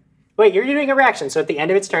turn. Wait, you're doing a reaction. So at the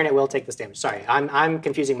end of its turn, it will take this damage. Sorry, I'm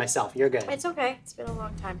confusing myself. You're good. It's okay. It's been a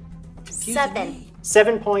long time. 7.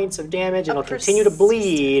 7 points of damage. It'll continue to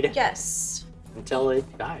bleed Yes. until it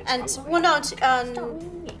dies. And probably. well, no.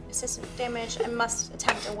 Assistant damage. I must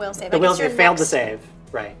attempt a will save. The I guess will your failed to next- save.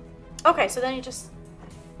 Right. Okay, so then you just.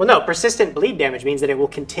 Well, no. Persistent bleed damage means that it will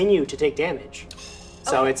continue to take damage.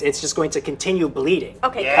 So Okay. it's just going to continue bleeding.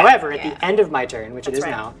 Okay. Yeah. However, at Yeah. the end of my turn, which it That's is right.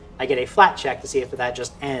 now, I get a flat check to see if that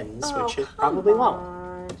just ends, which it probably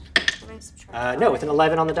won't. No, with an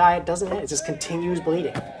 11 on the die, it doesn't end. It just continues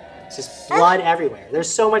bleeding. It's just blood everywhere.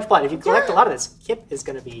 There's so much blood. If you collect a lot of this, Kip is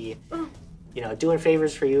going to be, doing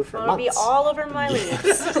favors for you for It'll be months. all over my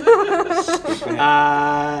leaves.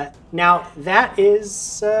 Now, that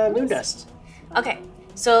is Moondust. Okay.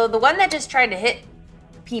 So the one that just tried to hit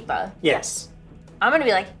Peepa, Yes. I'm gonna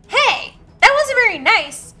be like, "Hey, that wasn't very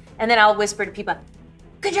nice," and then I'll whisper to Peepa,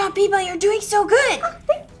 "Good job, Peepa. You're doing so good."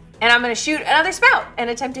 And I'm gonna shoot another spout and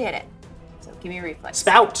attempt to hit it. So give me a reflex.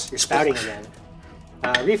 Spout. You're spouting again.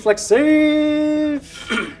 Reflex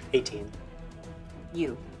save. 18.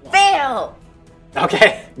 You fail.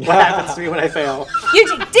 Okay. What happens to me when I fail? You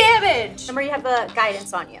take damage. Remember, you have the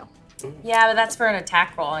guidance on you. Yeah, but that's for an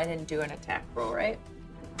attack roll. I didn't do an attack roll, right?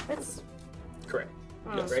 It's Correct.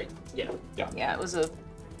 Yeah, right? Yeah. Yeah, it was a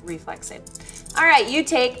reflex save. All right, you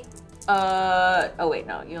take. Oh wait,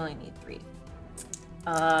 no, you only need 3.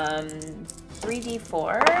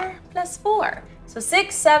 3d4 plus 4. So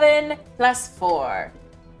 6, 7 plus 4.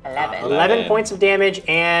 11. 11 points of damage,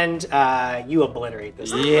 and you obliterate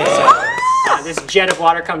this thing. Yeah. This jet of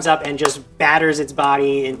water comes up and just batters its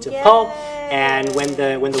body into pulp. And when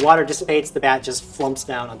the water dissipates, the bat just flumps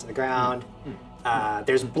down onto the ground.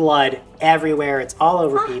 There's blood everywhere. It's all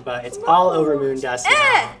over Peepa. It's all over Moondust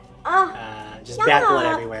now. Just bat blood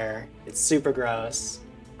everywhere. It's super gross.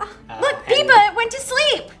 Look, Peepa went to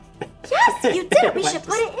sleep. yes, you did. We should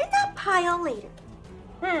put it in that pile later.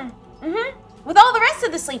 With all the rest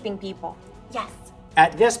of the sleeping people. Yes.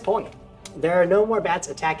 At this point, there are no more bats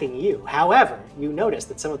attacking you. However, you notice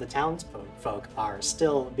that some of the townsfolk are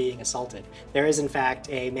still being assaulted. There is, in fact,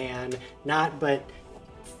 a man not but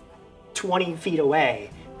 20 feet away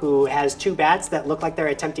who has two bats that look like they're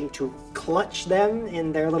attempting to clutch them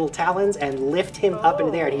in their little talons and lift him up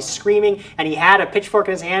into the air. And he's screaming, and he had a pitchfork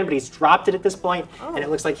in his hand, but he's dropped it at this point, and it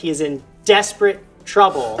looks like he is in desperate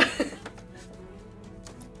trouble.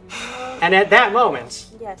 And at that moment,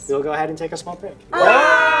 Yes. we'll go ahead and take a small break.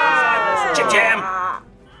 Chim Jam!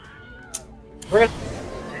 We're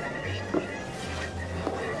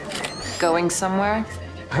Going somewhere?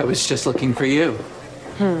 I was just looking for you.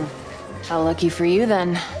 How lucky for you,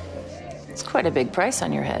 then. It's quite a big price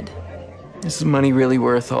on your head. Is the money really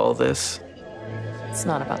worth all this? It's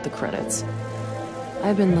not about the credits.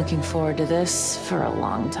 I've been looking forward to this for a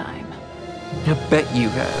long time. I bet you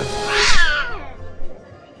have.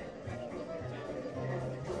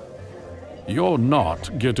 You're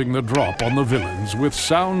not getting the drop on the villains with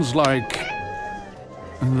sounds like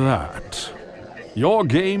that. Your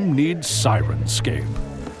game needs Sirenscape.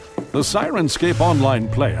 The Sirenscape online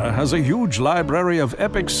player has a huge library of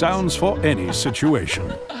epic sounds for any situation.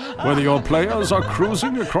 Whether your players are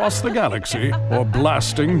cruising across the galaxy or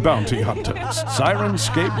blasting bounty hunters,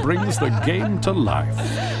 Sirenscape brings the game to life.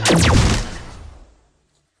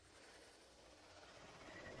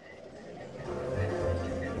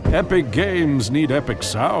 Epic games need epic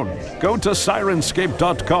sound. Go to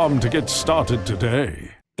Sirenscape.com to get started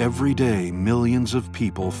today. Every day, millions of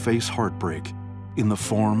people face heartbreak in the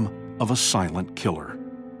form of a silent killer.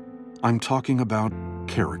 I'm talking about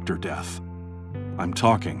character death. I'm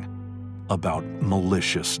talking about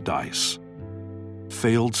malicious dice.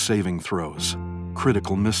 Failed saving throws,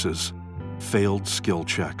 critical misses, failed skill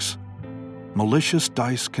checks. Malicious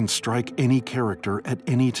dice can strike any character at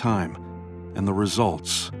any time, and the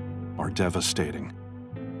results are devastating.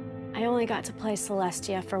 I only got to play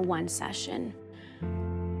Celestia for one session.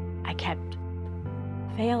 I kept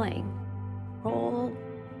failing. Roll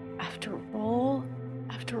after roll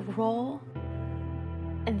after roll.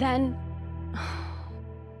 And then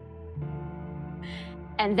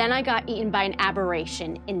I got eaten by an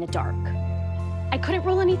aberration in the dark. I couldn't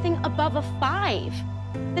roll anything above a 5.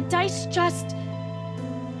 The dice just...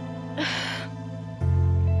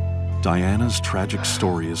 Diana's tragic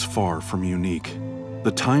story is far from unique.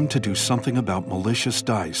 The time to do something about malicious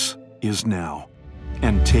dice is now.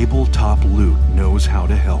 And Tabletop Loot knows how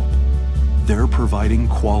to help. They're providing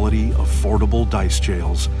quality, affordable dice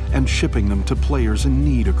jails and shipping them to players in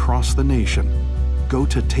need across the nation. Go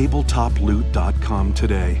to tabletoploot.com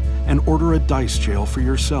today and order a dice jail for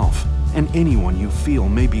yourself and anyone you feel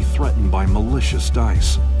may be threatened by malicious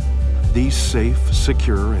dice. These safe,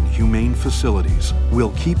 secure, and humane facilities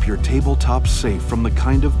will keep your tabletop safe from the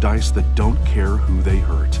kind of dice that don't care who they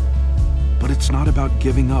hurt. But it's not about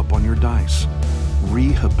giving up on your dice.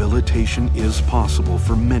 Rehabilitation is possible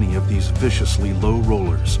for many of these viciously low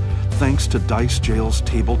rollers, thanks to Dice Jail's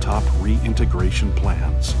tabletop reintegration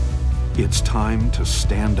plans. It's time to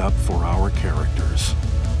stand up for our characters.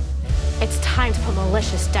 It's time to put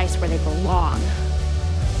malicious dice where they belong.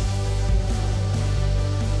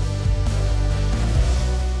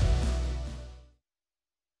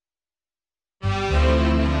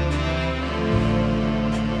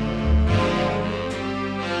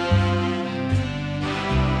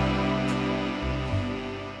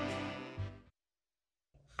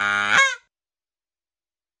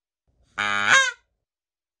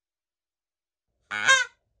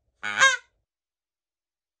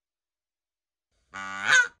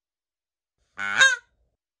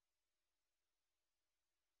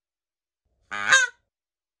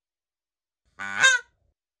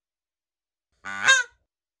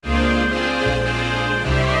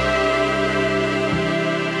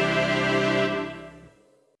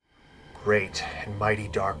 Great and mighty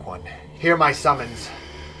Dark One, hear my summons.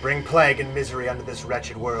 Bring plague and misery unto this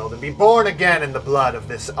wretched world, and be born again in the blood of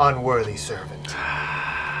this unworthy servant. What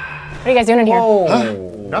are you guys doing in here? Huh?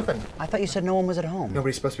 Nothing. I thought you said no one was at home.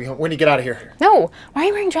 Nobody's supposed to be home. When do you get out of here? No. Why are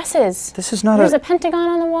you wearing dresses? This is not There's a pentagon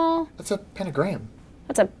on the wall. That's a pentagram.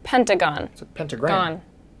 That's a pentagon. It's a pentagram. Gone.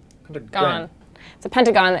 Pentagram. Gone. It's a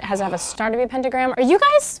pentagon that has to have a star to be a pentagram. Are you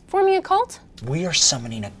guys forming a cult? We are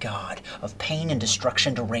summoning a god of pain and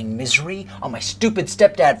destruction to rain misery on my stupid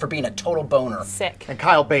stepdad for being a total boner. Sick. And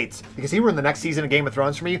Kyle Bates, because he ruined the next season of Game of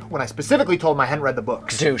Thrones for me when I specifically told him I hadn't read the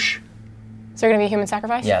books. Douche. Is there gonna be a human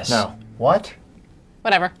sacrifice? Yes. No. What?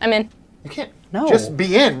 Whatever. I'm in. You can't. No. just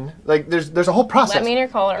be in. Like, there's a whole process. Let me in your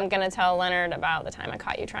cult, or I'm gonna tell Leonard about the time I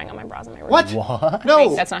caught you trying on my bras in my room. What? No.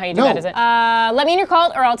 Wait, that's not how you do that, is it? Let me in your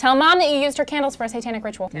cult, or I'll tell Mom that you used her candles for a satanic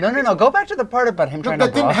ritual. No. Go back to the part about him trying to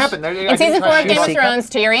That didn't happen. In season 4 of Game of Thrones,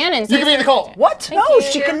 Tyrion and You can be in the cult. What? Thank No, you.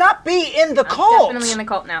 she cannot be in the cult. Definitely in the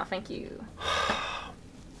cult now. Thank you.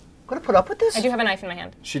 Gonna put up with this? I do have a knife in my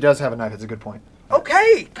hand. She does have a knife. It's a good point.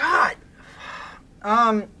 Okay, God.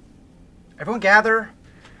 Everyone gather.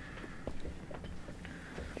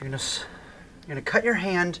 You're gonna cut your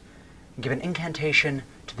hand and give an incantation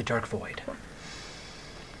to the dark void.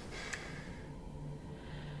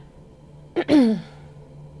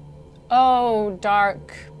 Oh,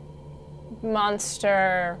 dark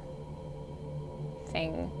monster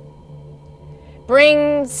thing.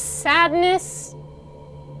 Bring sadness.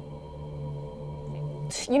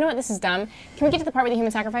 You know what? This is dumb. Can we get to the part with the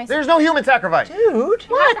human sacrifice? There's no human sacrifice. Dude.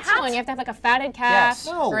 What? How? You have to have like a fatted calf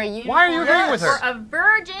Yes. or a unicorn. Why are you agreeing with her? Or a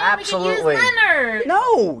virgin. Absolutely. We could use Leonard.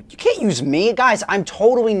 No, you can't use me. Guys, I'm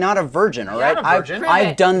totally not a virgin, all right? You're not a virgin.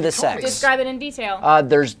 I've done the sex. Describe it in detail.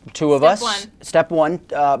 There's two of Step us. one. Step 1,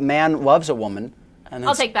 man loves a woman. And then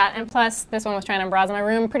I'll take that. And plus, this one was trying on bras in my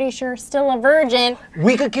room. Pretty sure still a virgin.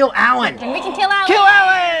 We could kill Alan. And we can kill Alan. Kill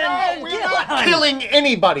Alan! No, we're not killing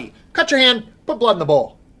anybody. Cut your hand, put blood in the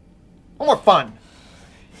bowl. No more fun.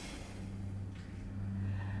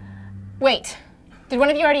 Wait. Did one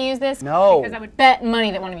of you already use this? No. Because I would bet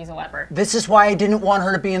money that one of you's a leper. This is why I didn't want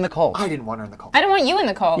her to be in the cult. I didn't want her in the cult. I don't want you in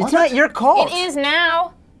the cult. It's not your cult. It is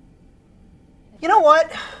now. You know what?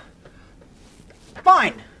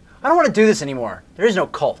 Fine. I don't want to do this anymore. There is no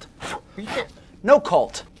cult. No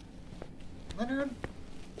cult. Leonard?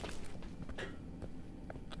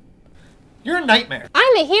 You're a nightmare.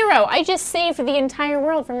 I'm the hero. I just saved the entire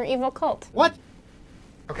world from your evil cult. What?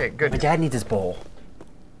 Okay, good. My dad needs his bowl.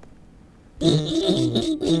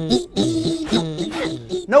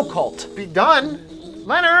 No cult. Be done.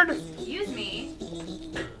 Leonard! Excuse me.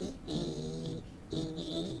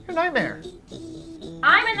 You're a nightmare.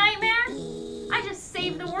 I'm a nightmare? I just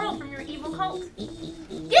saved the world from your evil cult.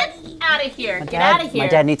 Get out of here. Get out of here. My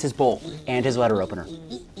dad needs his bowl and his letter opener.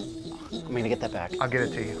 I'm gonna get that back. I'll get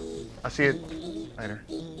it to you. I'll see you later.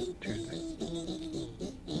 Tuesday.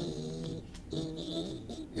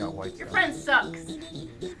 You got white Your stuff. friend sucks.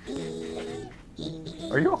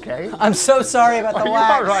 Are you okay? I'm so sorry about the Are you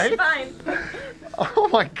wax. all right? Fine. Oh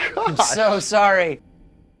my god. I'm so sorry.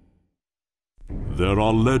 There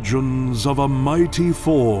are legends of a mighty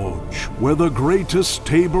forge where the greatest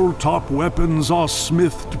tabletop weapons are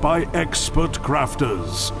smithed by expert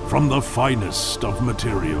crafters from the finest of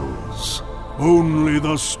materials. Only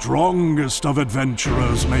the strongest of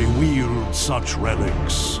adventurers may wield such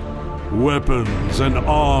relics. Weapons and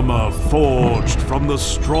armor forged from the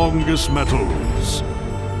strongest metals.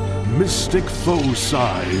 Mystic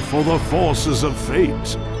foci for the forces of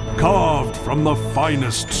fate, carved from the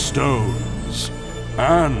finest stones.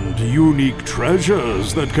 And unique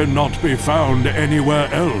treasures that cannot be found anywhere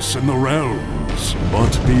else in the realms.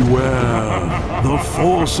 But beware, the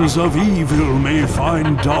forces of evil may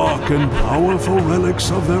find dark and powerful relics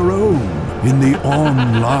of their own in the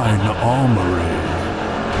online armory.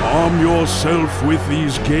 Arm yourself with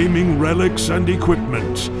these gaming relics and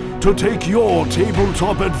equipment to take your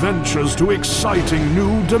tabletop adventures to exciting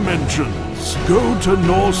new dimensions. Go to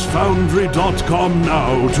NorseFoundry.com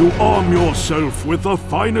now to arm yourself with the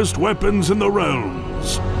finest weapons in the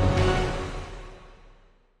realms.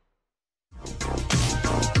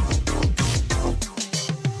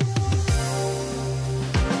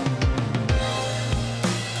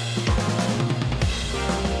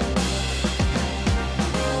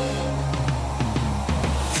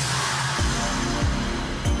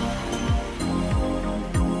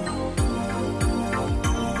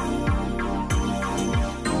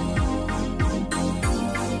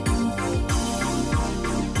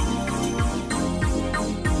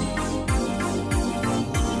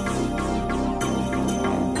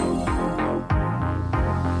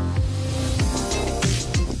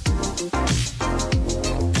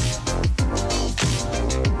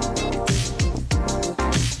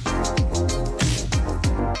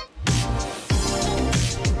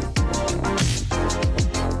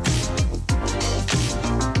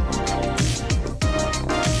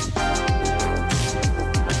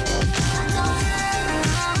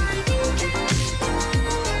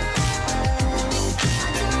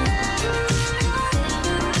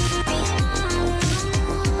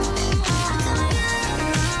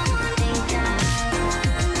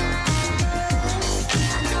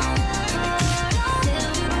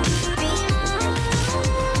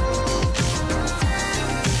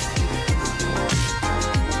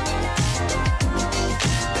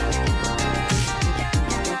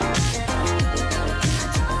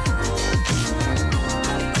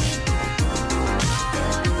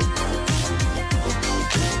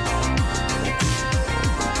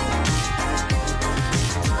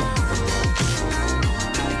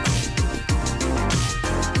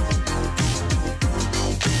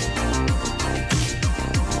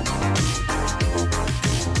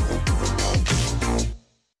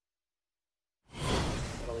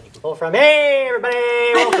 from Hey everybody,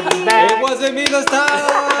 welcome back. It wasn't me this time.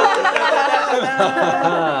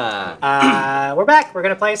 We're back. We're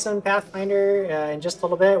gonna play some Pathfinder in just a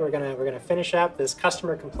little bit. We're gonna finish up this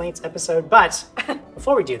customer complaints episode. But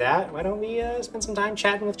before we do that, why don't we spend some time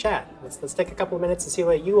chatting with chat? Let's take a couple of minutes to see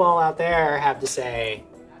what you all out there have to say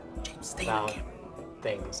about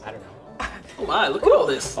things. I don't know. Oh my! Look at all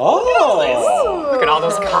this. Oh! Look at all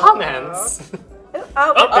those comments. They're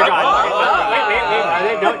gone. Wait. Are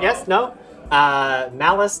they? No. Yes. No.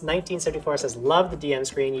 Malice 1974 says, "Love the DM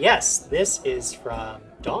screen." Yes, this is from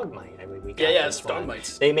Dogmite. I believe we got Yeah, this it's one.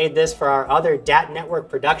 Dogmites. They made this for our other DaTNetwork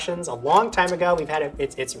productions a long time ago. We've had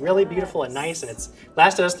it. It's really beautiful and nice, and it's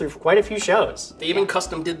lasted us through quite a few shows. They even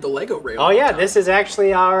custom did the Lego rail. Oh yeah, this is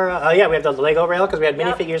actually our. We have the Lego rail because we had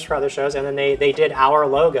minifigures for other shows, and then they did our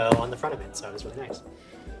logo on the front of it, so it was really nice.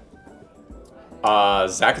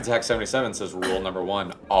 Zack Attack 77 says rule number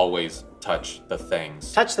 1: always touch the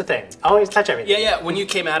things. Touch the thing. Always touch everything. Yeah. When you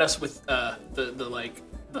came at us with the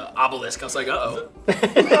obelisk, I was like, uh-oh.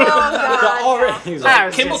 He's I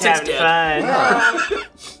was Kimbleton's just having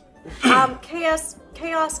fun.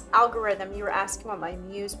 Chaos algorithm. You were asking what my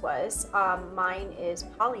muse was. Mine is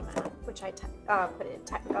polymath, which I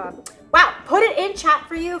put it in chat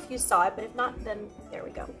for you if you saw it, but if not, then there we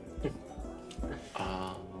go.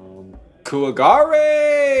 Kuagare!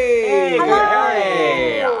 Hey,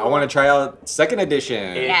 Hey! I want to try out 2nd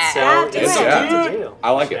edition. It's Yeah, so easy to do.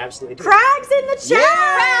 I like You it. should absolutely do. Craig's in the chat!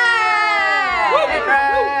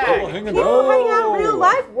 Oh, hang on. People hang out in real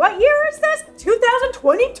life. What year is this?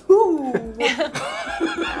 2022.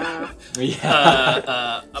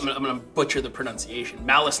 I'm gonna butcher the pronunciation.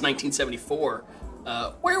 Malice 1974.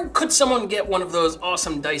 Where could someone get one of those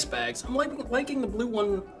awesome dice bags? I'm liking the blue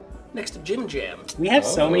one next to Jim Jam. We have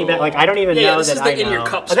so many bags. I don't even know this that is the I know. In Your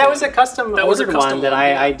Cups But that one. was a custom That was a ordered custom one that one,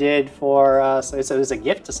 I did for. So it was a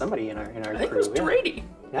gift to somebody in our I crew. think it was Brady.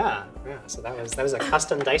 Yeah. So that was a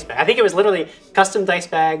custom dice bag. I think it was literally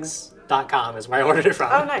customdicebags.com is where I ordered it from.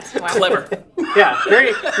 Oh, nice. Wow. Clever. Yeah,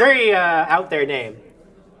 very out there name.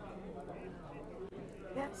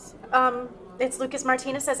 Yes. It's Lucas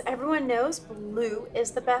Martinez says, everyone knows blue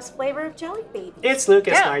is the best flavor of jelly baby. It's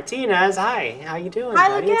Lucas Martinez. Hi, how you doing, Hi,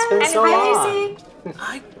 buddy? Lucas. It's been so long.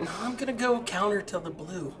 I'm gonna go counter to the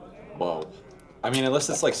blue. Whoa. I mean, unless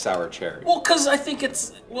it's like sour cherry. Well, because I think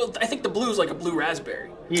the blue is like a blue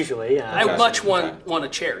raspberry. Usually, yeah. I much want a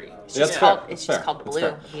cherry. It's just called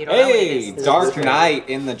blue. You don't know what it Hey, is. Dark Knight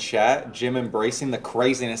in the chat. Jim embracing the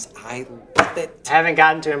craziness. I love it. I haven't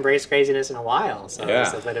gotten to embrace craziness in a while, so Yeah.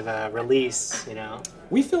 it's a bit of a release, you know.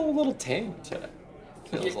 We feel a little tame today.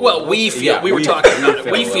 Well, we feel. We were talking about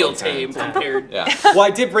it. We feel tame compared. Yeah. Well, I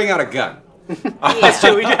did bring out a gun. That's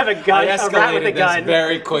true. We do have a gun. I A rat with a escalated gun. this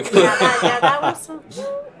very quickly. That was so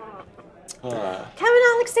Kevin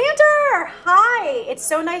Alexander, hi! It's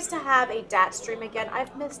so nice to have a DAT stream again.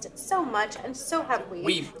 I've missed it so much, and so have we.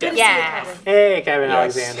 We've Good to see you, Yeah. Kevin. Hey, Kevin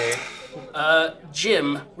Yes. Alexander.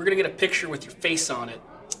 Jim, we're gonna get a picture with your face on it.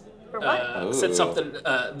 For what? Said something.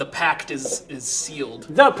 The pact is sealed.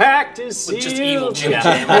 The pact is sealed. With just evil Jim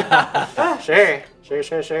Jam. Sure.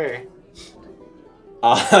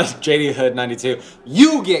 JD Hood 92.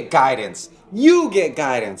 You get guidance.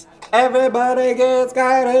 Everybody gets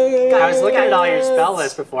guidance. I was looking at all your spell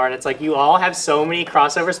list before, and it's like you all have so many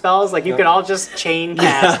crossover spells. Like you could all just chain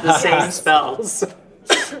cast the same spells.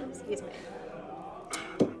 Excuse me.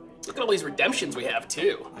 Look at all these redemptions we have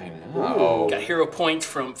too. I know. Got hero points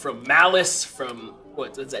from Malice, from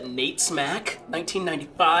what is that? Nate Smack,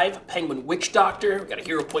 1995. Penguin Witch Doctor. We got a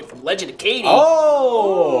hero point from Legend of Katie.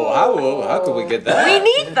 Oh, how could we get that? We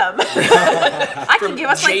need them. I can give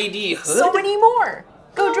us JD Hood. so many more.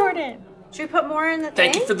 Go, Jordan. Should we put more in the thing?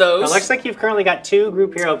 Thank you for those. It looks like you've currently got 2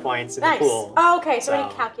 group hero points in Nice. the pool. Oh, okay, so we So,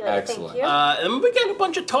 can calculate it. excellent. Thank you. And we got a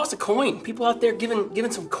bunch of toss a coin. People out there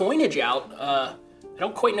giving some coinage out. I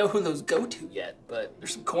don't quite know who those go to yet, but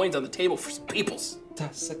there's some coins on the table for some peoples. I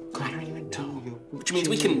don't even know. Which means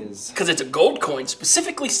we can, because it's a gold coin,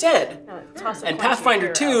 specifically said. No, toss a And coin to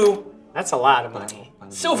Pathfinder hero. 2, That's a lot of money.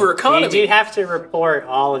 silver You economy. have to report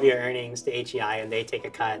all of your earnings to HEI, and they take a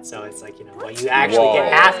cut. So it's like, what you actually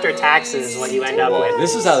get after taxes, what you end up with.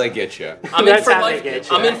 This is how they get you. I'm in That's for how they life. get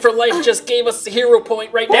you. I'm in for life. Just gave us the hero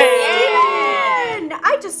point right now. Steven!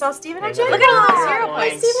 I just saw Steven at Look Look at all at those all hero zero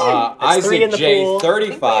points. points. Steven. That's 3 in Isaac the pool. I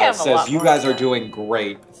think we J35 have a lot says, you more guys than are doing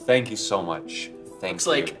great. Thank you so much. Looks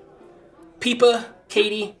like Peepa,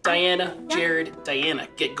 Katie, Diana, Jared, Diana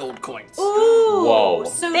get gold coins. Ooh. Whoa.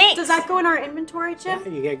 So Thanks. does that go in our inventory, Jim?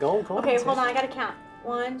 You get gold coins. Okay, hold on. I gotta count.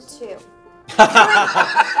 1, 2,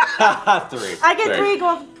 I get 3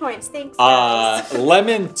 gold points. Thanks. Guys.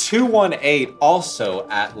 Lemon 218 also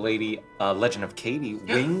at Lady Legend of Katie.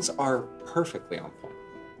 Wings are perfectly on point.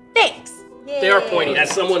 Thanks. They are pointy.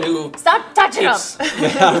 As someone who Stop touching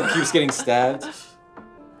them. Keeps getting stabbed.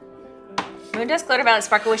 Moondust Gloater Valley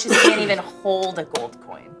Sparkle Wishes can't even hold a gold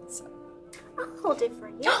coin. So. I'll hold it for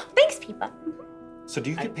you. Thanks, Peepa. So do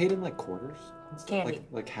you get paid in like quarters? Candy.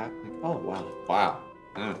 Like half? Oh wow! Wow.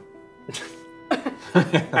 Mm. All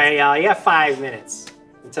right, y'all. You have 5 minutes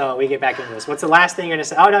until we get back into this. What's the last thing you're gonna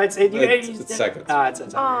say? Oh no, it's seconds.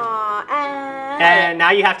 It's Aw, and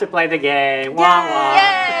now you have to play the game. Wah wah.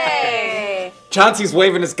 Yay! Chauncey's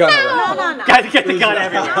waving his gun around. No. Gotta get the gun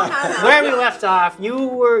everywhere. Where we left off,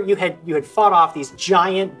 you had fought off these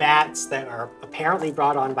giant bats that are apparently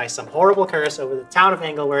brought on by some horrible curse over the town of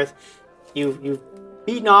Engleworth. You've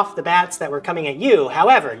beaten off the bats that were coming at you.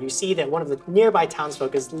 However, you see that one of the nearby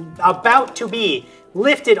townsfolk is about to be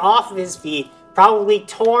lifted off of his feet, probably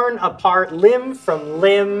torn apart limb from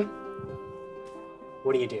limb.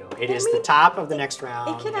 What do? It is the top of the next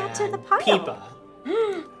round. It can add to the pile. Peepa,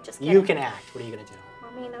 Just kidding. you can act. What are you gonna do? I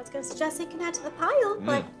mean, I was gonna suggest it can add to the pile,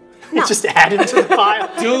 but no. Just add it to the pile.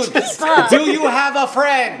 Dude, do you have a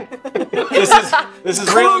friend? This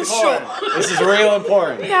is real important. This is real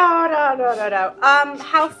important. No.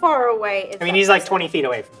 How far away is? I mean, he's like 20 feet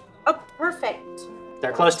away from you. Oh, perfect.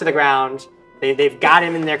 They're close to the ground. They've got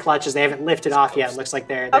him in their clutches. They haven't lifted off yet. It looks like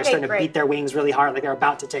they're starting to beat their wings really hard, like they're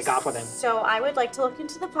about to take off with him. So I would like to look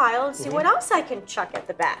into the pile and see what else I can chuck at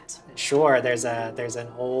the bat. Sure, there's an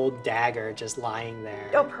old dagger just lying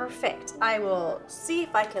there. Oh, perfect. I will see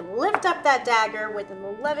if I can lift up that dagger with an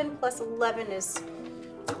 11 plus 11 is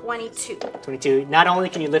 22. 22. Not only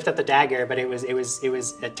can you lift up the dagger, but it was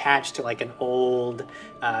attached to like an old,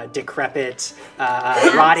 decrepit,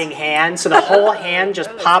 rotting hand. So the whole hand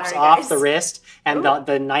just pops off the wrist, and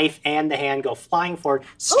the knife and the hand go flying forward,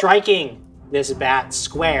 striking this bat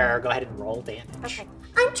square. Go ahead and roll damage. Okay.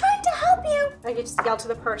 I'm trying to help you. I can just yell to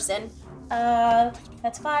the person.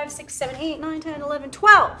 That's 5, 6, 7, 8, 9, 10, 11,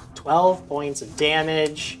 12. 12 points of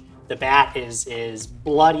damage. The bat is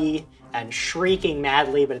bloody and shrieking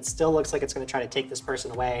madly, but it still looks like it's going to try to take this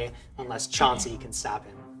person away unless Chauncey can stop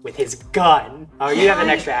him with his gun. Oh, you have an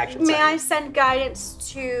extra action. May I send guidance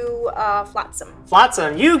to Flotsam?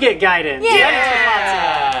 Flotsam, you get guidance.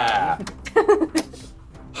 Yeah!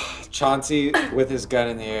 Chauncey, with his gun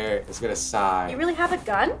in the air, is going to sigh. You really have a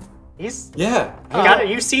gun? Yeah.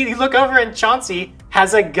 You look over and Chauncey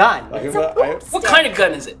has a gun. What kind of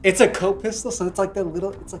gun is it? It's a coat pistol, so it's like a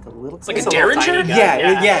little. It's like a Derringer?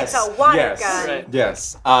 Yes. It's a water gun. Right.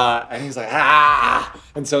 Yes. And he's like, ah!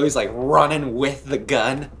 And so he's like running with the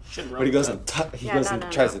gun. But he goes and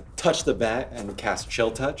tries to touch the bat and cast Chill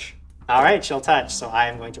Touch. All right, Chill Touch. So I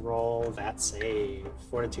am going to roll that save.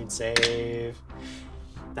 Fortitude save.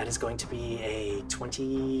 That is going to be a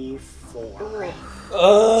 24.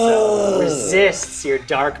 So resists your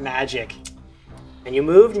dark magic. And you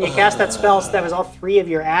moved and you cast that spell, so that was all 3 of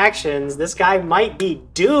your actions. This guy might be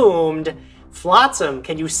doomed. Flotsam,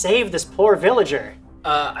 can you save this poor villager?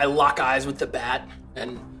 I lock eyes with the bat,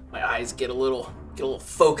 and my eyes get a little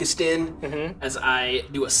focused in as I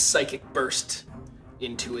do a psychic burst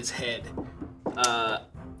into his head.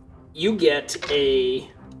 You get a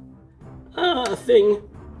thing.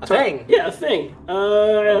 A thing? Yeah, a thing.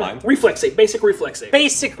 Reflex save. Basic reflex save.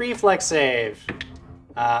 Basic reflex save.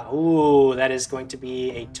 Ooh, that is going to be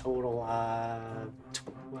a total of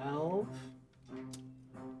 12.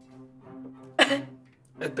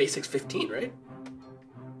 Basic's 15, right?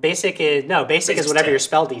 Basic is whatever 10. your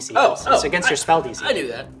spell DC is. It's against your spell DC. I knew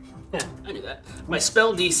that. Yeah. I knew that. My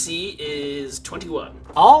spell DC is 21.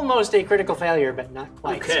 Almost a critical failure, but not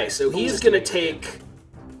quite. Okay, so he's going to take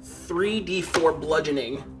 3d4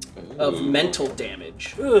 bludgeoning of mental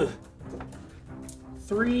damage. Ugh.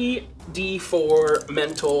 3d4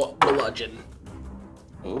 mental bludgeon.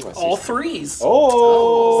 Ooh, all 3s.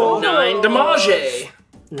 Oh! So 9 damage.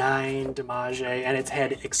 9 damage, and its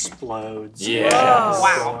head explodes. Yeah.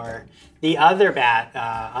 Wow. The other bat,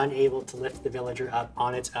 unable to lift the villager up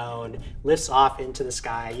on its own, lifts off into the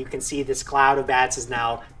sky. You can see this cloud of bats is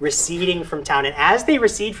now receding from town, and as they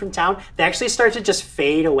recede from town, they actually start to just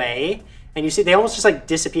fade away, and you see they almost just like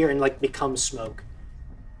disappear and like become smoke.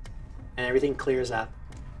 And everything clears up.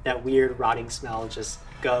 That weird rotting smell just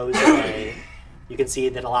goes away. You can see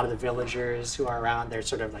that a lot of the villagers who are around, they're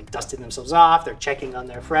sort of like dusting themselves off. They're checking on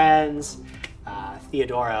their friends.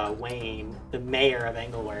 Theodora Wayne, the mayor of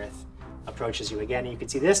Engleworth, approaches you again. And you can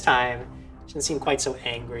see this time, she doesn't seem quite so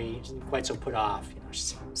angry. She doesn't quite so put off. You know, she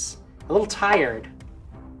seems a little tired.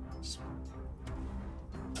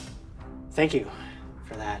 Thank you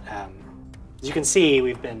for that. As you can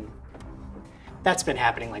see, that's been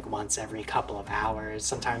happening like once every couple of hours.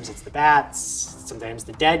 Sometimes it's the bats, sometimes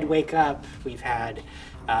the dead wake up. We've had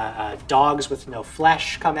dogs with no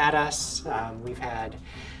flesh come at us. We've had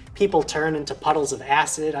people turn into puddles of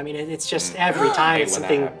acid. I mean, it's just every time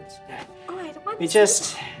something. We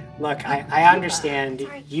just look. I understand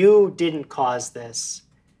you didn't cause this,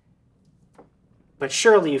 but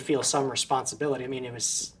surely you feel some responsibility. I mean, it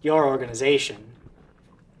was your organization.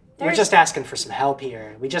 We're just asking for some help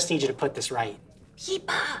here. We just need you to put this right.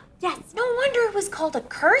 Peepa! Yes. No wonder it was called a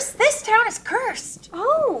curse. This town is cursed.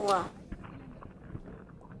 Oh.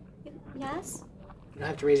 Yes? You don't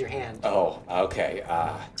have to raise your hand. Oh, okay.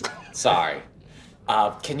 Sorry.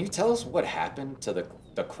 Can you tell us what happened to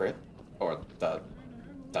the crypt or the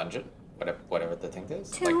dungeon, whatever the thing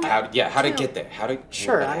is? Like how did it get there?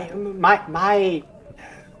 Sure. I mean,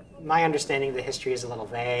 my understanding of the history is a little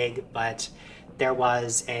vague, but there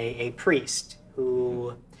was a priest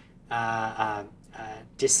who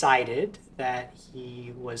decided that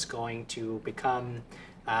he was going to become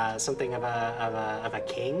something of a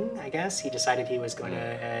king, I guess. He decided he was going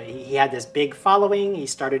to. He had this big following. He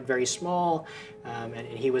started very small, and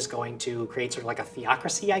he was going to create sort of like a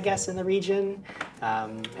theocracy, I guess, in the region.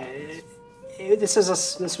 This was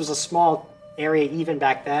a small area even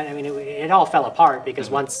back then. I mean, it all fell apart because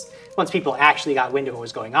once people actually got wind of what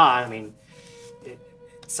was going on, I mean.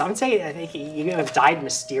 Some say I think he have died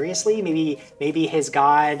mysteriously. Maybe his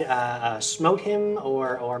god smote him,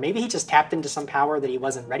 or maybe he just tapped into some power that he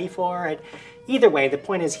wasn't ready for. Either way, the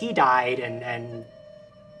point is he died, and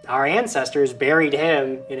our ancestors buried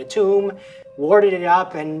him in a tomb, warded it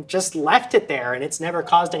up, and just left it there. And it's never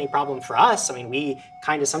caused any problem for us. I mean, we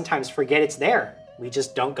kind of sometimes forget it's there. We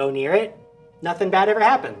just don't go near it. Nothing bad ever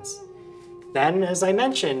happens. Then, as I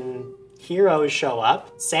mentioned, heroes show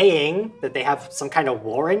up saying that they have some kind of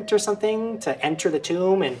warrant or something to enter the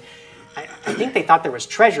tomb, and I think they thought there was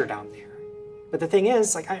treasure down there. But the thing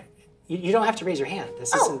is, like, you don't have to raise your hand.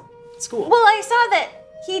 This isn't school. Well, I saw that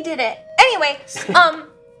he did it. Anyway,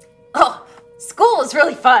 school was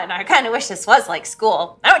really fun. I kind of wish this was like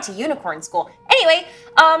school. I went to unicorn school. Anyway,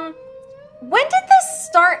 when did this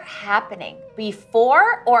start happening?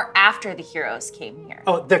 Before or after the heroes came here?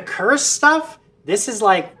 Oh, the curse stuff? This is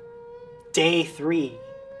like Day 3.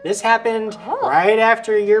 This happened right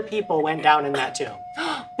after your people went down in that tomb.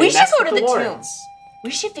 We should go to the tomb.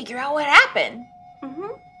 We should figure out what happened.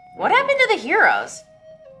 What happened to the heroes?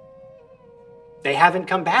 They haven't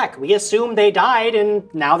come back. We assume they died, and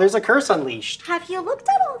now there's a curse unleashed. Have you looked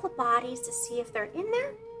at all the bodies to see if they're in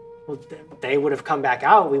there? Well, they would have come back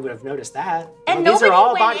out. We would have noticed that. And these are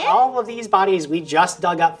all went in? all of these bodies we just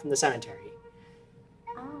dug up from the cemetery.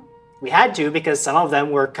 We had to because some of them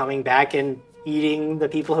were coming back and eating the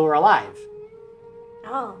people who were alive.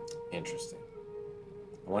 Oh. Interesting.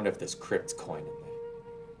 I wonder if there's crypt coin in there.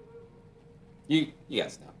 You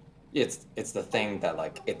guys know. It's the thing that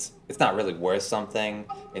like it's not really worth something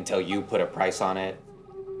until you put a price on it,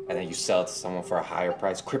 and then you sell it to someone for a higher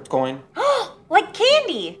price. Crypt coin? Like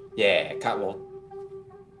candy. Yeah. Well,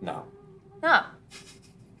 no. Huh.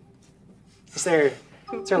 Is there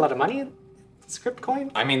a lot of money in this crypt coin?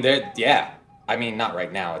 I mean, yeah. I mean, not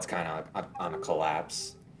right now. It's kind of on a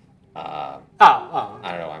collapse. I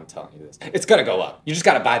don't know why I'm telling you this. It's gonna go up. You just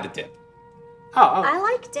gotta buy the dip. I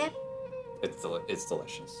like dip. It's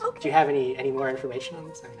delicious. Do you have any more information on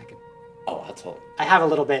this? I mean, I could. Oh, I'll tell you. I have a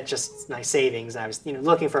little bit, just nice savings. I was,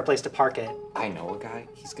 looking for a place to park it. I know a guy.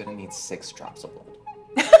 He's gonna need 6 drops of blood.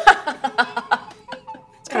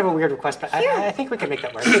 It's kind of a weird request, but I think we can make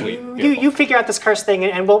that work. You figure out this curse thing,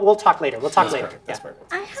 and we'll talk later. We'll talk later. Perfect. That's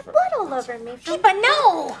perfect. I have blood all over me. But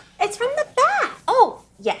no! It's from the bat. Oh,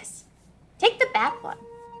 yes. Take the bat blood.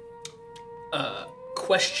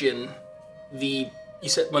 Question. You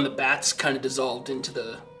said when the bats kind of dissolved into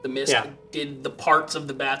the mist, did the parts of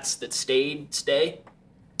the bats that stayed stay?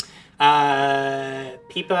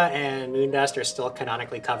 Peepa and Moondust are still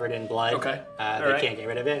canonically covered in blood. Okay. They can't get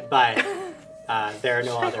rid of it, but there are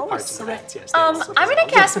no other parts of the bats. Yes, I'm gonna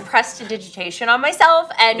cast prestidigitation on myself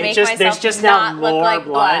and make myself there's just not now look more like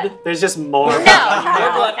blood. There's just more. No,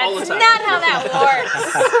 blood all the that's time. not how that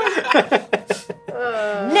works.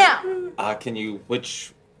 No. Can you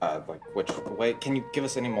which way? Can you give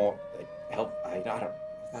us any more help? I don't.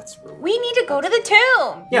 That's rude. We need to go to the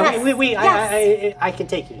tomb. Yeah, Yes. I can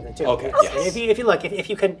take you to the tomb. Okay. Yes. If you look, if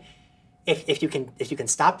you can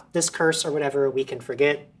stop this curse or whatever, we can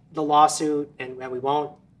forget the lawsuit and we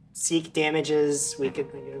won't seek damages. We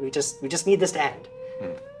just need this to end.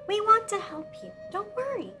 We want to help you. Don't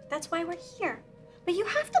worry. That's why we're here. But you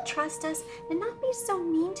have to trust us and not be so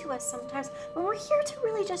mean to us sometimes when we're here to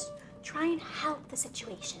really just try and help the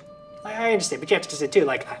situation. I understand, but you have to consider too,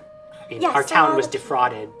 like, I mean, Yes, our town was the-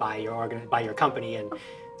 defrauded by your company, and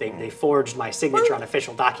they forged my signature on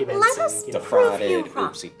official documents. let us and, you know, Defrauded,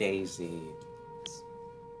 oopsie daisy.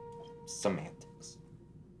 Semantics.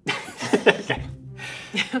 Okay.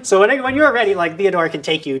 So when you're ready, like Theodore can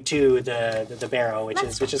take you to the Burrow, which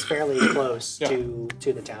is fairly close to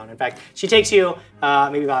the town. In fact, she takes you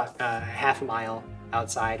maybe about half a mile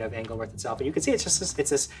outside of Engleworth itself, and you can see it's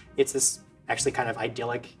this actually kind of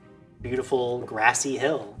idyllic, beautiful grassy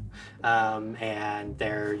hill, and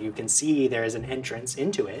there you can see there is an entrance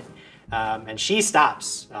into it. And she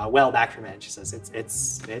stops well back from it. She says,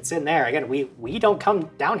 "It's in there again. We don't come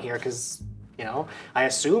down here because." You know, I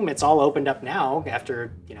assume it's all opened up now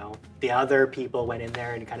after, you know, the other people went in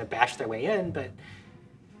there and kind of bashed their way in, but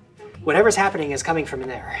whatever's happening is coming from in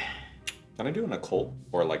there. Can I do an occult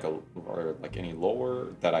or like any lore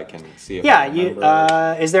that I can see? If Yeah, I you.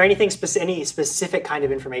 remember? Is there anything any specific kind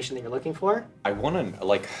of information that you're looking for? I want to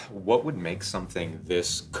like what would make something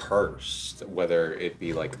this cursed, whether it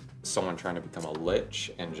be like someone trying to become a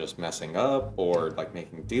lich and just messing up, or like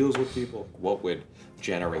making deals with people. What would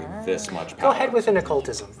generate this much power? Go ahead with an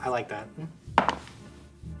occultism. I like that.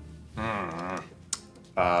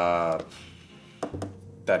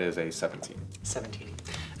 That is a 17. 17.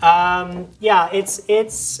 Yeah,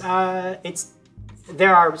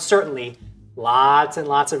 there are certainly lots and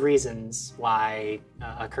lots of reasons why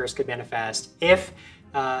a curse could manifest. If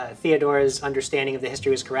Theodore's understanding of the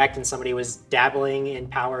history was correct and somebody was dabbling in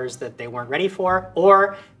powers that they weren't ready for,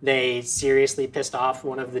 or they seriously pissed off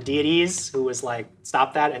one of the deities who was like,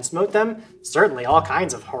 stop that and smote them, certainly all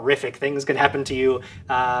kinds of horrific things could happen to you.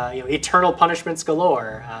 Eternal punishments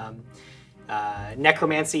galore.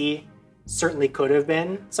 Necromancy certainly could have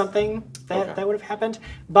been something that would have happened.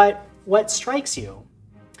 But what strikes you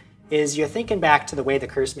is you're thinking back to the way the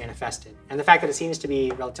curse manifested and the fact that it seems to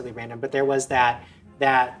be relatively random, but there was that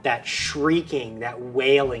shrieking, that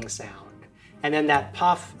wailing sound, and then that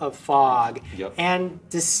puff of fog. Yep. And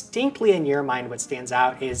distinctly in your mind, what stands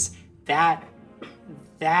out is that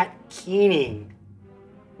keening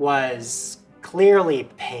was clearly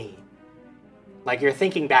pain. Like you're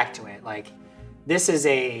thinking back to it, like this is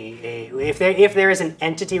if there is an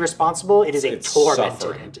entity responsible, it is a tormented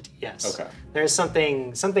suffering. entity. Yes. Okay. There's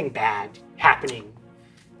something bad happening.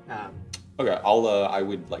 Okay, I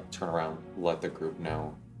would like turn around, let the group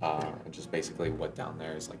know, just basically what down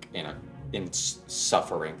there is like in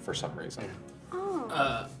suffering for some reason.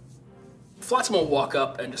 Flotsam will walk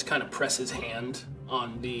up and just kind of press his hand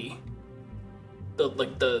on the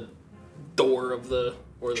door of the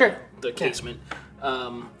casement.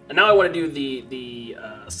 And now I want to do the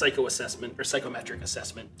psycho assessment or psychometric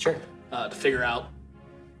assessment. Sure. To figure out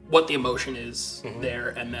what the emotion is there,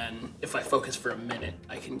 and then if I focus for a minute,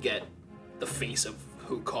 I can get the face of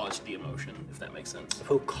who caused the emotion, if that makes sense.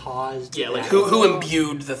 Who caused? Yeah, like that? who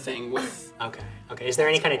imbued the thing with. Okay. Is there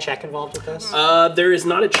any kind of check involved with this? There is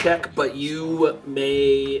not a check, but you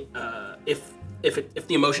may, if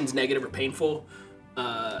the emotion's negative or painful,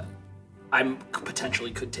 I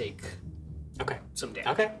potentially could take some damage.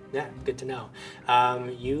 Okay, yeah, good to know.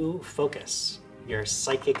 You focus your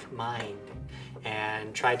psychic mind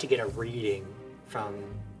and try to get a reading from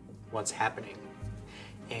what's happening.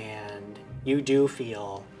 And you do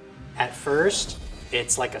feel, at first,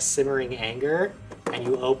 it's like a simmering anger, and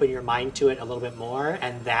you open your mind to it a little bit more,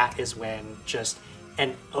 and that is when just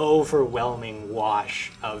an overwhelming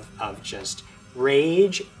wash of just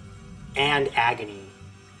rage and agony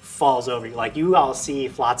falls over you. Like you all see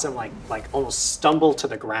Flotsam like almost stumble to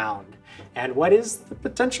the ground. And what is the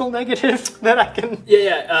potential negative that I can...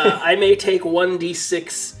 I may take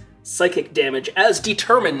 1d6 psychic damage as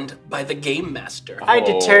determined by the game master. I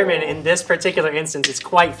determine in this particular instance, it's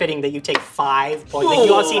quite fitting that you take 5 points. Like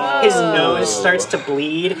you all see his nose starts to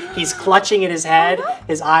bleed. He's clutching at his head.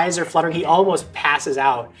 His eyes are fluttering. He almost passes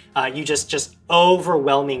out. You just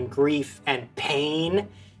overwhelming grief and pain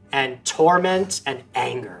and torment and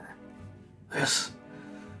anger. Yes.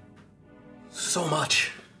 So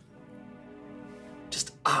much.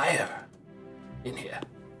 Just ire in here.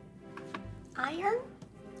 Iron?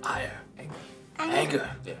 Ire. Anger.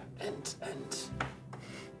 Yeah. And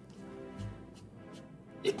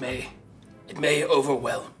it may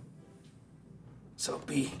overwhelm. So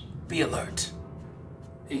be alert.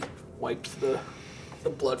 He wipes the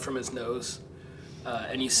blood from his nose,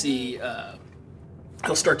 and you see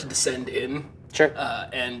he'll start to descend in. Sure.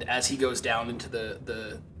 And as he goes down into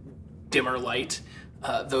the dimmer light,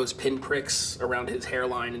 those pinpricks around his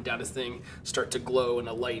hairline and down his thing start to glow in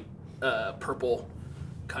a light purple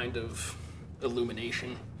kind of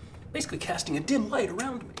illumination, basically casting a dim light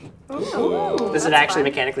around me. Does it actually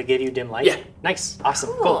mechanically give you dim light? Yeah. Nice.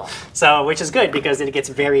 Awesome. Cool. So, which is good because it gets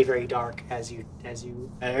very, very dark as you.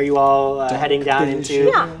 Are you all heading down into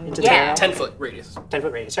the barrow? 10-foot radius.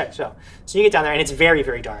 10-foot radius. Right. So you get down there and it's very,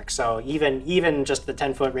 very dark. So even just the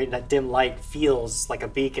 10-foot radius, that dim light feels like a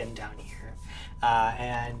beacon down here.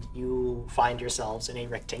 And you find yourselves in a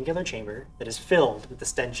rectangular chamber that is filled with the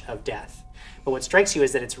stench of death. But what strikes you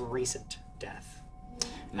is that it's recent death.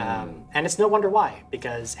 And it's no wonder why,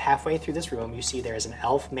 because halfway through this room you see there is an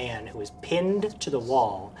elf man who is pinned to the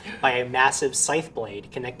wall by a massive scythe blade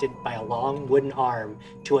connected by a long wooden arm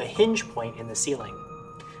to a hinge point in the ceiling.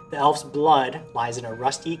 The elf's blood lies in a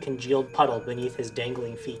rusty, congealed puddle beneath his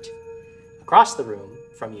dangling feet. Across the room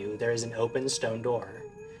from you there is an open stone door.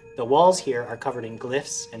 The walls here are covered in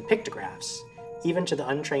glyphs and pictographs. Even to the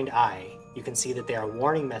untrained eye, you can see that they are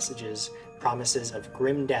warning messages, promises of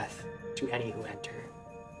grim death to any who enter.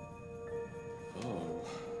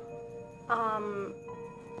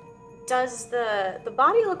 Does the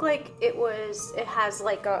body look like it has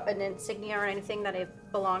like an insignia or anything that it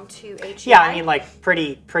belonged to HEI? Yeah, I mean, like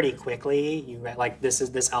pretty quickly. You like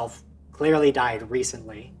this elf clearly died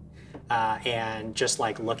recently, and just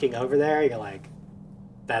like looking over there, you're like,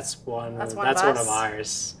 that's one of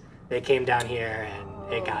ours. They came down here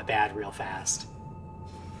and it got bad real fast.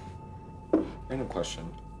 Random question.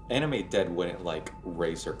 Animate dead wouldn't like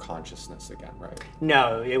raise her consciousness again, right?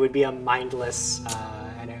 No, it would be a mindless.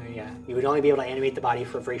 You would only be able to animate the body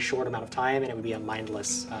for a very short amount of time, and it would be a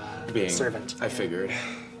mindless servant. I figured.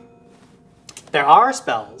 There are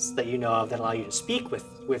spells that you know of that allow you to speak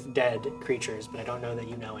with dead creatures, but I don't know that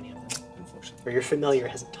you know any of them. Unfortunately, or your familiar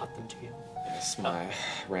hasn't taught them to you. Yes, my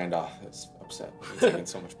Randolph is upset. He's taking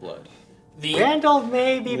so much blood. Randall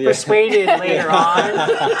may be persuaded later on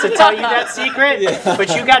to tell you that secret,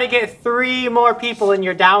 but you got to get 3 more people in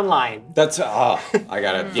your downline. That's I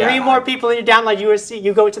gotta. 3 more people in your downline.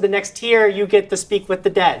 You go to the next tier. You get to speak with the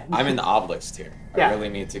dead. I'm in the obelisk tier. I really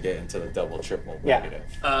need to get into the double, triple negative.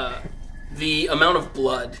 The amount of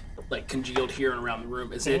blood like congealed here and around the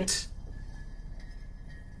room, is it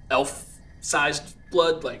elf-sized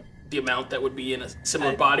blood, like the amount that would be in a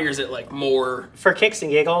similar body, or is it like more? For kicks and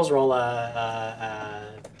giggles, roll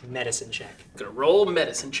a medicine check. Gonna roll a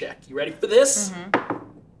medicine check. You ready for this?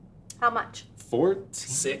 How much? 14.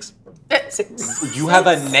 6. 6. You have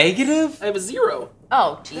a negative? I have a 0.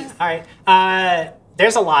 Oh, jeez. All right.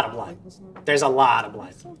 There's a lot of blood. There's a lot of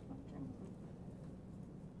blood.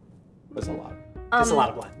 There's a lot. There's a lot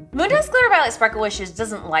of blood. Moondust Glitter Violet Sparkle Wishes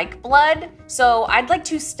doesn't like blood, so I'd like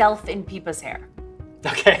to stealth in Peepa's hair.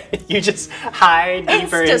 Okay, you just hide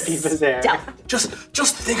deeper in Peepa's hair.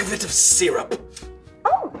 Just think of it as syrup.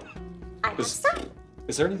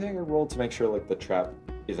 Is there anything I rolled to make sure like the trap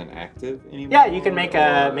isn't active anymore? Yeah, you can make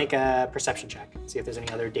a perception check. See if there's any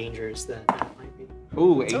other dangers that might be.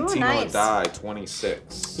 Ooh, 18 on the die,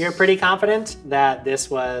 26. You're pretty confident that this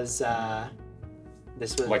was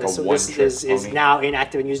like this is now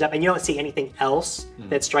inactive and used up, and you don't see anything else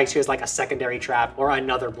that strikes you as like a secondary trap or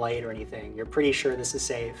another blade or anything. You're pretty sure this is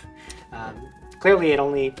safe. Clearly, it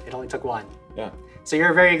only took 1. Yeah. So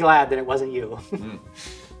you're very glad that it wasn't you.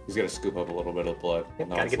 He's gonna scoop up a little bit of blood. Yep,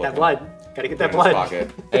 gotta get that blood. Gotta get that blood. Pocket.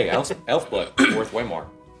 Hey, elf blood worth way more.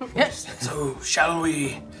 So shall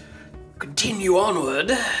we continue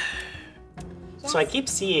onward? So I keep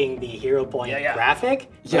seeing the hero point graphic,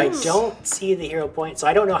 but I don't see the hero point. So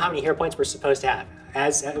I don't know how many hero points we're supposed to have.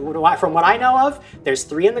 From what I know of, there's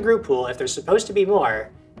 3 in the group pool. If there's supposed to be more,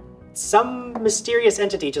 some mysterious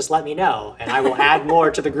entity just let me know, and I will add more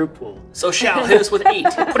to the group pool. So Shal, hit us with 8.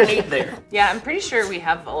 Put an 8 there. Yeah, I'm pretty sure we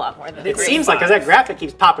have a lot more than It seems like, because that graphic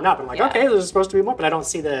keeps popping up. I'm like, okay, there's supposed to be more, but I don't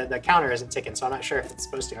see the counter isn't ticking, so I'm not sure if it's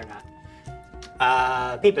supposed to or not.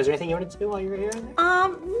 Peep, is there anything you wanted to do while you were here?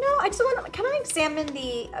 No, I just want to. Can I examine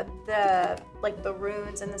the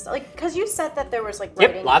runes and the stuff? Like, because you said that there was like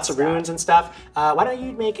writing. Yep, lots of runes and stuff. Why don't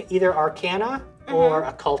you make either Arcana or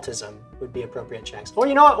Occultism would be appropriate checks, or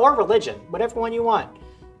or Religion, whatever one you want.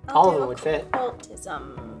 All of them would fit.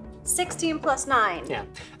 Occultism, 16 plus 9. Yeah,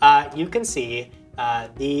 you can see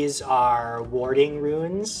these are warding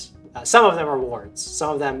runes. Some of them are wards.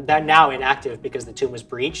 Some of them, they're now inactive because the tomb was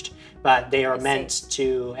breached, but they are meant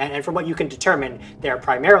to, and from what you can determine, they're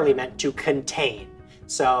primarily meant to contain.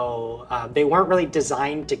 So they weren't really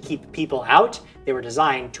designed to keep people out. They were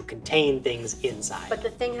designed to contain things inside. But the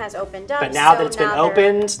thing has opened up. But now that it's been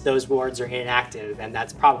opened, those wards are inactive, and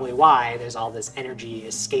that's probably why there's all this energy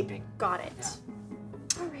escaping. Got it.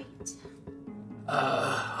 All right.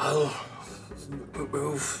 I'll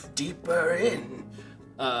move deeper in.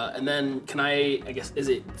 And then can I guess, is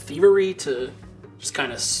it thievery to just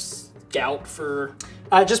kind of scout for...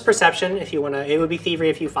 Just perception if you want to. It would be thievery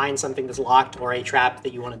if you find something that's locked or a trap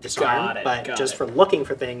that you want to disarm. Got it, but got just it. for looking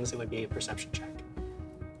for things, it would be a perception check.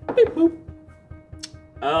 Beep, boop.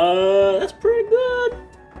 That's pretty good.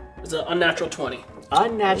 It's an unnatural 20.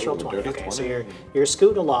 Unnatural Ooh, 20. dirty Okay, 20. so you're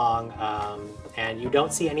scooting along, and you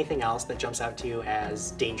don't see anything else that jumps out to you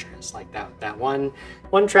as dangerous. Like that one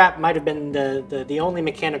trap might have been the only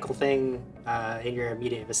mechanical thing in your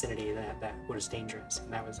immediate vicinity that was dangerous,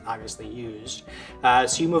 and that was obviously used.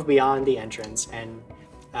 So you move beyond the entrance, and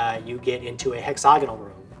you get into a hexagonal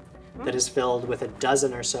room that is filled with a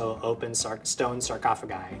dozen or so open stone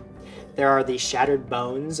sarcophagi. There are the shattered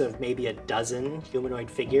bones of maybe a dozen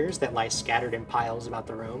humanoid figures that lie scattered in piles about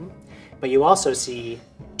the room. But you also see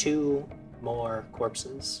 2 more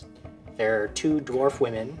corpses. There are 2 dwarf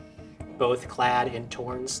women, both clad in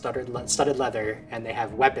torn, studded leather, and they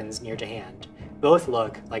have weapons near to hand. Both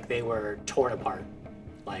look like they were torn apart.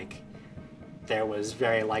 Like there was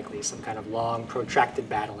very likely some kind of long, protracted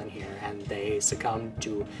battle in here, and they succumbed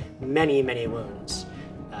to many, many wounds.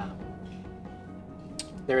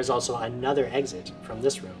 There is also another exit from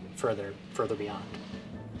this room, further beyond.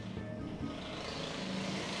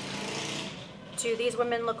 Do these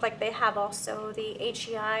women look like they have also the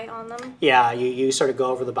HEI on them? Yeah, you sort of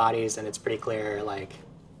go over the bodies, and it's pretty clear, like,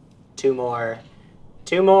 two more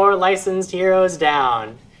licensed heroes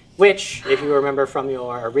down. Which, if you remember from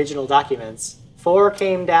your original documents, 4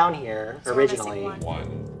 came down here So originally. we're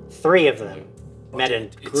missing 3 of them met a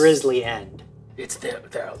grisly end. It's their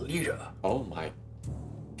leader. Oh my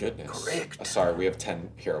goodness. Correct. Sorry, we have 10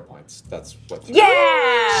 hero points. That's what.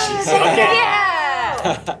 Yeah! Okay.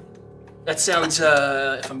 Yeah! That sounds,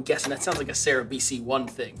 if I'm guessing, that sounds like a Sarah BC1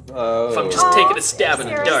 thing. Oh. If I'm just taking a stab in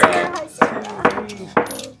the dark.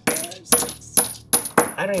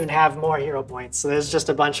 I don't even have more hero points, so there's just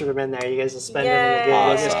a bunch of them in there. You guys will spend them, and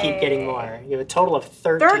you'll just keep getting more. You have a total of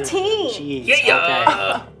 13. 13! Jeez.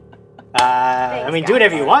 Yeah! Okay. I mean, do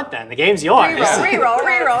whatever you want then. The game's yours.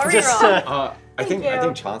 Reroll. Just, I think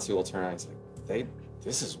Chauncey will turn around and say,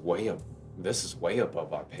 this is way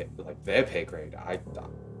above our pay, like their pay grade.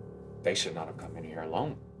 They should not have come in here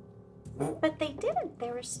alone. But they didn't.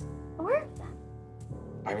 There was 4 of them.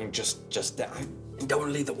 I mean, just that. And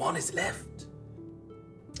only the one is left.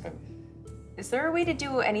 Is there a way to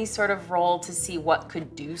do any sort of roll to see what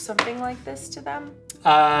could do something like this to them?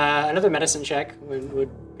 Another medicine check would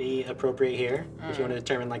be appropriate here if you want to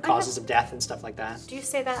determine like causes of death and stuff like that. Do you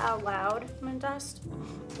say that out loud, Moondust?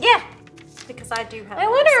 Yeah. Because I do have. I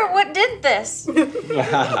wonder what did this.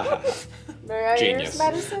 Genius.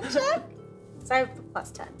 Medicine check. So I have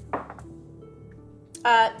plus 10.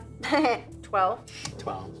 12.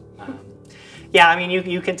 12. Yeah, I mean,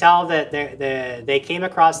 you can tell that they came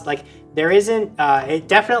across, like, there isn't, it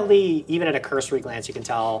definitely, even at a cursory glance, you can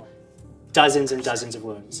tell dozens and dozens of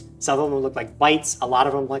wounds. Some of them look like bites, a lot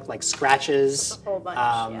of them look like scratches. A whole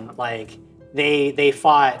bunch, Like, they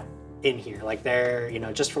fought in here. Like, they're,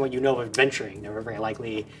 just from what you know of adventuring, there were very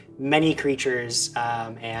likely many creatures,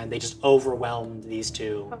 and they just overwhelmed these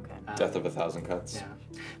 2. Okay. Death of 1,000 cuts. Yeah.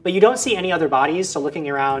 But you don't see any other bodies, so looking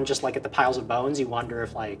around just like at the piles of bones, you wonder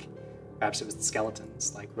if like perhaps it was the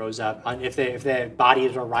skeletons like rose up, if the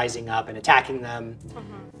bodies were rising up and attacking them.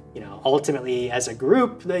 Ultimately as a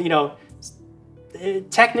group,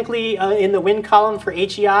 technically in the win column for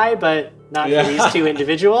HEI, but not for these 2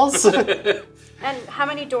 individuals. And how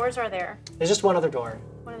many doors are there? There's just one other door.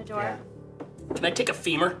 One other door? Yeah. Can I take a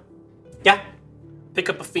femur? Yeah. Pick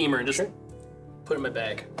up a femur and just put it in my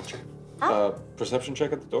bag. Sure. Perception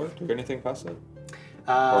check at the door. Do you get anything past it?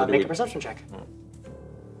 Make a perception check.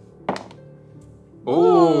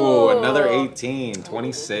 Ooh, another 18,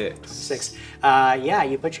 26. 6. Yeah,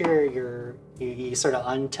 you put you sort of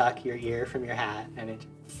untuck your ear from your hat, and it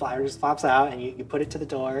flops out, and you put it to the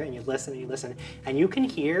door, and you listen, and you can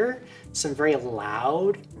hear some very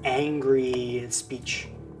loud, angry speech.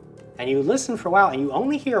 And you listen for a while, and you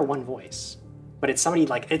only hear one voice, but it's somebody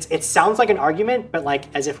like it sounds like an argument, but like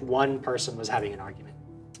as if one person was having an argument.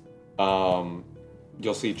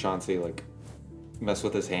 You'll see Chauncey like mess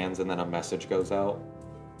with his hands, and then a message goes out,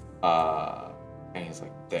 and he's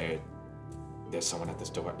like, "There's someone at this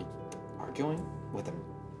door arguing with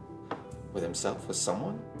himself, with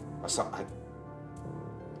someone, or something.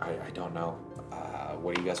 I don't know.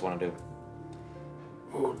 What do you guys want to do?"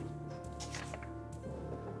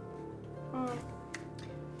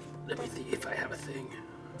 Let me see if I have a thing.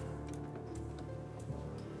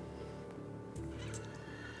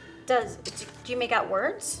 Do you make out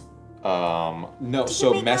words? No.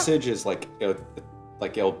 So message is like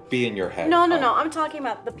Like it'll be in your head. No. I'm talking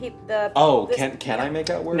about the people. Oh, can I make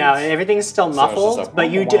out words? No, everything's still muffled, just like, but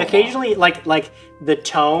you do occasionally like the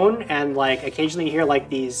tone and like occasionally you hear like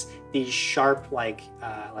these sharp like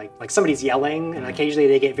somebody's yelling, and occasionally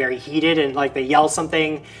they get very heated and like they yell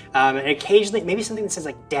something, and occasionally maybe something that says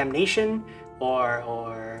like damnation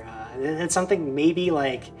or it's something maybe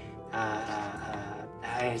like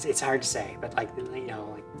it's hard to say, but like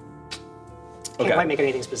can't quite make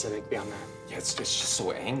anything specific beyond that. Yeah, it's just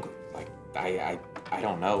so angry. Like I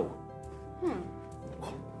don't know.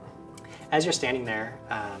 As you're standing there,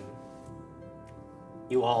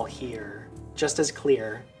 you all hear just as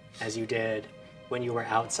clear as you did when you were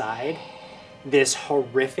outside this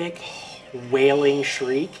horrific wailing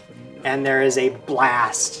shriek, and there is a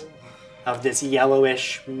blast of this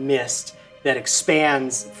yellowish mist that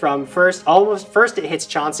expands from first it hits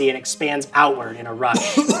Chauncey and expands outward in a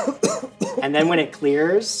rush. And then when it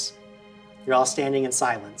clears, you're all standing in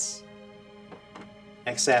silence,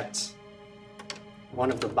 except one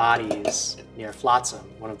of the bodies near Flotsam,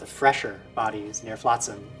 one of the fresher bodies near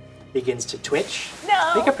Flotsam, begins to twitch.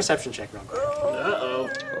 No! Make a perception check real quick.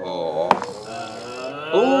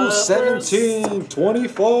 Oh, 17,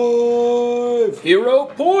 25. Hero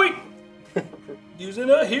point. Using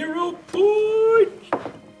a hero point.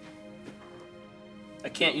 I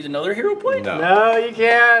can't use another hero point? No, you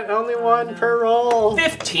can't. Only one per roll.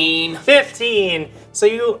 15. 15. So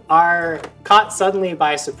you are caught suddenly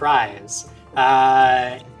by surprise.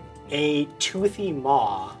 A toothy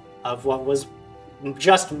maw of what was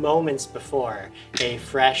just moments before a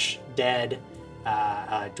fresh, dead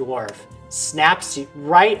dwarf snaps you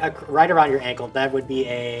right around your ankle. That would be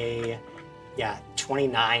a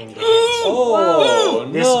 29 to hit. Oh,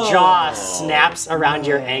 This jaw snaps around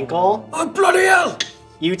your ankle. Oh, bloody hell!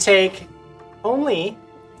 You take only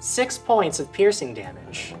 6 points of piercing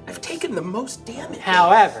damage. I've taken the most damage.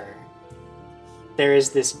 However, there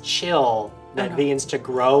is this chill that begins to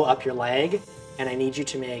grow up your leg, and I need you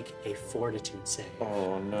to make a fortitude save.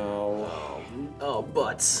 Oh no. Oh,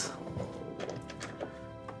 butts.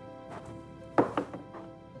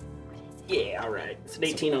 Yeah, all right. It's an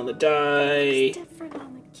 18 on the die.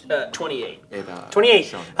 28.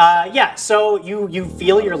 28. So you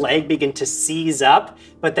feel your leg begin to seize up,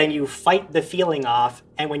 but then you fight the feeling off,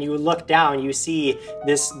 and when you look down, you see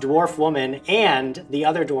this dwarf woman and the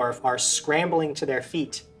other dwarf are scrambling to their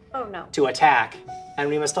feet to attack, and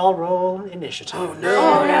we must all roll initiative. Oh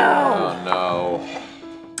no.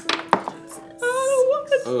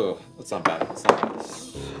 Oh, that's not bad.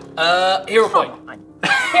 Hero point.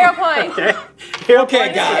 Hero point.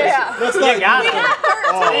 Okay, guys. Yeah. Let's You got them.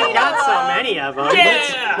 You got so many of them.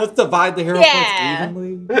 Let's divide the hero points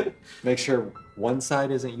evenly. Make sure one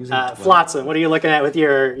side isn't using 12. Flotsam, what are you looking at with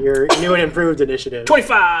your new and improved initiative?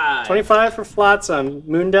 25. 25 for Flotsam.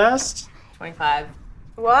 Moondust? 25.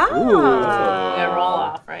 Wow. Yeah, roll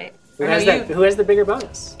off, right? Who has the bigger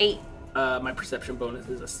bonus? 8. My perception bonus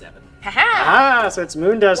is a 7. Haha. So it's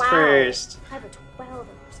Moondust first. I have a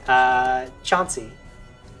 12. Chauncey.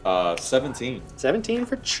 17. 17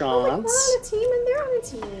 for We're Chaunce. on a team and they're on a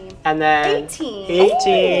team. And then 18.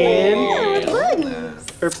 18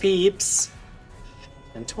 buddies. for Peeps.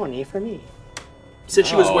 And 20 for me. You said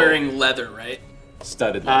she was wearing leather, right?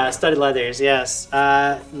 Studded leather. Studded leathers, yes.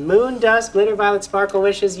 Moondust, Glitter Violet, Sparkle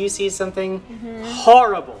Wishes, you see something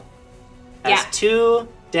horrible. As 2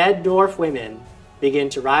 dead dwarf women begin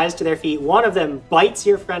to rise to their feet. One of them bites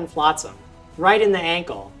your friend Flotsam right in the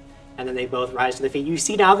ankle, and then they both rise to their feet. You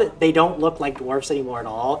see now that they don't look like dwarfs anymore at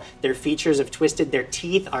all. Their features have twisted, their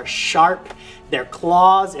teeth are sharp, their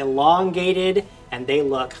claws elongated, and they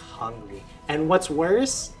look hungry. And what's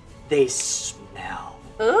worse, they smell.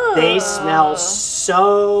 Ooh. They smell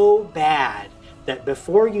so bad that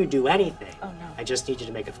before you do anything, I just need you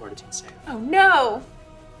to make a fortitude save. Oh no.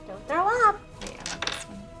 Don't throw up.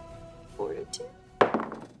 Fortitude.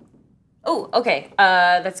 Oh, okay.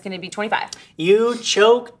 That's gonna be 25. You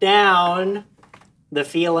choke down the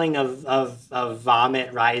feeling of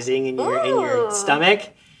vomit rising in your stomach,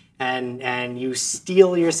 and you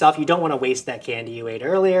steel yourself. You don't want to waste that candy you ate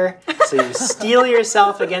earlier, so you steel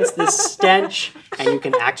yourself against this stench, and you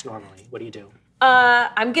can act normally. What do you do?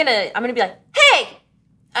 I'm gonna be like, hey!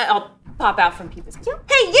 I'll pop out from people's.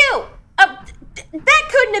 Hey, you! That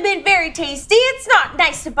couldn't have been very tasty. It's not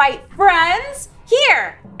nice to bite friends.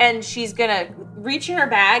 Here! And she's gonna reach in her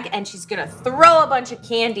bag and she's gonna throw a bunch of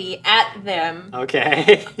candy at them.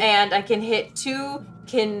 Okay. And I can hit two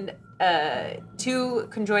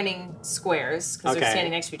conjoining squares because they're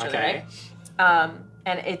standing next to each other, right?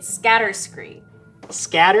 And it's scatter scree.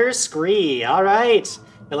 Scatter scree. All right.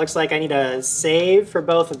 It looks like I need a save for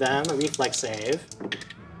both of them, a reflex save.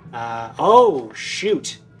 Oh,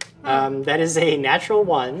 shoot. That is a natural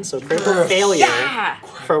 1, so critical failure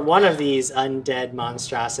for one of these undead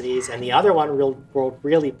monstrosities, and the other one rolled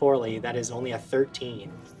really poorly. That is only a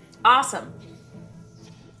 13. Awesome.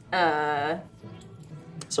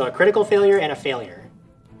 So a critical failure and a failure.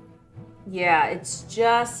 Yeah, it's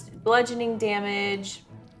just bludgeoning damage,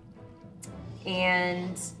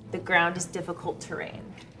 and the ground is difficult terrain.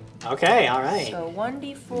 Okay, all right. So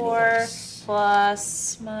 1d4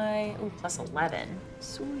 plus my plus 11.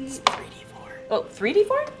 Sweet. 3d4. Oh,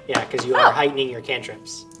 3d4? Yeah, because you are heightening your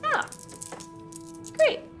cantrips. Ah,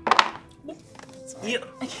 great. Yeah,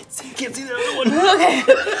 I can't see the other one.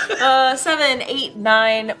 Okay. 7, 8,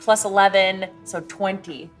 9 plus 11, so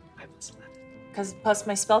 20. Because plus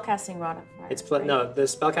my spellcasting modifier. No, the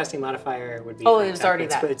spellcasting modifier would be. Oh, it was already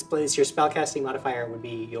that. It's your spellcasting modifier would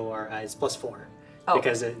be your it's +4 Oh.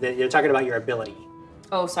 because you're talking about your ability.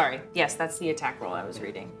 Oh, sorry. Yes, that's the attack roll I was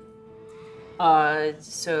reading.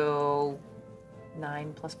 So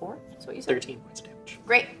 9 plus 4? That's what you said? 13 points of damage.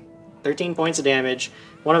 Great. 13 points of damage.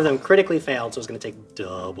 One of them critically failed, so it's going to take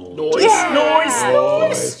double. Noise.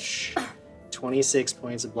 Noise. 26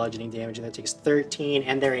 points of bludgeoning damage, and that takes 13,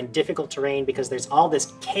 and they're in difficult terrain because there's all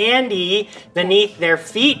this candy beneath their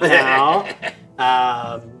feet now.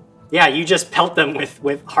 Yeah, you just pelt them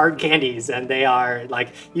with hard candies, and they are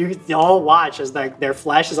like, you all watch as their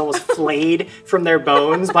flesh is almost flayed from their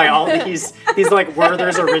bones by all these like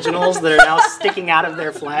Werther's originals that are now sticking out of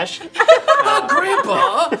their flesh.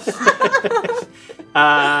 Grandpa!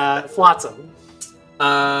 Flotsam.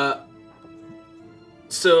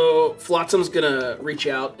 So Flotsam's gonna reach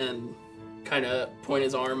out and kind of point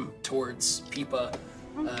his arm towards Peepa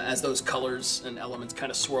as those colors and elements kind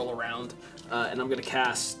of swirl around, and I'm gonna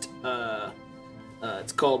cast.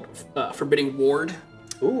 It's called Forbidding Ward.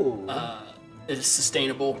 Ooh. It is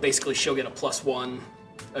sustainable. Basically, she'll get a +1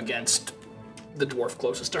 against the dwarf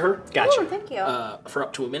closest to her. Gotcha. Ooh, thank you. For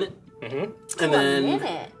up to a minute. Mm-hmm. And then a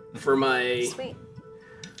minute. for my Sweet.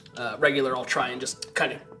 regular, I'll try and just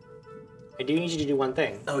kind of. I do need you to do one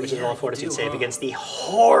thing, which is yeah, roll a you fortitude do, save huh? against the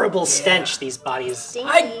horrible stench these bodies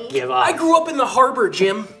give off. I grew up in the harbor,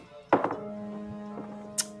 Jim.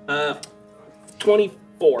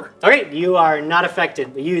 24. Okay, you are not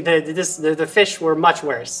affected. The fish were much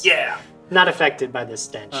worse. Yeah. Not affected by this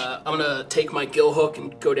stench. I'm gonna take my gill hook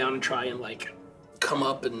and go down and try and like come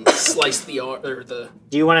up and slice the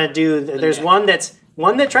Do you want to do? There's neck.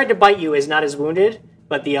 one that tried to bite you is not as wounded,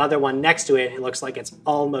 but the other one next to it looks like it's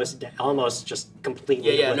almost just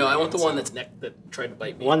completely. Yeah. No, I want the obliterated. one that's neck that tried to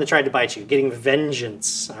bite me. The one that tried to bite you, getting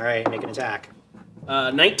vengeance. All right, make an attack.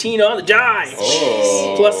 19 on the die.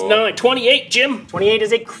 Oh. Plus 9, 28, Jim. 28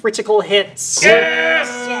 is a critical hit. Yes!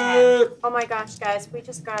 Yeah. Oh my gosh, guys, we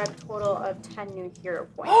just got a total of 10 new hero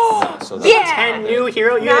points. So that's 10 new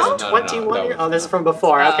hero. You No? guys 21 hero. Oh, this is from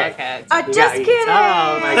before. Okay. Just kidding.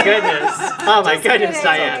 Oh my goodness. Oh my goodness, kidding.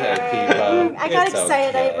 Diane. I got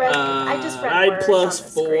excited. I just read 9 words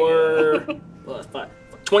plus on the 4 plus 5.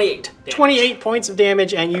 28 damage. 28 points of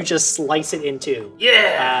damage, and you just slice it in two.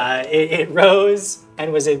 Yeah! It rose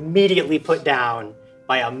and was immediately put down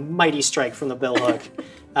by a mighty strike from the billhook.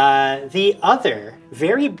 The other,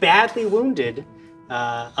 very badly wounded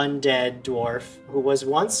undead dwarf, who was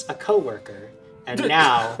once a co-worker and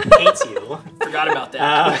now hates you. Forgot about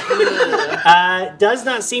that. Does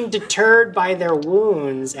not seem deterred by their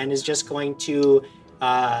wounds and is just going to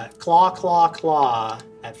claw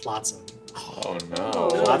at Flotsam. Oh no.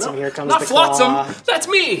 Flotsam, here comes Not the claw. Flotsam, that's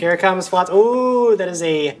me. Here comes Flotsam. Ooh, that is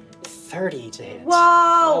a 30 to hit.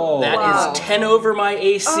 Whoa! That is 10 over my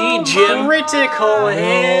AC, Jim. Critical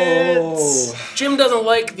hit. Jim doesn't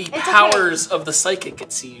like the powers of the psychic,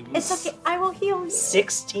 it seems. It's okay. I will heal you.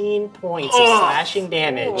 16 points of slashing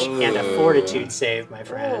damage and a fortitude save, my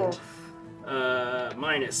friend.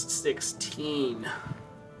 Minus 16.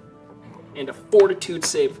 And a fortitude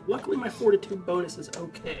save. Luckily, my fortitude bonus is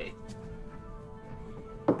okay.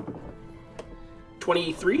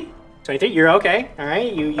 23? 23, you're okay. All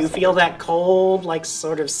right, you feel that cold, like,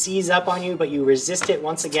 sort of seize up on you, but you resist it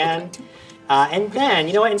once again. And then,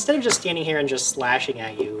 you know what, instead of just standing here and just slashing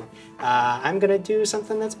at you, I'm going to do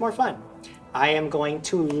something that's more fun. I am going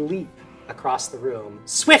to leap across the room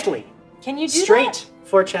swiftly. Can you do Straight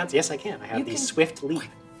for chance. Yes, I can. I have the can- swift leap.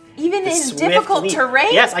 Even The in swift difficult leap.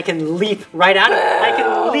 terrain? Yes, I can leap right out of I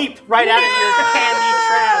can leap right out of your candy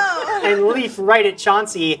trap and leap right at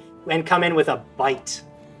Chauncey and come in with a bite.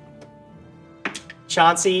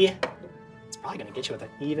 Chauncey, it's probably gonna get you with an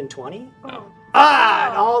even 20. Oh.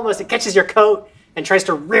 It catches your coat and tries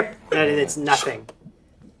to rip, and it's nothing.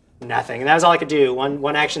 Nothing. And that was all I could do.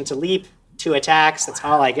 One action to leap, 2 attacks. That's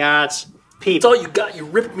all I got. That's all you got. You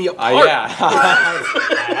ripped me apart. Yeah.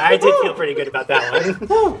 I did feel pretty good about that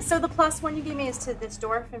one. So the +1 you gave me is to this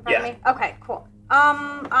dwarf in front of me? Okay, cool.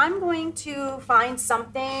 I'm going to find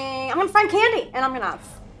something. I'm going to find candy, and I'm going to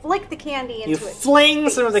flick the candy into it. You fling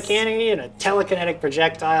some of the candy and a telekinetic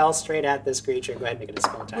projectile straight at this creature. Go ahead and make it a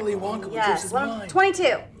spell attack. Willy Wonka would Yes, lose his mind.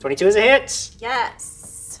 22. 22 is a hit.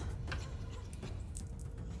 Yes.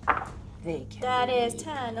 That is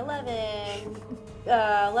 10, 11.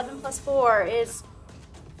 11 plus 4 is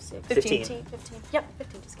 15. 15. Yep,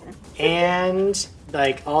 15, just kidding. And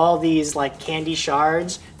like all these like candy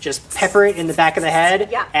shards just pepper it in the back of the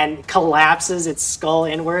head and collapses its skull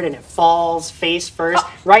inward and it falls face first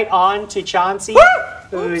right on to Chauncey,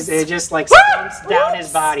 who's it just like stomps down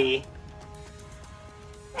his body.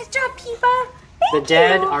 Nice job, Peepa. The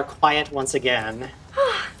dead are quiet once again.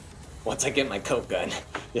 Once I get my coat gun,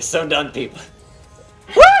 you're so done, people.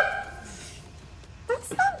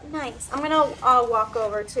 That's not nice. I'm gonna walk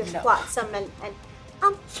over to Flotsam and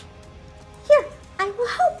here, I will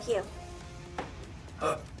help you.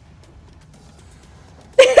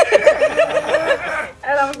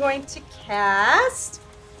 And I'm going to cast.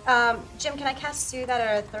 Jim, can I cast Soothe at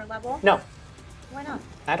a 3rd level? No. Why not?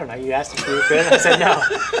 I don't know. You asked if you were good. I said no.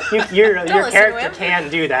 Your character can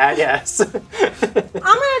do that. Yes. I'm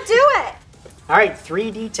gonna do it. All right,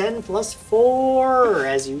 3d10 plus 4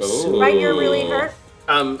 as you. Right, you're really hurt.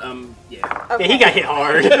 Yeah. Okay. Yeah, he got hit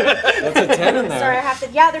hard. That's a 10 in there. Sorry, I have to.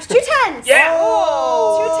 Yeah, there's 2 10s. Yeah.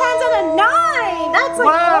 Oh. 2 10s and a 9. That's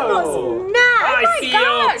like almost 9. I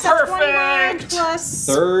feel perfect. That's 29 plus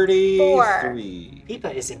 33.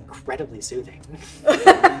 Peepa is incredibly soothing.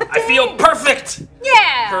 I feel perfect.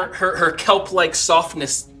 Yeah. Her kelp-like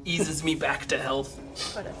softness eases me back to health.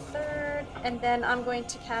 Put a 3rd, and then I'm going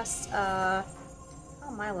to cast. How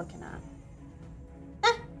am I looking at?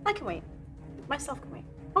 I can wait. Myself can wait.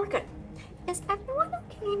 Oh, we're good. Is everyone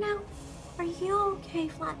okay now? Are you okay,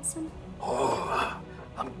 Flatson? Oh,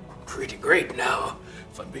 I'm pretty great now.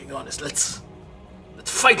 If I'm being honest, let's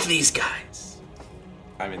fight these guys.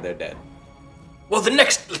 I mean, they're dead. Well,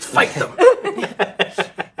 let's fight them.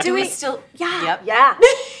 Do we still? Yeah. Yep. Yeah.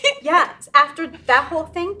 Yeah. After that whole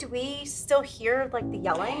thing, do we still hear like the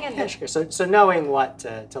yelling and Yeah, sure. So knowing what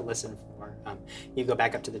to listen for, you go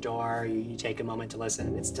back up to the door. You take a moment to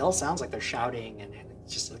listen. It still sounds like they're shouting and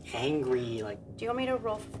it's just like angry. Like, do you want me to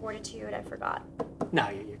roll for fortitude? I forgot. No,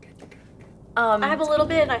 you're good. I have a little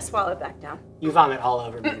bit and I swallow it back down. You vomit all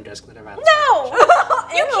over me, Dusk Glitter Violet. No!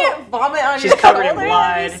 You can't vomit on She's your covered in shoulder.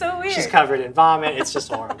 blood. That'd be so weird. She's covered in vomit. It's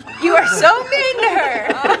just horrible. You are so mean to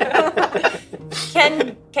her.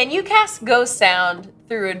 Can you cast Ghost Sound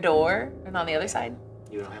through a door and on the other side?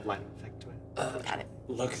 You don't have line of effect to it. Got it.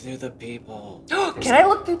 Look through the people. Can I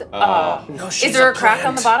look through the? No, is there a crack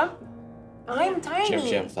on the bottom? I'm tiny.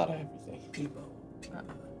 Jim thought of everything. People.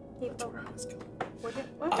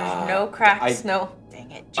 There's no cracks. No.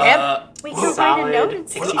 Dang it, Jim. We can write a note and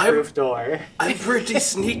see. Pixie-proof door. I'm pretty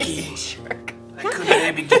sneaky. I could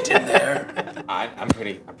maybe get in there. I'm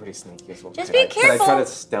pretty sneaky as well. Just be careful. Could I try to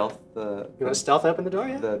stealth the? You want to stealth open the door?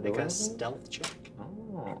 Yeah. The Make door? a stealth check.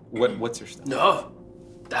 Oh. What's your stealth? No,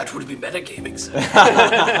 that would be metagaming, sir.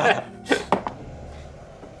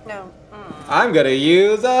 No. I'm gonna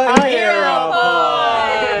use a hero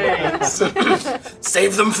point.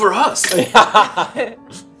 Save them for us. There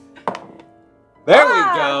we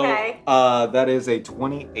go. Okay. That is a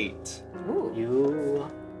 28. You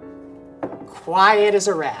quiet as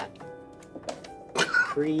a rat.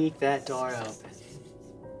 Creak that door open.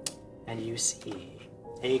 And you see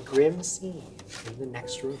a grim scene in the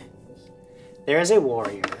next room. There is a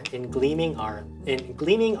warrior in gleaming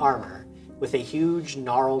armor with a huge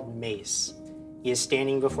gnarled mace. He is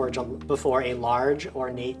standing before a large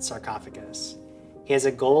ornate sarcophagus. He has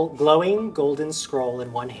a glowing golden scroll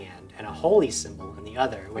in one hand and a holy symbol in the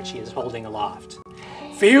other, which he is holding aloft.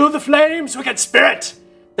 Feel the flames, wicked spirit!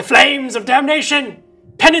 The flames of damnation!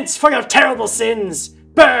 Penance for your terrible sins!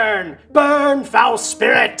 Burn! Burn, foul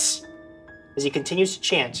spirit! As he continues to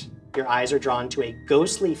chant, your eyes are drawn to a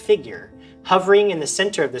ghostly figure hovering in the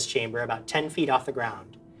center of this chamber about 10 feet off the ground.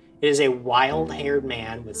 It is a wild-haired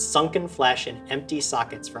man with sunken flesh and empty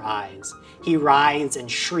sockets for eyes. He writhes and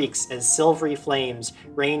shrieks as silvery flames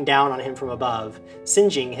rain down on him from above,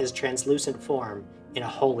 singeing his translucent form in a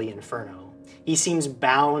holy inferno. He seems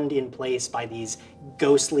bound in place by these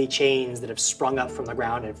ghostly chains that have sprung up from the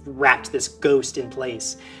ground and have wrapped this ghost in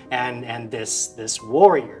place. And this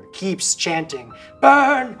warrior keeps chanting,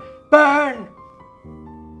 "Burn! Burn!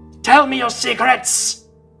 Tell me your secrets!"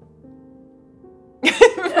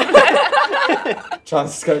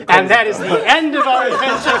 John's gonna And that is the end of our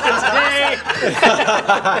adventure for today.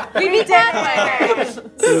 We beat Pathfinder.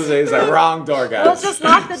 This is the wrong door, guys. We'll just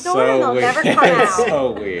lock the door and they'll never come out.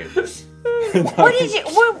 So weird. What did you?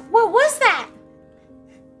 What was that?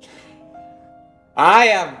 I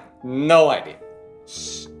have no idea.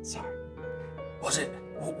 Shh, sorry. Was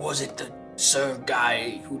it the Sir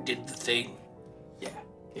guy who did the thing? Yeah.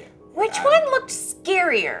 Which one looked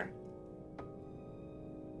scarier?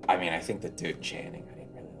 I mean, I think the dude chanting, I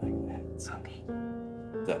didn't really like that. So. Okay.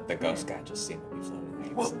 The ghost guy just seemed to be floating.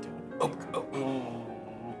 He wasn't doing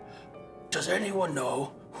anything. Does anyone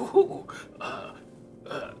know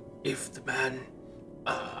if the man,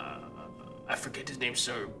 I forget his name,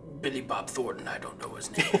 Sir Billy Bob Thornton, I don't know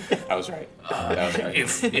his name. I was right. That was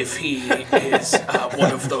right. If he is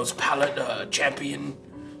one of those champion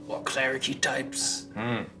or cleric-y types.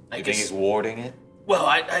 You think he's warding it? Well,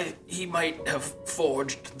 he might have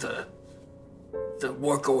forged the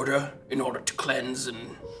work order in order to cleanse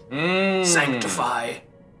and sanctify,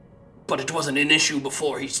 but it wasn't an issue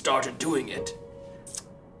before he started doing it.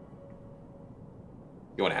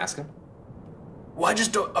 You want to ask him? Why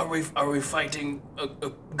are we fighting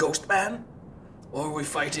a ghost man, or are we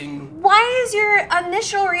fighting? Why is your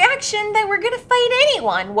initial reaction that we're gonna fight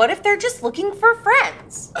anyone? What if they're just looking for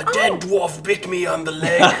friends? A dead dwarf bit me on the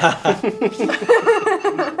leg.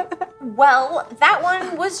 Well, that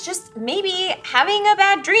one was just maybe having a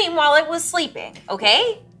bad dream while it was sleeping,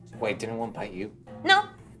 okay? Wait, didn't one bite you? No.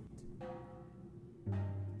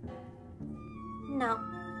 No.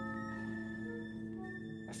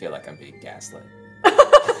 I feel like I'm being gaslit.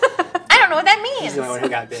 I don't know what that means. He's the one who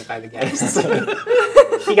got bit by the gas.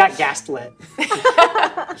 He got gaslit.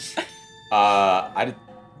 I'd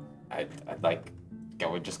like.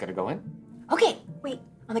 We're just gonna go in. Okay, wait.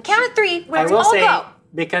 On the count of 3, I let's will all say, go.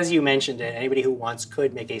 because you mentioned it, anybody who wants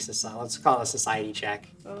could make a society. Let's call it a society check.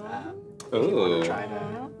 If you want to try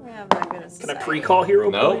to. Can I pre-call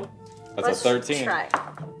hero point? No. That's a 13. Try.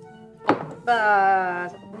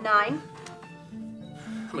 9.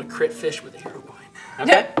 I'm gonna crit fish with a hero point.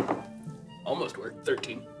 Okay. Almost worked.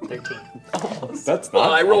 13. 13. That's not.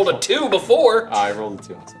 Well, I rolled a 2 before. I rolled a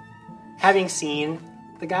 2 also. Having seen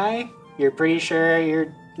the guy, you're pretty sure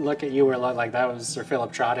you were like that was Sir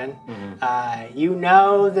Philip Troughton. You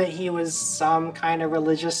know that he was some kind of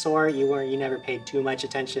religious sort. You never paid too much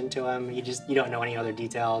attention to him. You don't know any other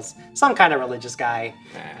details. Some kind of religious guy.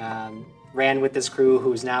 Ran with this crew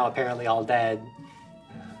who's now apparently all dead.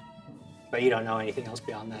 But you don't know anything else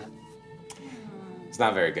beyond that. He's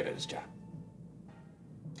not very good at his job.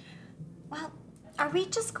 Well, are we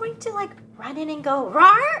just going to run in and go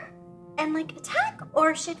roar and attack,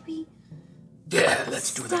 or should we? Yeah,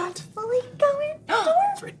 let's do that. Stealthily go in the door?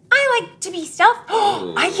 That's right. I like to be stealth.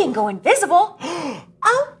 I can go invisible.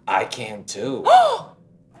 Oh. I can too.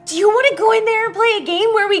 Do you want to go in there and play a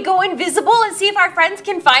game where we go invisible and see if our friends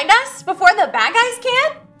can find us before the bad guys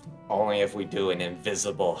can? Only if we do an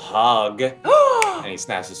invisible hug. And he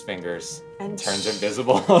snaps his fingers and turns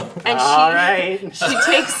invisible. And all right.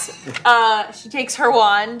 She takes her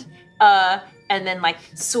wand and then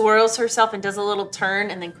swirls herself and does a little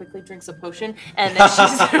turn and then quickly drinks a potion and then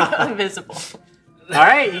she's invisible. All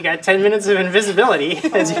right, you got 10 minutes of invisibility.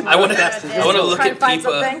 I want to look at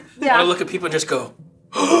people. I want to look at people and just go.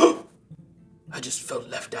 I just felt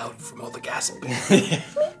left out from all the gasping.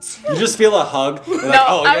 You just feel a hug. You're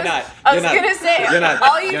like, you're not. I was gonna say,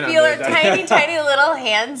 all you feel are tiny, tiny little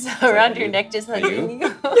hands around your neck, just like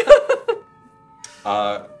you.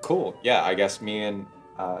 Cool. Yeah, I guess me and.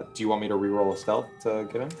 Do you want me to re-roll a stealth to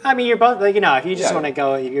get him? I mean, you're both if you just want to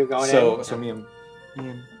go, you're going in. So me and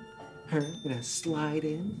her gonna slide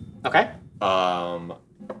in. Okay.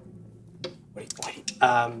 Wait.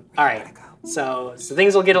 All right. So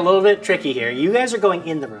things will get a little bit tricky here. You guys are going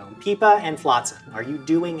in the room. Peepa and Flotsam, are you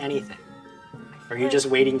doing anything? Or are you just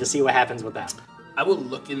waiting to see what happens with them? I will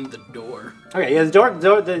look in the door. Okay, yeah,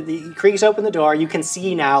 the creaks open the door. You can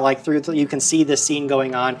see now, you can see this scene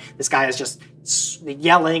going on. This guy is just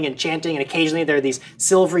yelling and chanting, and occasionally there are these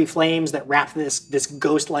silvery flames that wrap this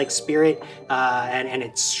ghost-like spirit, and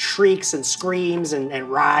it shrieks and screams and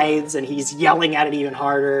writhes, and he's yelling at it even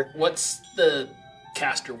harder. What's the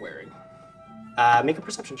caster wearing? Make a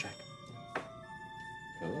perception check.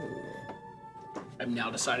 Ooh. I'm now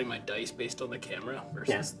deciding my dice based on the camera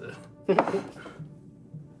versus the...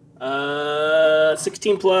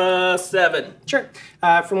 16 plus 7. Sure.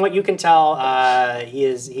 From what you can tell, he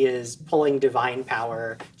is pulling divine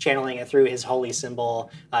power, channeling it through his holy symbol.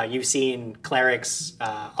 You've seen clerics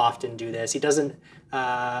often do this. He doesn't.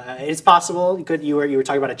 It's possible. You were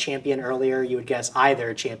talking about a champion earlier. You would guess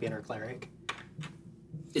either champion or cleric.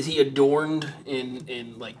 Is he adorned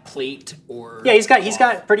in like plate or? Yeah, he's got some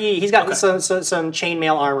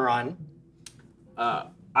chainmail armor on.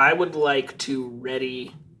 I would like to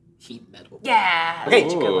ready heat metal. Yeah. Okay,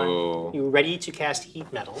 that's a good one. You ready to cast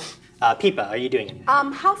heat metal? Pipa, are you doing anything?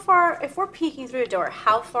 How far? If we're peeking through the door,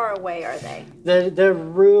 how far away are they? The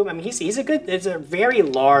room. I mean, he's a good. It's a very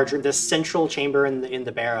large. The central chamber in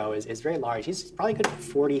the barrow is very large. He's probably good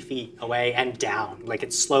 40 feet away and down. Like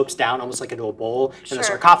it slopes down almost like into a bowl, and the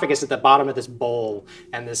sarcophagus at the bottom of this bowl,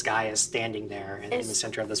 and this guy is standing there in the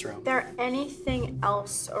center of this room. Is there anything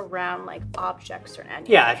else around, like objects or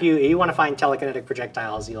anything? Yeah, if you want to find telekinetic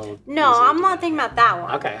projectiles, you'll. No, I'm not thinking about that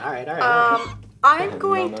one. Okay, all right. I'm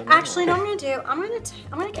going. Actually, no. I'm going to do. I'm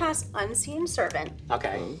going to cast Unseen Servant.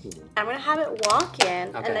 Okay. I'm going to have it walk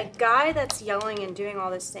in, Okay. and the guy that's yelling and doing all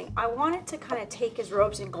this thing, I want it to kind of take his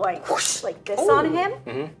robes and go like whoosh, like this on him,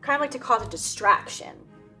 kind of like to cause a distraction.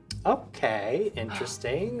 Okay,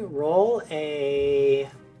 interesting. Roll a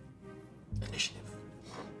initiative.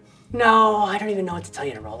 No, I don't even know what to tell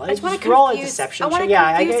you to roll. I just want to roll a confuse- deception. I want to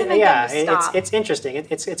yeah, confuse him and get him to stop. it's interesting.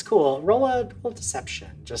 It's cool. Roll a deception,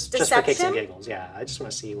 just for kicks and Deception? giggles. Yeah, I just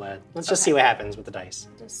want to see what. Let's just see what happens with the dice.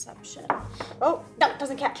 Deception. Oh no, it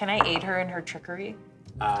doesn't count. Can I aid her in her trickery?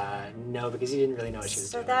 No, because you didn't really know what she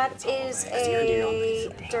was doing. So that is a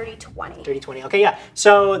dirty 20. Dirty 20. Okay, yeah.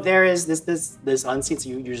 So there is this unseen. So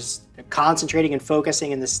you're just concentrating and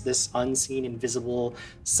focusing, and this unseen, invisible,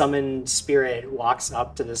 summoned spirit walks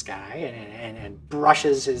up to this guy and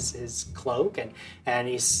brushes his cloak, and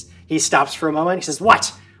he stops for a moment. He says,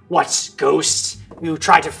 "What, ghost? You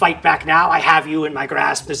try to fight back now? I have you in my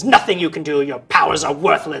grasp. There's nothing you can do. Your powers are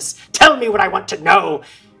worthless. Tell me what I want to know,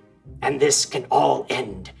 and this can all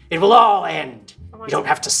end. It will all end. You don't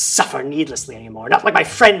have to suffer needlessly anymore. Not like my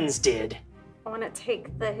friends did." I want to take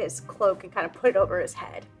his cloak and kind of put it over his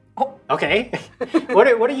head. Okay. What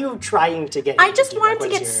are you trying to get? I just want him to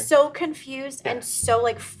What get is your- so confused and so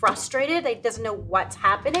like frustrated that he doesn't know what's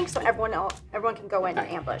happening, so everyone can go in and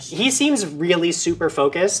ambush. He seems really super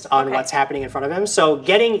focused on what's happening in front of him. So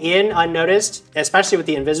getting in unnoticed, especially with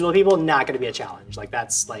the invisible people, not going to be a challenge. Like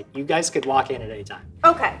that's like you guys could walk in at any time.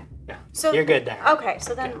 Okay. Yeah. So you're good there. Okay,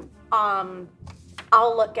 so then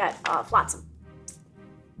I'll look at Flotsam.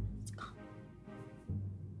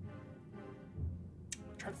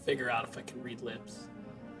 Trying to figure out if I can read lips.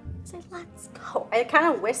 Say, let's go. I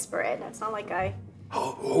kind of whisper it. It's not like I.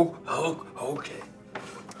 Okay.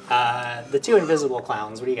 The two invisible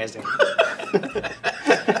clowns. What are you guys doing?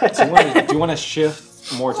 Do you want to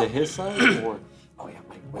shift more to his side, or? Oh yeah,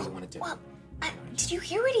 what do you want to do? Well, did you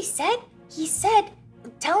hear what he said? He said,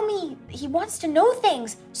 "Tell me." He wants to know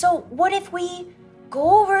things. So what if we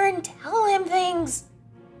go over and tell him things?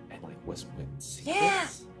 And like whisper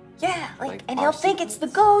secrets? Yeah. Like and our he'll think it's the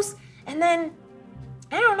ghost, and then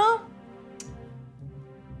I don't know.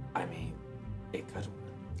 I mean, it could.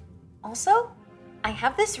 Also, I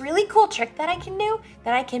have this really cool trick that I can do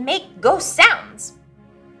that I can make ghost sounds.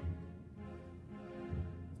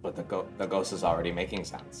 But the ghost is already making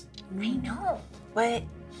sounds. I know, but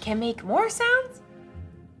can make more sounds?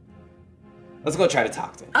 Let's go try to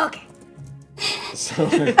talk to him. Okay. So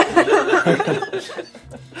we're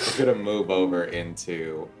gonna move over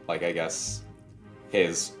into, like, I guess,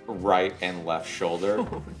 his right and left shoulder.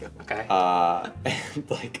 Okay. And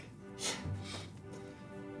like,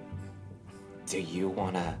 do you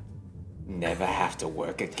wanna never have to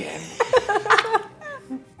work again?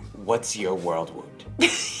 What's your world wound?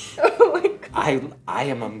 Oh my God. I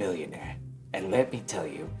am a millionaire, and let me tell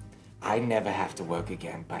you, I never have to work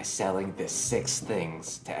again by selling the 6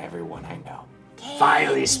 things to everyone I know.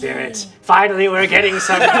 Finally, Spirit. Finally, we're getting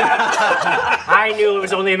somewhere. I knew it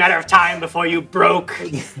was only a matter of time before you broke.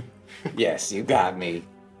 Yes, you got me.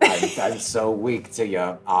 I'm so weak to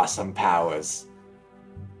your awesome powers.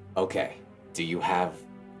 Okay, do you have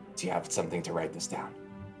something to write this down?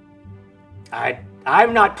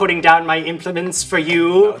 I'm not putting down my implements for you.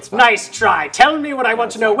 No, it's fine. Nice try. Tell me what I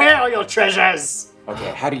want to know. Where are your treasures?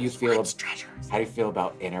 Okay, how do you feel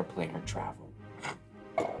about interplanar travel?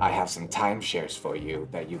 I have some timeshares for you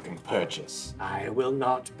that you can purchase. I will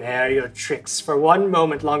not bear your tricks for one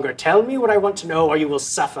moment longer. Tell me what I want to know, or you will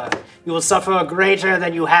suffer. You will suffer greater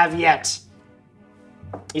than you have yet.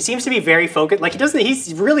 He seems to be very focused. Like,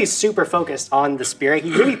 he's really super focused on the spirit.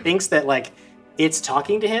 He really thinks that, like, it's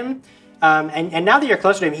talking to him. And now that you're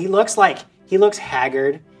closer to him, he looks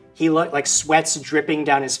haggard. He looks like sweat's dripping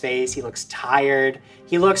down his face. He looks tired.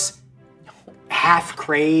 He looks half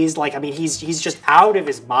crazed. Like, I mean, he's just out of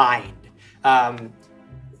his mind.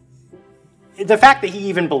 the fact that he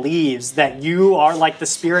even believes that you are like the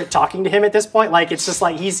spirit talking to him at this point, like it's just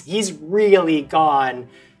like he's really gone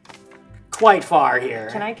quite far here.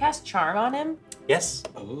 Can I cast Charm on him? Yes.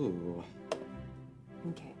 Ooh.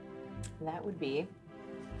 Okay. That would be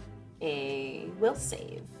a will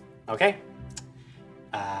save. Okay.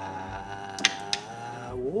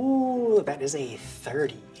 Ooh, that is a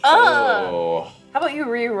 30. Oh. How about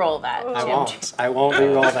you re-roll that, Jim? I won't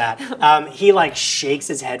re-roll that. He like shakes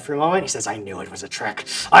his head for a moment. He says, I knew it was a trick.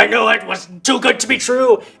 I knew it was too good to be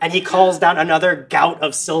true. And he calls down another gout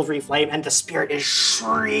of silvery flame, and the spirit is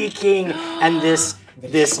shrieking, and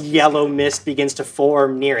this yellow mist begins to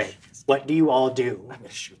form near it. What do you all do?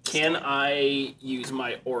 Can I use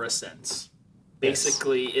my aura sense?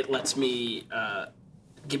 Basically, it lets me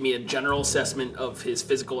give me a general assessment of his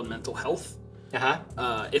physical and mental health.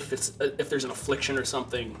 If there's an affliction or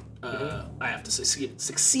something, I have to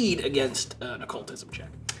succeed against an occultism check.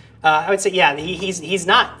 I would say, yeah, he's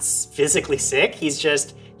not physically sick.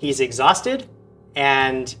 He's exhausted,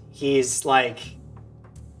 and he's like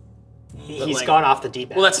he's gone off the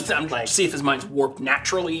deep end. Well, that's I'm like, see if his mind's warped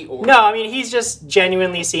naturally or no. I mean, he's just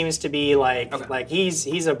genuinely seems to be like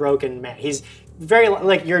he's a broken man. He's very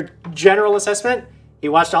like your general assessment. He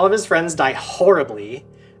watched all of his friends die horribly.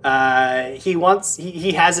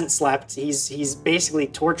 He hasn't slept. He's basically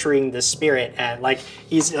torturing the spirit, and like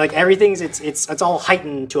he's like everything's it's all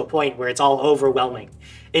heightened to a point where it's all overwhelming.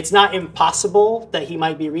 It's not impossible that he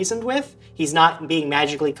might be reasoned with. He's not being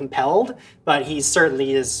magically compelled, but he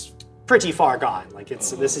certainly is pretty far gone. Like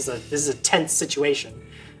this is a tense situation,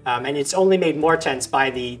 and it's only made more tense by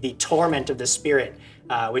the torment of the spirit,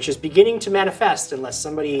 which is beginning to manifest unless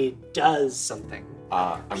somebody does something.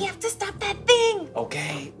 We have to stop that thing!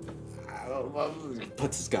 Okay. He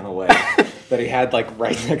puts his gun away that he had like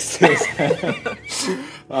right next to his head.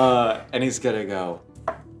 And he's gonna go,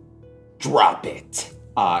 drop it,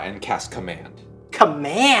 and cast command.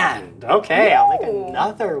 Command! Okay, I'll make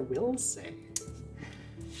another will save.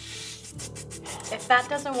 If that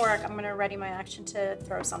doesn't work, I'm gonna ready my action to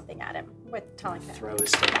throw something at him with telling him.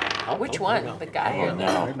 Throws. Which one? The guy or the...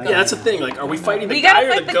 No. Yeah, that's the thing. Like, are we fighting the We guy gotta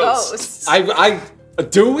or fight the the ghost? ghost.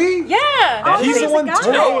 Do we? Yeah. He's the one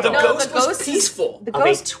No, the ghost the was ghost is- peaceful. The Of a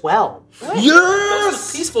ghost... 12. The ghost was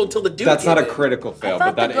Yes! peaceful until the dude That's not a came in. critical fail,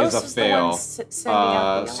 thought but the that is ghost a was the one fail. sending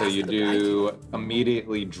out the So you do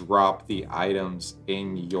immediately drop the items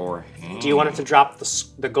in your hand. Do you want him to drop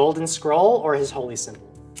the golden scroll or his holy symbol?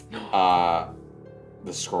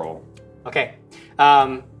 The scroll. Okay.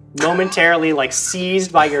 Momentarily, like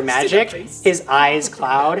seized by your magic, his eyes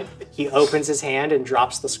cloud. He opens his hand and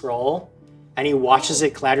drops the scroll, and he watches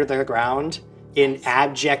it clatter to the ground in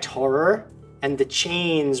abject horror. And the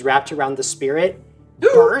chains wrapped around the spirit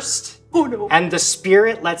burst. Oh no! And the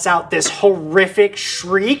spirit lets out this horrific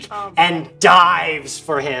shriek and dives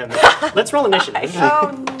for him. Let's roll initiative.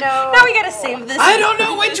 Oh no! Now we gotta save this. I don't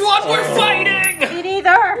know which one we're fighting! Me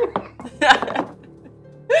neither.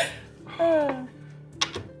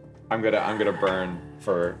 I'm gonna burn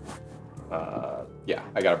for. Yeah,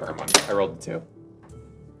 I gotta burn one. I rolled a 2.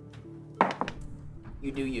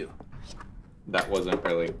 You do you. That wasn't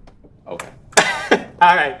really okay.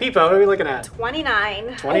 All right, Peepa, what are we looking at?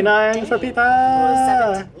 29. 29 for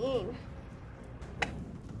Peepa. 17.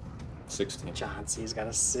 16. Chauncey's got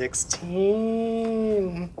a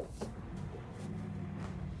 16.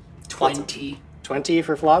 20. 20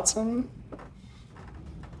 for Flotsam.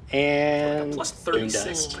 And Plus 36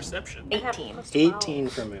 Moondust. perception. 18. 18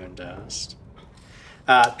 for Moondust.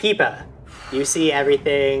 Peepa, you see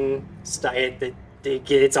everything.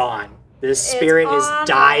 It's on. This spirit is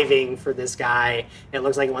diving for this guy. It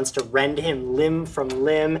looks like it wants to rend him limb from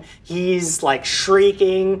limb. He's like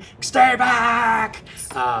shrieking, "Stay back!"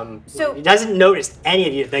 So he doesn't notice any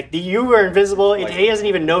of you. Like you were invisible. He doesn't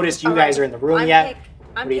even notice you guys are in the room yet.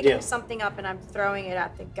 I'm What do you picking do? something up and I'm throwing it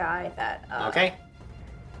at the guy that. Okay.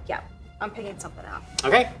 Yeah, I'm picking something up.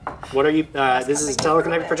 Okay. What are you? This is a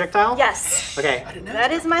telekinetic projectile. Yes. Okay.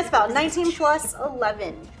 That is my spell. 19 plus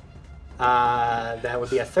 11. That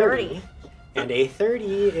would be a 30. And a 30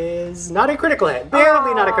 is not a critical hit.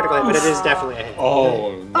 Barely not a critical hit, but it is definitely a hit.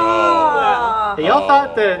 Oh no. Yeah. Y'all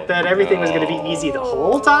thought that everything was going to be easy the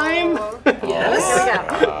whole time? Yes. Here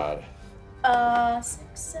we go. God. 6,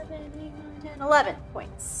 7, 8, 9, 10, 11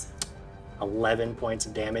 points. 11 points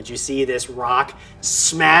of damage. You see this rock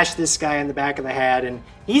smash this guy in the back of the head, and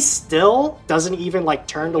he still doesn't even like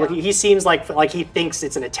turn to look. He seems like he thinks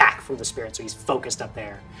it's an attack from the spirit, so he's focused up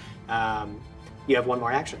there. You have one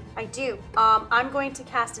more action. I do. I'm going to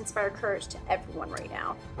cast Inspire Courage to everyone right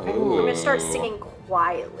now. I'm going to start singing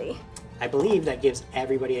quietly. I believe that gives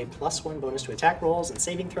everybody a +1 bonus to attack rolls and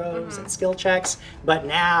saving throws and skill checks. But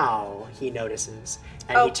now he notices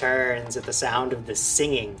and he turns at the sound of the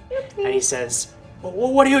singing and he says,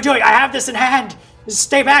 "What are you doing? I have this in hand.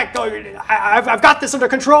 Stay back. I've got this under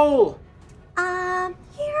control."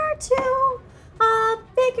 Here to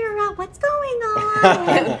figure out what's going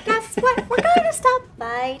on. Guess what? We're going to stop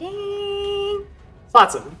fighting.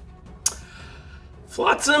 Flotsam.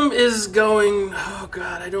 Flotsam is going, oh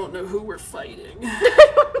god, I don't know who we're fighting.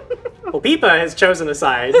 Well, Peepa has chosen a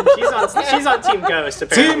side. She's on Team Ghost,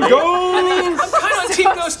 apparently. Team Ghost! I mean, I'm kind of on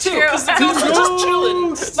Team Ghost too, because the Ghosts are just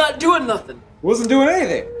chilling, not doing nothing. Wasn't doing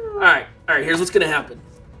anything. Alright, here's what's gonna happen.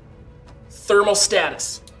 Thermal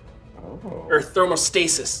status. Or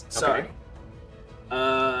thermostasis, sorry.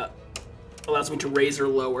 Allows me to raise or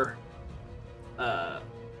lower how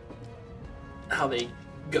they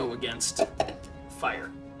go against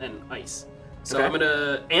fire and ice. So I'm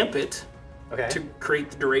gonna amp it to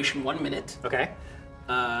create the duration 1 minute. Okay.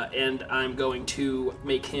 And I'm going to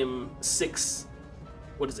make him 6.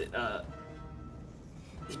 What is it?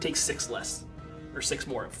 He takes 6 less, or 6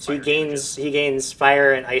 more. So he gains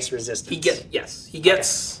fire and ice resistance. He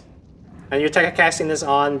gets. And you're casting this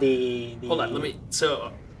on the. Hold on, let me.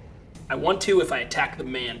 So I want to, if I attack the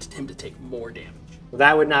man, him to take more damage. Well,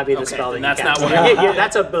 that would not be the spell that you that's cast. not what I want.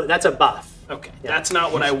 That's a buff. Okay, that's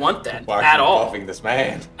not what I want then Why at are you all. buffing this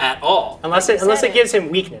man? At all. Unless it gives him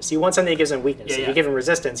weakness. You want something that gives him weakness. Yeah, If you give him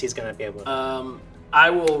resistance, he's going to be able to. I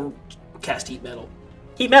will cast heat metal.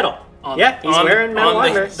 Heat metal. He's wearing metal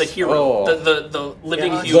armor. The hero, the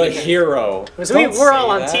living human. The hero. So we're all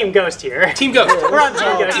on Team Ghost here. Team Ghost. We're on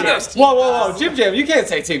Team Ghost. Team Ghost. Whoa, Jim Jam, you can't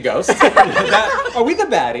say Team Ghost. Are we the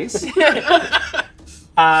baddies?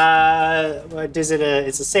 What is it?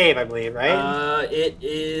 It's a save, I believe, right? It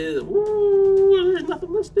is. Ooh, there's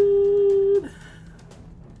nothing listed.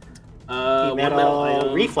 Heat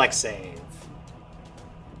metal reflex save.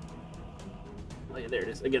 Oh, yeah, there it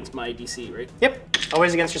is. Against my DC, right? Yep.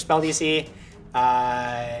 Always against your spell DC.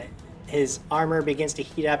 His armor begins to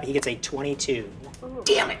heat up. He gets a 22.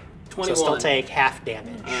 Damn it. 21. So still take half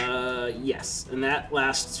damage. Yes, and that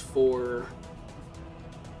lasts for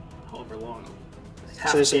however long.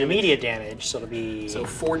 So there's some immediate damage, so it'll be... So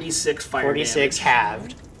 46 fire 46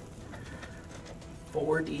 halved.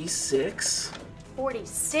 4d6.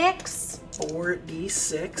 46.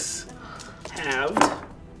 4d6 halved.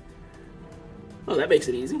 Oh, that makes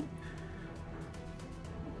it easy.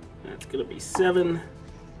 That's going to be 7,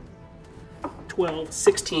 12,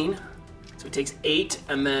 16. So it takes 8,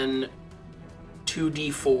 and then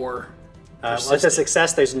 2d4. With the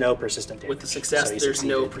success, there's no persistent damage. With the success, So he there's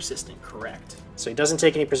no succeeded. persistent, correct. So he doesn't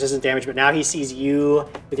take any persistent damage, but now he sees you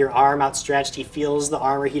with your arm outstretched. He feels the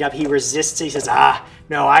armor heat up. He resists it. He says,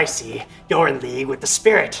 no, I see. You're in league with the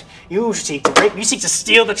spirit. You seek to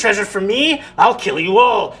steal the treasure from me? I'll kill you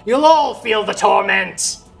all. You'll all feel the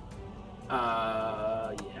torment.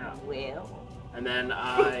 Yeah. Well. And then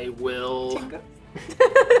I will...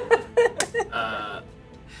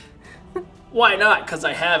 why not? Because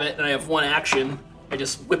I have it, and I have one action. I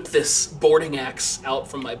just whip this boarding axe out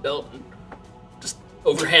from my belt and just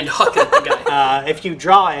overhand huck it at the guy. If you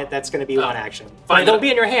draw it, that's going to be one action. Fine, it'll be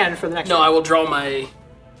in your hand for the next one. No, I will draw my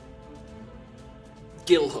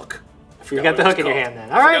gill hook. You got the hook in your hand then.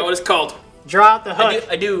 All I right. forgot what it's called. Draw out the hook.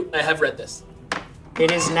 I have read this.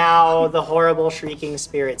 It is now the horrible shrieking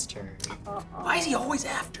spirit's turn. Why is he always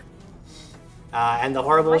after me? And the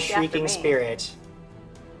horrible Must be after shrieking me. spirit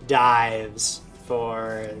dives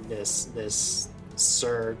for this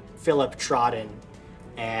Sir Philip Trodden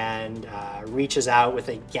and reaches out with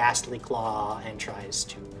a ghastly claw and tries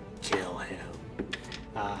to kill him.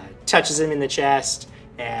 Touches him in the chest,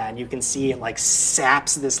 and you can see it like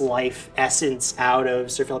saps this life essence out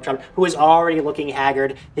of Sir Philip Trodden, who is already looking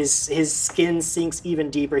haggard. His skin sinks even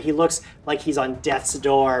deeper. He looks like he's on death's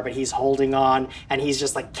door, but he's holding on, and he's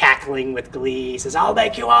just like cackling with glee. He says, "I'll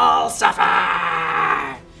make you all suffer!"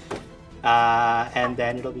 And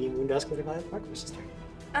then it'll be Moondusk with Violet Marquis's turn.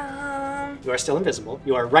 You are still invisible.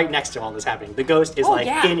 You are right next to all this happening. The ghost is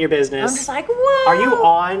in your business. I'm just like, whoa. Are you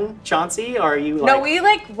on Chauncey, or are you like... No, we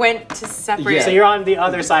went to separate. Yeah. So you're on the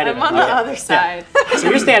other side of it. I'm on the other side. Yeah. So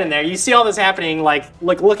you're standing there. You see all this happening, like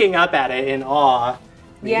looking up at it in awe.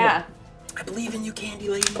 Yeah. I believe in you, Candy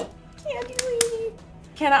Lady. Candy Lady.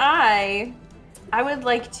 Can I would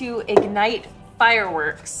like to ignite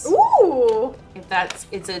fireworks. Ooh.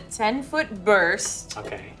 It's a 10-foot burst.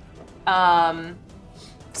 Okay.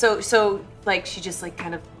 So like she just like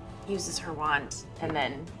kind of uses her wand and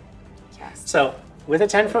then casts. So with a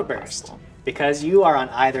 10-foot burst, because you are on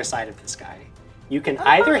either side of this guy, You can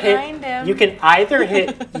either behind hit him. you can either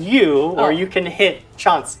hit you or you can hit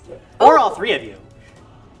Chauncey. Or all three of you.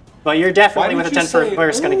 But you're definitely with a 10-foot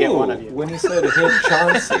burst going to get one of you. When he said hit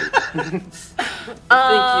Chauncey.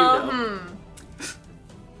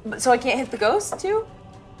 So I can't hit the ghost too?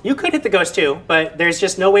 You could hit the ghost too, but there's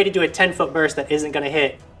just no way to do a 10-foot burst that isn't going to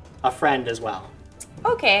hit a friend as well.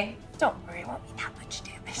 Okay. Don't worry, it won't be that much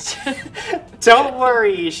damage. Don't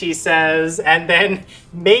worry, she says, and then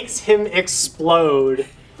makes him explode.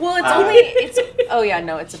 Well, it's oh yeah,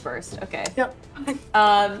 no, it's a burst. Okay. Yep.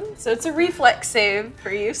 So it's a reflex save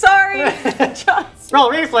for you. Sorry, Chauncey. Roll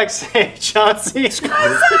reflex save, Chauncey. Just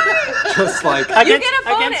like You get a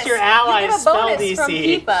bonus. against your allies' you get a spell bonus DC. from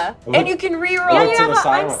Pipa, and you can reroll. Look to the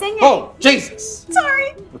side. I'm singing. Oh, Jesus!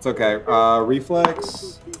 Sorry. It's okay.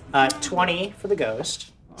 Reflex. 20 for the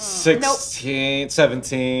ghost. 16,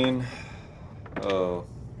 17. Oh.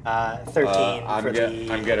 13 I'm for the...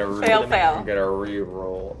 I'm gonna Fail. I'm gonna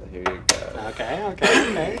re-roll. Here you go.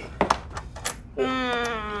 Okay.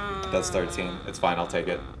 That's 13. It's fine. I'll take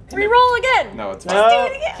it. Reroll again. No, it's fine. No, do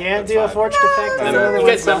it again. can't do a fortune effect. You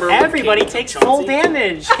guys remember when Everybody Katie takes killed full Chauncey?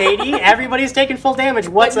 damage, Katie. Everybody's taking full damage.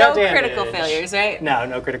 What's But no that damage? critical failures, right?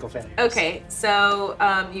 No critical failures. Okay, so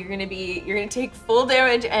you're gonna take full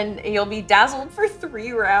damage and you'll be dazzled for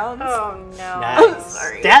 3 rounds. Oh no. Nice.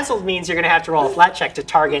 Sorry. Dazzled means you're gonna have to roll a flat check to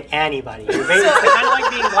target anybody. It's kind of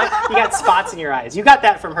like being you got spots in your eyes. You got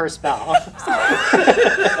that from her spell.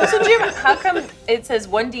 So Jim, how come it says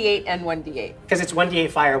 1d8 and 1d8? Because it's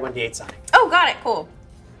 1d8 fire, 1d8 sonic. Oh, got it. Cool.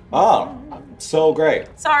 Oh, so great.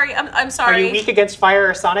 Sorry, I'm Are sorry. you weak against fire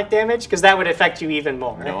or sonic damage? Because that would affect you even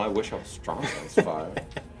more. No, I wish I was strong against fire.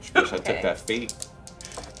 Just wish I took that feat.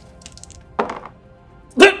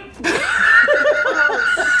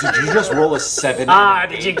 Did you just roll a 7?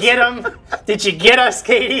 Did you get him? Did you get us,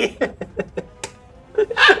 Katie? I'm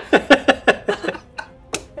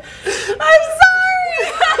sorry.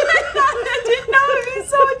 I didn't know it'd be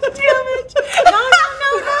so much damage. No.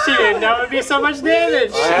 She didn't know it'd be so much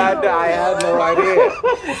damage. I had no idea.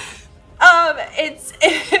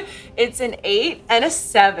 It's an 8 and a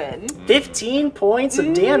 7. 15 points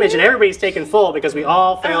of damage, and everybody's taking full because we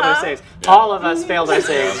all failed our saves. All of us failed our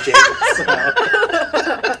saves, James.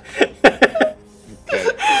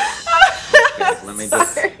 Okay, let me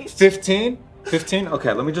just 15. 15?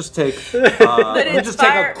 Okay, let me just take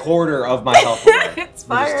a quarter of my health away. It's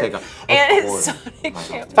fire. Just take And quarter. it's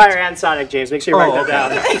Sonic. Fire and Sonic, James. Make sure you write that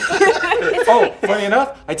down. Funny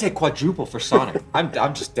enough, I take quadruple for Sonic.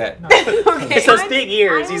 I'm just dead. It's those big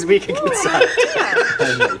ears. He's weak against Sonic.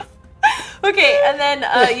 Okay, and then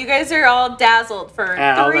you guys are all dazzled for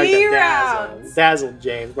 3 rounds. Dazzled,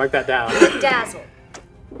 James. Mark that down. Dazzled.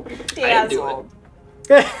 Dazzled.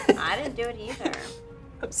 I didn't do it either.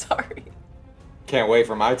 I'm sorry. Can't wait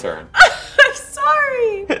for my turn. I'm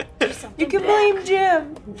sorry. You can blame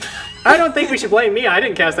Jim. I don't think we should blame me. I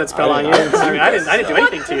didn't cast that spell on you. I didn't do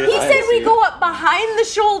anything to you. He said we go up behind the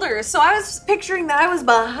shoulders, so I was picturing that I was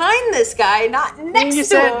behind this guy, not next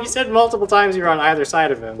to him. You said multiple times you were on either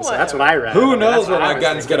side of him, so that's what I read. Who knows That's where I my was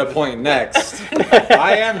gun's thinking. gonna point next?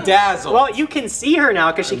 I am dazzled. Well, you can see her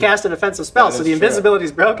now because she cast an offensive spell, That so is the true. invisibility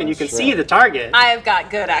is broken. You can That's see true. the target. I have got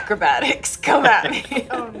good acrobatics. Come at me.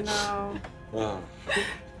 Oh no. Oh.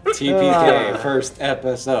 TPK, first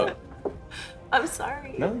episode. I'm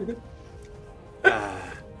sorry. No, you're good.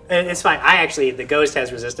 It's fine. The ghost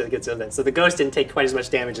has resisted against it, so the ghost didn't take quite as much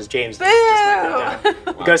damage as James did. Boo! Just mark that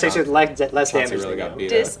down. The ghost actually less Chauncey damage really than got you.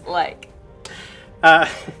 beat up. Dislike. You have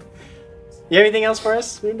anything else for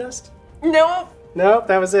us, Moondust? Nope. Nope,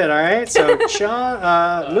 that was it. All right. So,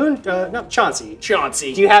 Chauncey.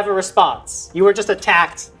 Chauncey. Do you have a response? You were just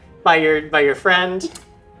attacked by your friend.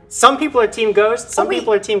 Some people are Team Ghost. Some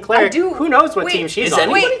people are Team Cleric. Who knows what team she's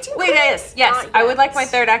on? Wait, yes. I would like my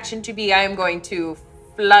third action to be I am going to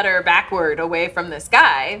flutter backward away from this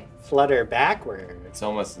guy. Flutter backward. It's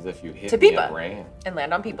almost as if you hit To me Pipa. and ran. And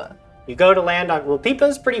land on Pipa. You go to land on. Well,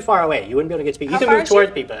 Pipa's pretty far away. You wouldn't be able to get to Pipa. You How can far move is she?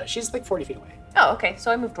 towards Pipa. She's like 40 feet away. Oh, okay.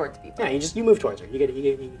 So I move towards Pipa. Yeah, you move towards her. You get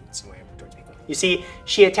somewhere towards Pipa. You see,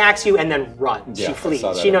 she attacks you and then runs. Yeah, she I flees.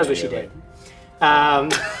 saw that She knows what she did.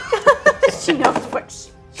 She knows what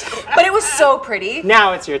she But it was so pretty.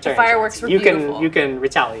 Now it's your turn. The fireworks Chauncey. were beautiful. You can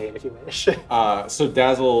retaliate if you wish. So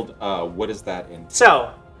dazzled, what is that in?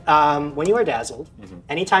 So, when you are dazzled,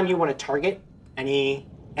 anytime you want to target anybody,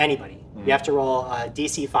 you have to roll a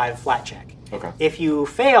DC 5 flat check. Okay. If you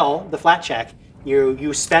fail the flat check,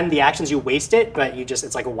 you spend the actions, you waste it, but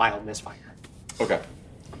it's like a wild misfire. Okay.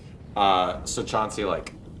 So Chauncey,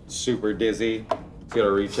 super dizzy, he's gonna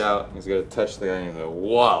reach out, he's gonna touch the guy and he's like,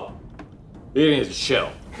 whoa. You need to chill.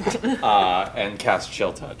 And cast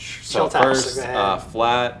Chill Touch. So Chill Touch, first, so go ahead.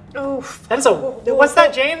 flat. Oof. That is a. What's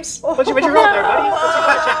that, James? What'd you roll there, buddy? What's your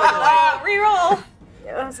flat check looking like? Reroll.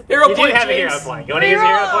 Hero You do point, have a James. hero point. You want to use a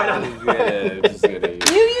hero point on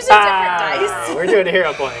that? You use a different dice. We're doing a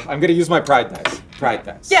hero point. I'm gonna use my pride dice. Pride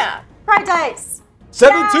dice. Yeah. Pride dice.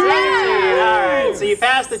 17! All right, so you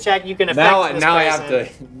pass the check. You can affect Now, this now I person.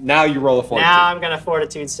 have to. Now you roll a 14. Now I'm gonna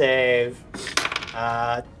fortitude save.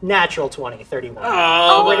 Natural 20, 31.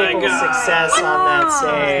 Oh my Critical God. success on that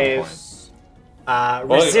save.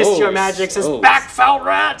 Resist your magic. Says, oh. back, foul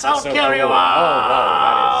rats! I'll So- kill you oh, all!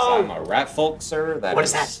 wow, that is, I'm a rat folk, sir. What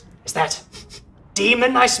is that? Is that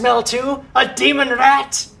demon I smell too? A demon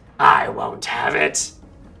rat? I won't have it.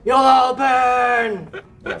 You'll all burn!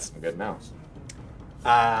 That's some good mouse.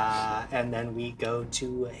 And then we go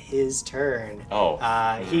to his turn. Oh.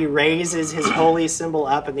 He raises his holy symbol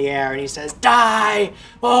up in the air and he says, "Die!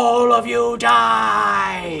 All of you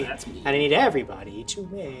die!" That's me. And I need everybody to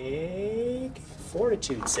make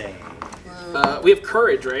fortitude save. We have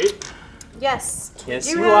courage, right? Yes. Yes,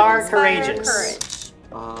 You you have are inspired courageous.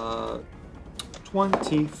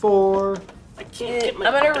 24. I can't get my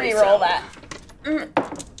I'm gonna dice reroll out. that.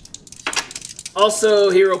 Also,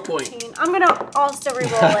 hero point. I'm gonna also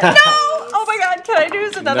reroll it. No! Oh my god, can I do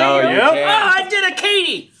another No, hero? you can't. Ah, I did a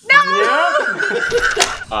Katie. No!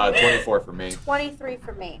 24 for me. 23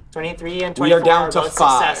 for me. 23 and 24 We are down to both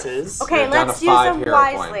 5. successes. Okay, We're down let's to use 5 them hero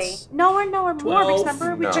wisely. points. No, we're more. 12. Because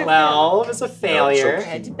remember, we No. took 12 is a failure.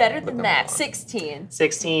 Okay, I did better than that. 16.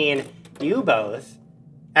 16. You both,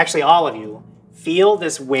 actually all of you, feel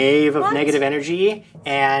this wave of What? negative energy,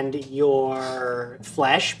 and your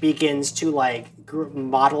flesh begins to like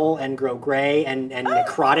mottle and grow gray and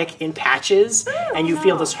necrotic in patches, and you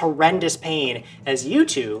feel this horrendous pain as you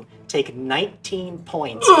two take 19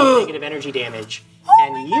 points of negative energy damage,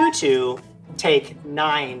 and you two take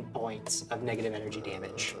 9 points of negative energy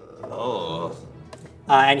damage. Oh.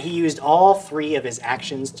 And he used all 3 of his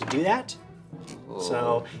actions to do that.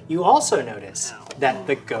 So you also notice that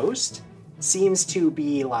the ghost seems to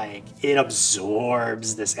be like, it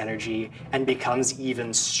absorbs this energy and becomes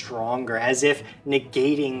even stronger, as if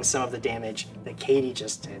negating some of the damage that Katie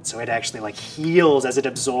just did. So it actually like heals as it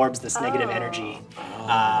absorbs this negative energy.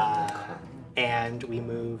 And we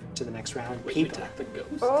move to the next round. People. The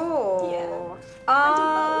ghost. Oh.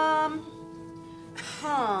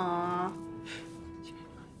 Huh.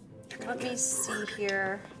 Let me see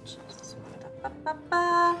here.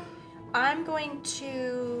 I'm going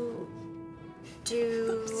to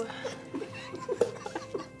do.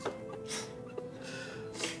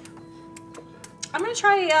 I'm gonna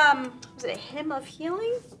try. Was it Hymn of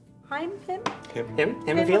Healing? Hymn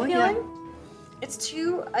Him feeling? Yeah. It's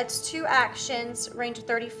two actions, range of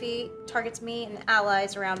 30 feet, targets me and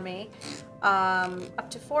allies around me. Up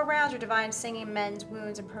to 4 rounds, or divine singing mends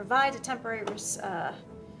wounds and provides a temporary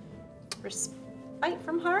respite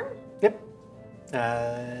from harm. Yep.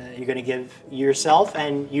 You're gonna give yourself,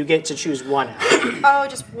 and you get to choose one ally. Oh,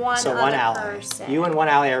 just one So other one ally. person. You and one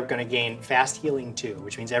ally are gonna gain fast healing 2,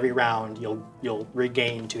 which means every round you'll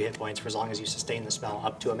regain 2 hit points for as long as you sustain the spell,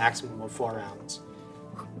 up to a maximum of 4 rounds.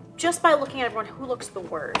 Just by looking at everyone, who looks the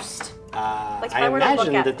worst? Like if I were to look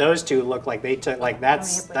imagine at that those 2 look like they took like that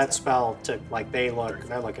points spell took like they're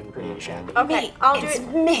looking pretty shabby. Okay, I'll do it.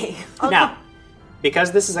 Me. Now,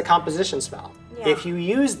 because this is a composition spell, Yeah. if you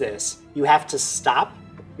use this, you have to stop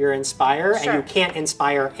your inspire, and Sure. you can't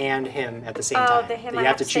inspire and him at the same Oh, time. the him you I have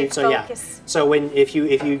have to to stay choose. So yeah. focused. So if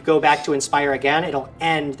you go back to inspire again, it'll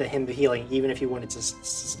end the hymn of healing, even if you wanted to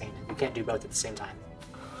sustain it. You can't do both at the same time.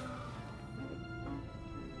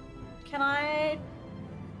 Can I?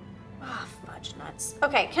 Oh, fudge nuts.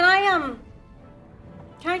 Okay, can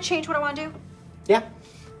I change what I want to do? Yeah.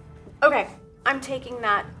 Okay, I'm taking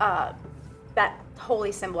that that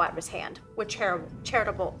holy symbol out of his hand with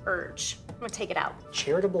charitable urge. I'm gonna take it out.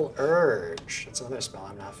 Charitable urge. That's another spell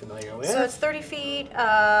I'm not familiar with. So it's 30 feet.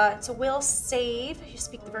 It's a will save. You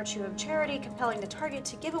speak the virtue of charity, compelling the target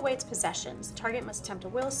to give away its possessions. The target must attempt a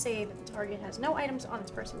will save if the target has no items on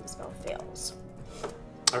its person. The spell fails.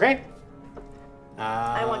 Okay.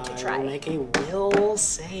 I want to try. Make a will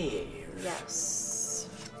save. Yes.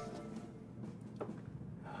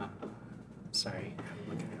 Sorry, I'm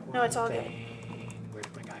looking at one No, it's all good. thing. Where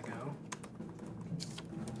did my guy go?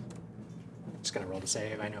 Just gonna roll the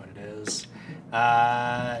save. I know what it is.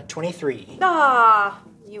 23. Ah,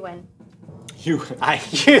 you win. You win.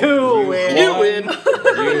 You win.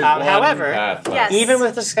 However, Yes. even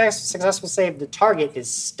with a successful save, the target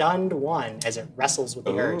is stunned 1 as it wrestles with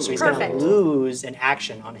the urge. So he's going to Perfect. lose an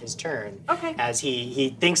action on his turn. Okay. As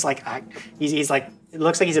he thinks like he's like it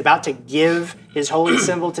looks like he's about to give his holy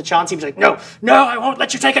symbol to Chauncey. He's like, no, I won't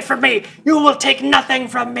let you take it from me. You will take nothing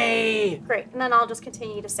from me. Great, and then I'll just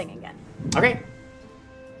continue to sing again. Okay.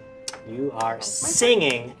 You are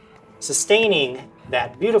singing, sustaining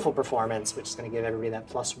that beautiful performance, which is going to give everybody that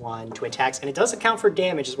 +1 to attacks. And it does account for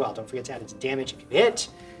damage as well. Don't forget to add it to damage if you hit.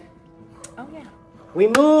 Oh, yeah. We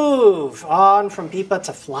move on from Peepa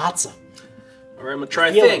to Flotsam. All right, I'm going to try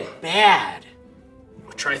a thing. Bad. I'm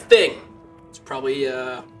going to try a thing. It's probably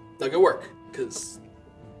not going to work, because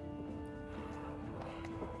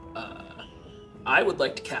I would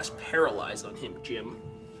like to cast Paralyze on him, Jim.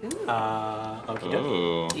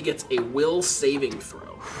 Okay. He gets a will saving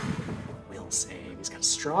throw. Will save. He's got a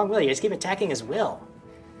strong will. You guys keep attacking his will.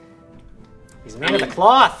 He's a man of the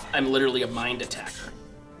cloth. I'm literally a mind attacker.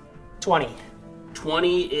 20.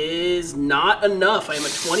 20 is not enough. I am a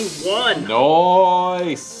 21.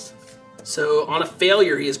 Nice. So on a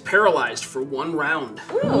failure, he is paralyzed for 1 round.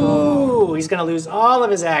 Ooh, he's gonna lose all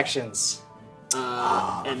of his actions.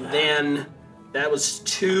 And then that was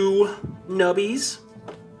 2 nubbies.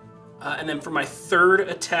 And then for my 3rd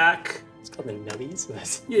attack, it's called the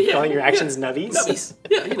nubbies. Yeah. Calling your actions nubbies. Nubbies.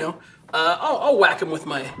 Yeah, you know. I'll whack him with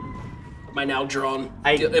my now drawn.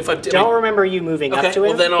 I don't remember you moving up to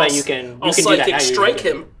him, then but you can do that. Psychic strike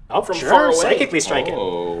him from far away. Psychically strike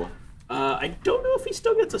him. I don't know if he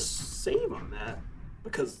still gets a save on that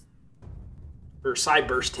because, or Psy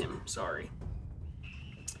burst him. Sorry.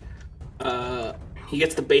 He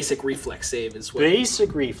gets the basic reflex save as well.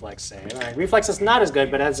 Basic reflex save. All right, reflex is not as good,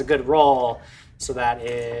 but that's a good roll. So that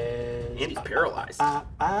is. And he's paralyzed.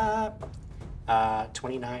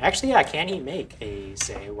 29. Actually, yeah. Can he make a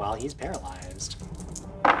save while he's paralyzed?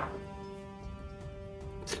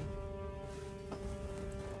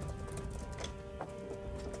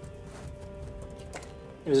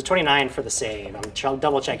 It was a 29 for the save. I'm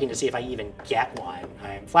double checking to see if I even get one.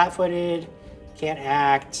 I'm flat-footed, can't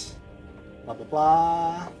act, blah, blah,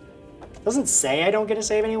 blah. Doesn't say I don't get a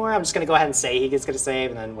save anywhere. I'm just going to go ahead and say he gets a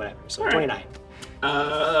save and then whatever. So 29.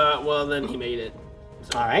 Well, then he made it.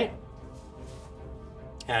 So. All right.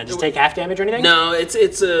 Just take half damage or anything? No, it's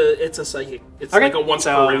a psychic. It's like a once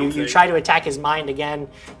per round you try to attack his mind again,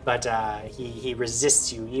 but he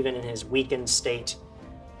resists you even in his weakened state.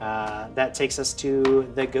 That takes us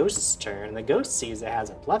to the ghost's turn. The ghost sees it has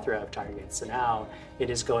a plethora of targets, so now it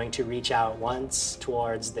is going to reach out once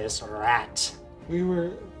towards this rat. We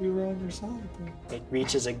were on your side. It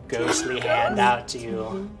reaches a ghostly hand out to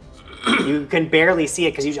you. You can barely see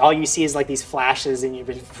it because all you see is like these flashes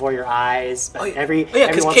before your eyes. But every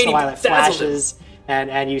once in a while it flashes,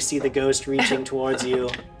 and you see the ghost reaching towards you,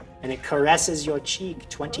 and it caresses your cheek.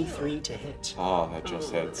 23 to hit. Oh, that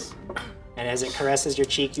just hits. And as it caresses your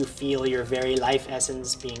cheek, you feel your very life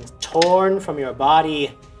essence being torn from your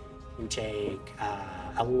body. You take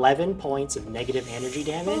 11 points of negative energy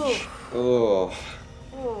damage. Oh.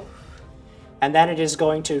 And then it is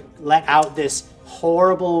going to let out this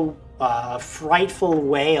horrible, frightful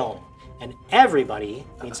wail. And everybody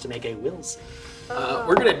needs to make a will save.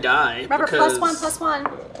 We're going to die. Remember,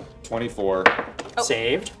 +1/+1. 24.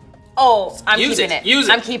 Saved. Oh, I'm Use keeping it. it. Use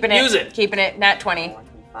it. I'm keeping it. Use it. Keeping it. Nat 20.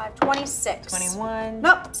 26. 21.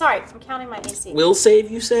 Nope, sorry, I'm counting my AC. Will save,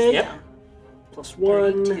 you say? Yep.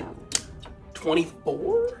 +1.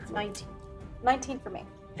 24? 19. 19 for me.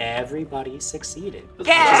 Everybody succeeded.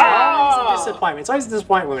 Yeah! It's a disappointment. It's always a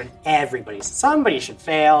disappointment when somebody should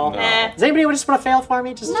fail. No. Does anybody just want to fail for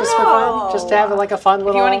me? Just for fun? Just to have like a fun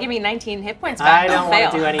little... If you want to give me 19 hit points back, I don't fail.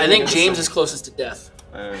 want to do anything. I think James is closest to death.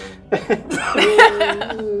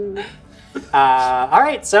 All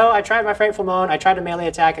right, so I tried my Frightful Moan. I tried a melee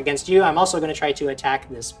attack against you. I'm also going to try to attack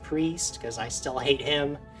this priest because I still hate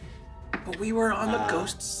him. But we were on the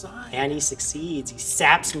ghost side. And he succeeds. He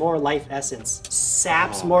saps more life essence.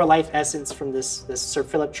 More life essence from this Sir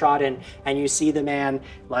Philip Trodden, and you see the man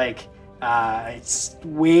like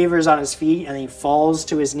wavers on his feet, and he falls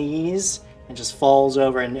to his knees and just falls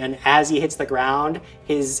over. And as he hits the ground,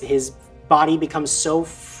 his body becomes so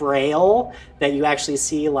frail that you actually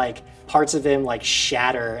see like parts of him like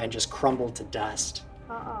shatter and just crumble to dust.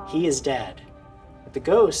 He is dead. But the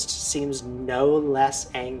ghost seems no less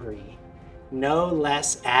angry, no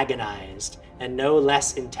less agonized, and no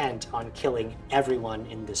less intent on killing everyone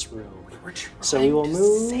in this room. So we will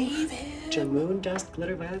move to Moon Dust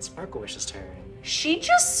Glitter Violet Sparklewish's turn. She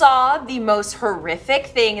just saw the most horrific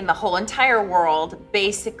thing in the whole entire world.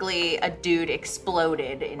 Basically, a dude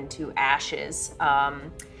exploded into ashes.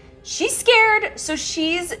 She's scared, so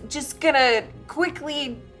she's just gonna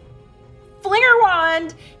quickly fling her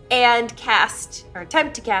wand and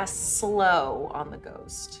attempt to cast Slow on the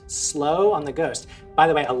ghost. Slow on the ghost. By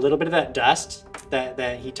the way, a little bit of that dust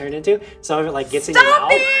that he turned into. Some of it like gets in your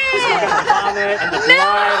mouth. Vomit and the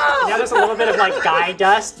blood. Now there's a little bit of like guy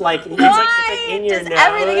dust, like it's like in your nose.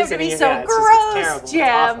 Everything have to be so gross,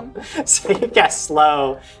 Jim. So you cast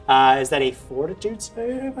slow. Is that a fortitude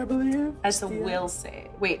save, I believe? That's the will save.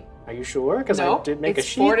 Wait. Are you sure? Because I did make a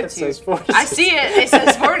sheet that says fortitude. I see it. It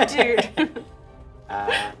says fortitude.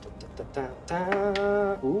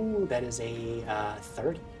 Ooh, that is a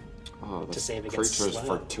 30. Oh, to save against creature's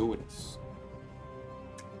slow. fortuitous.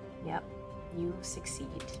 Yep. You succeed.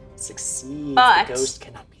 Succeed. But the ghost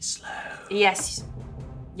cannot be slowed. Yes.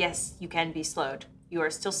 Yes, you can be slowed. You are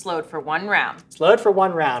still slowed for 1 round. Slowed for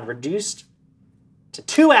 1 round, reduced to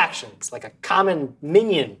 2 actions, like a common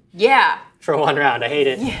minion. Yeah. For 1 round. I hate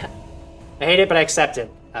it. Yeah. I hate it, but I accept it.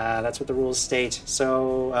 That's what the rules state.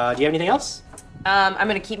 So, do you have anything else? I'm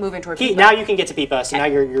gonna keep moving toward Peepa. Now you can get to Peepa. So now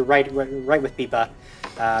you're right with Peepa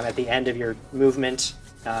at the end of your movement.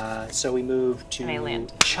 So we move to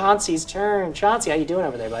Chauncey's turn. Chauncey, how you doing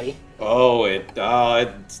over there, buddy? Oh,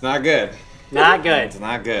 it's not good. Not good. It's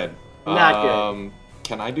not good. Not good.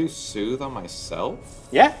 Can I do soothe on myself?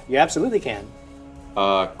 Yeah, you absolutely can.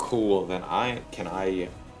 Cool. Then can I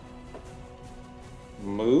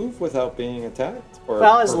move without being attacked?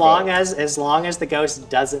 Well, as long as the ghost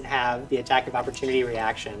doesn't have the attack of opportunity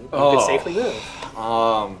reaction, you can safely move.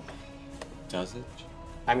 Does it?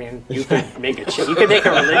 I mean, you could make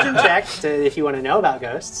a religion check if you want to know about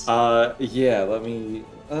ghosts. Yeah. Let me.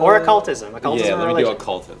 Or occultism. Occultism. Yeah, or let me do religion.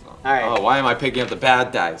 occultism. All right. Oh, why am I picking up the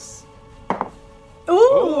bad dice?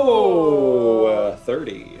 Ooh.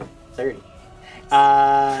 30. 30.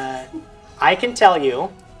 I can tell you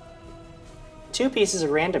 2 pieces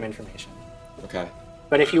of random information. Okay.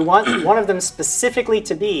 But if you want one of them specifically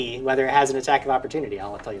to be whether it has an attack of opportunity,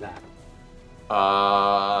 I'll tell you that.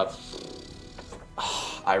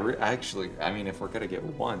 Actually, I mean, if we're gonna get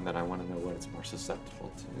 1, then I want to know what it's more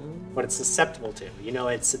susceptible to. What it's susceptible to. You know,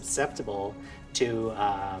 it's susceptible to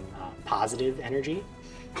positive energy.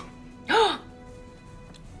 I'm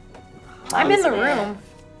in the room.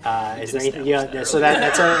 Is there anything? Yeah. So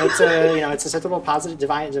it's it's susceptible to positive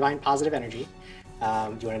divine positive energy.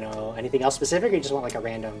 Do you want to know anything else specific, or you just want like a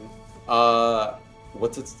random?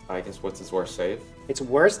 What's its worst save? Its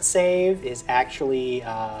worst save is actually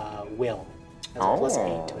will. It has a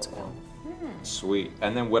 +8 to its will. Sweet.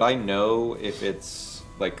 And then would I know if it's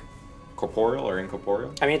like corporeal or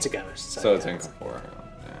incorporeal? I mean, it's a ghost. So it's incorporeal.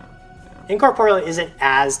 Incorporeal isn't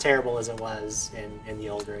as terrible as it was in the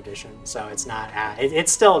older edition, so it's not.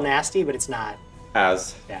 It's still nasty, but it's not.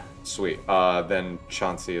 Yeah. Sweet. Then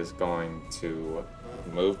Chauncey is going to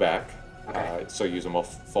move back. Okay. So use a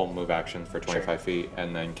full move action for 25 feet,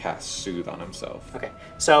 and then cast Soothe on himself. Okay.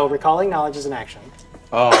 So recalling knowledge is an action.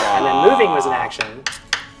 Oh. And then moving was an action.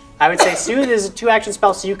 I would say Soothe is a 2-action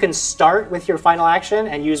spell, so you can start with your final action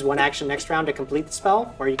and use 1 action next round to complete the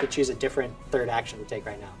spell, or you could choose a different 3rd action to take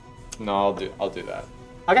right now. No, I'll do that.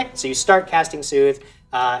 Okay, so you start casting Soothe.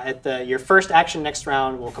 Your first action next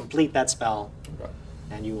round will complete that spell,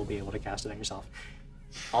 and you will be able to cast it on yourself.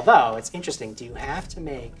 Although, it's interesting, do you have to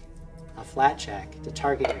make a flat check to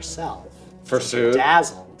target yourself? For Since you're Soothe?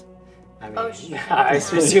 dazzled. I mean, I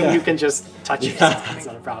assume you can just touch yourself. It's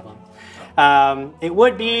not a problem. It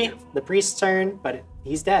would be the priest's turn, but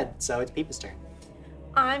he's dead, so it's Peepa's turn.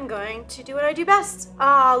 I'm going to do what I do best.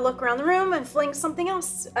 Look around the room and fling something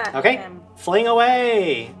else at him. Fling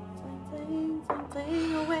away.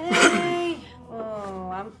 Fling away.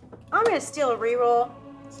 Oh, I'm gonna steal a reroll.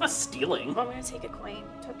 It's not stealing. I'm gonna take a coin.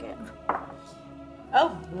 Took it.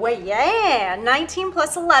 Oh wait, yeah, 19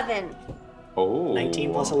 plus 11. Oh.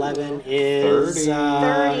 19 plus 11 is 30.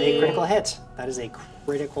 a critical hit. That is a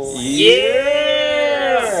critical hit.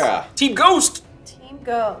 Yeah! Team Ghost! Team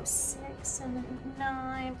Ghost. 6 and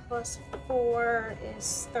 9 plus 4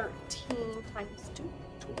 is 13 times 2.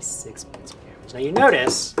 26 points of damage. Now you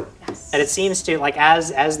notice that it seems to, like,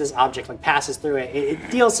 as this object like passes through it,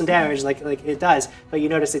 it deals some damage, like it does. But you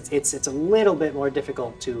notice it's a little bit more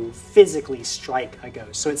difficult to physically strike a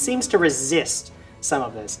ghost. So it seems to resist some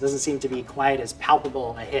of this. It doesn't seem to be quite as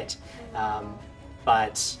palpable a hit,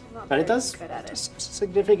 but it does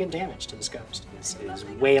significant damage to this ghost. It is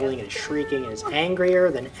wailing, it is shrieking, it is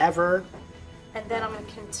angrier than ever. And then I'm going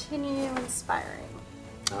to continue inspiring.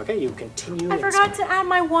 Okay, you continue. I forgot to add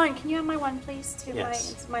my 1. Can you add my 1, please, to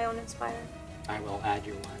my own inspire? I will add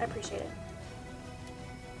your 1. I appreciate it.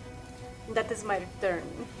 That is my turn.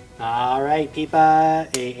 All right, Peepa,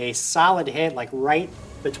 a solid hit, like right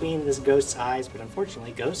between this ghost's eyes, but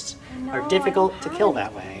unfortunately, ghosts are difficult to kill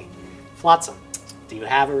that way. Flotsam, do you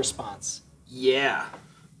have a response? Yeah. I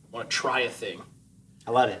want to try a thing.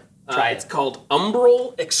 I love it. Try It's called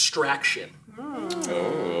Umbral Extraction.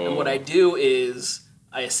 And what I do is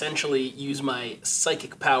I essentially use my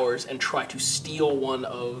psychic powers and try to steal one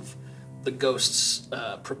of the ghost's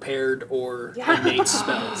prepared or innate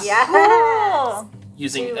spells. Yes.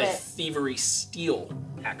 Using a thievery steal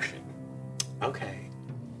action. Okay.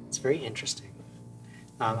 It's very interesting.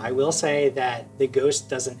 I will say that the ghost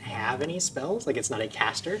doesn't have any spells, like it's not a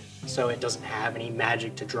caster, so it doesn't have any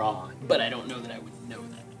magic to draw on. But I don't know that I would know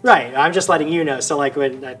that. Right, I'm just letting you know. So like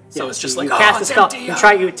when it's just you like, cast a spell,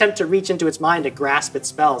 empty, you attempt to reach into its mind to grasp its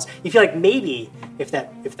spells. You feel like maybe if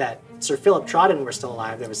that Sir Philip Trodden were still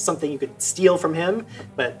alive, there was something you could steal from him.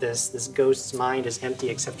 But this ghost's mind is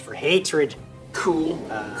empty except for hatred. Cool.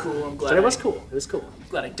 Cool. I'm glad. So it was cool. It was cool. I'm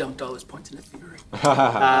glad I dumped all those points into theory.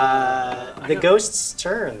 The ghost's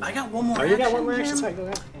turn. I got one more. Oh, you got one more action. Jim. Sorry, go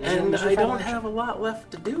ahead. And I don't have a lot left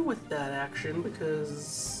to do with that action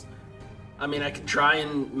because, I mean, I could try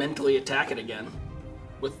and mentally attack it again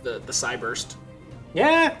with the Psy Burst.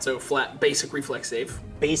 Yeah. So flat basic reflex save.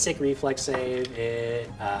 Basic reflex save.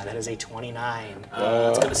 That is a 29.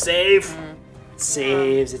 It's gonna save. It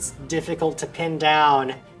saves. It's difficult to pin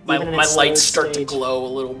down. My even in its lights slowed start to stage. glow a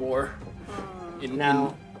little more in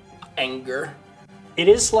anger. It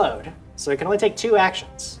is slowed, so it can only take 2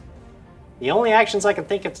 actions. The only actions I can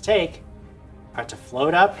think of to take are to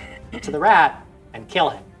float up to the rat and kill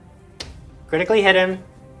him. Critically hit him,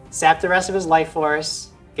 sap the rest of his life force,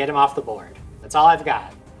 get him off the board. That's all I've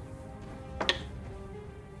got.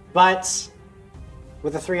 But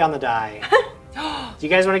with a 3 on the die, do you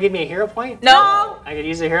guys want to give me a hero point? No. I could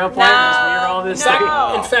use a hero point and just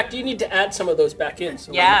reroll this. In fact, you need to add some of those back in.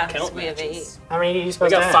 So Yeah, we count we have matches. 8. How many are you We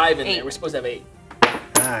supposed to got have? 5 in 8. there. We're supposed to have 8.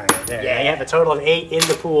 Alright, there. Yeah, you have a total of 8 in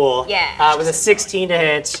the pool. Yeah. With a 16 to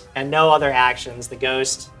hit and no other actions, the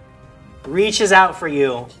ghost reaches out for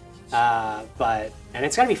you. And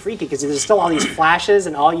it's gotta be freaky because there's still all these flashes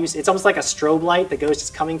and it's almost like a strobe light. The ghost is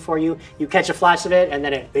coming for you. You catch a flash of it and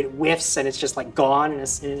then it whiffs and it's just like gone in a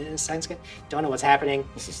second. Don't know what's happening.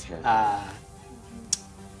 This is terrible.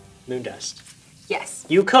 Moondust. Yes.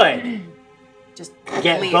 You could Just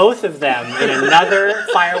get leave. both of them in another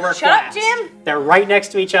firework Shut up, blast. Jim. They're right next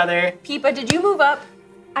to each other. Peepa, did you move up?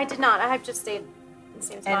 I did not. I have just stayed in the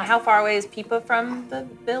same spot. And how far away is Peepa from the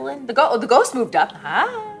villain? The ghost moved up.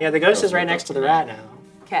 Ah. Yeah, the ghost is right next to the rat now.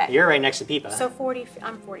 Okay. You're right next to Peepa. So 40.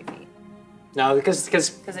 I'm 40 feet. No, because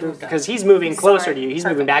it moved up. he's moving closer Sorry. to you. He's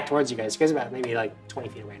moving back towards you guys. You guys are about maybe like 20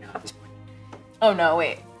 feet away now at this point. Oh no,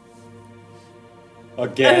 wait.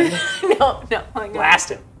 Again? no. Blast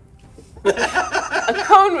him. A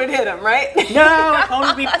cone would hit him, right? No, a cone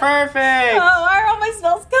would be perfect. Oh, why are all my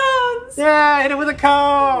spells cones? Yeah, hit him with a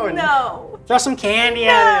cone. No. Throw some candy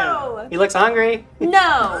at him. He looks hungry.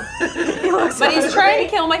 No. But he's trying to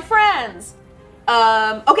kill my friends.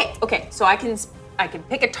 Okay. So I can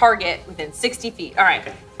pick a target within 60 feet. All right.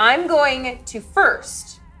 Okay. I'm going to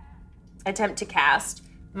first attempt to cast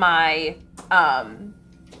my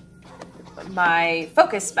my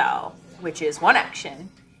focus spell, which is 1 action,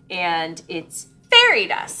 and it's fairy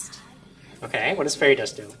dust. Okay, what does fairy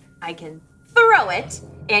dust do? I can throw it,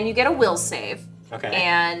 and you get a will save. Okay.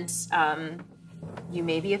 And you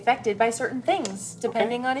may be affected by certain things,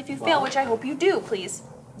 depending on if you fail, which I hope you do, please.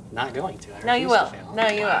 Not going to. No, you will. No,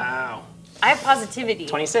 you will. Wow. I have positivity.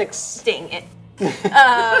 26. Dang it.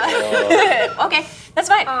 Okay, that's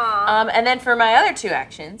fine. And then for my other 2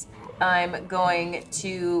 actions, I'm going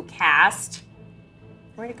to cast.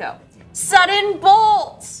 Where'd it go? Sudden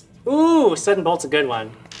Bolt. Ooh, sudden bolt's a good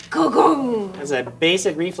one. Go. As a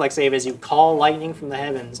basic reflex save, as you call lightning from the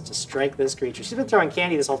heavens to strike this creature. She's been throwing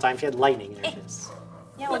candy this whole time. She had lightning. There it is.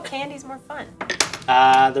 Yeah, well, candy's more fun.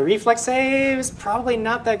 The reflex save is probably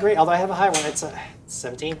not that great, although I have a high one. It's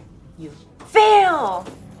 17. You fail.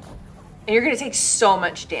 And you're gonna take so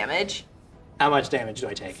much damage. How much damage do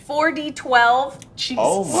I take? 4d12. Jesus.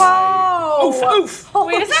 Oh my. Whoa! Oof.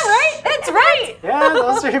 Wait, is that right? That's right. Yeah,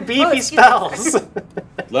 those are beefy spells.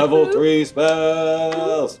 Level 3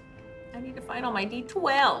 spells. I need to find all my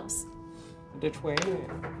d12s.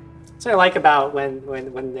 So I like about when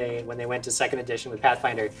they went to 2nd edition with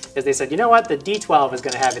Pathfinder is they said, you know what, the D12 is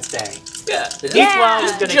going to have its day. Yeah. The D12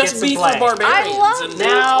 is going to get Just some be play. for barbarians. I love and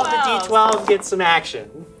Now D12. the D12 gets some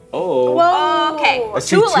action. Oh. Whoa. Okay. I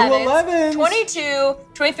see 2 2 11s, 11s. 22,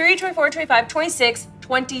 23, 24, 25, 26,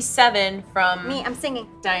 27 from Me, I'm singing.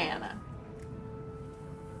 Diana.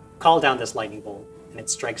 Call down this lightning bolt, and it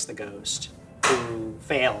strikes the ghost, who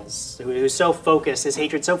fails, who's so focused, his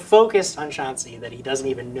hatred so focused on Chauncey that he doesn't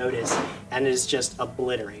even notice and is just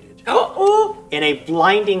obliterated. In a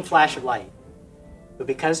blinding flash of light. But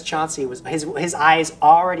because Chauncey was, his eyes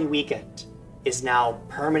already weakened, is now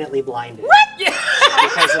permanently blinded. What? His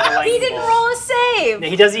because of the lightning He didn't bolt. roll a save. No,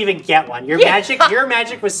 he doesn't even get one. Your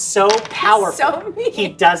magic was so powerful. So mean. He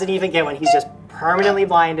doesn't even get one. He's just permanently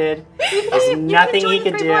blinded. There's nothing he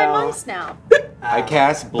can do. Now. I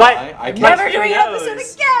cast But blind. I cast. Never doing an episode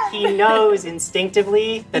again. He knows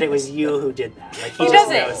instinctively that it was you who did that. Like he He just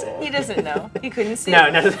knows doesn't. it. He doesn't know. He couldn't see. No.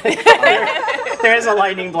 There is a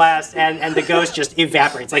lightning blast, and the ghost just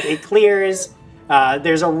evaporates. Like it clears.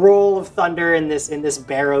 There's a roll of thunder in this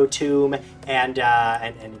Burrow tomb, and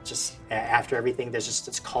it just after everything, there's just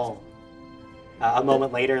this calm. A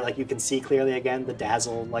moment later, like you can see clearly again, the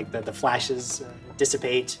dazzle, like the flashes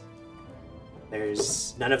dissipate.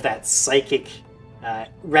 There's none of that psychic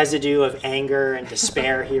residue of anger and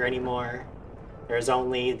despair here anymore. There's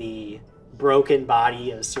only the broken body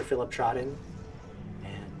of Sir Philip Trodden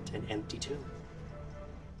and an empty tomb.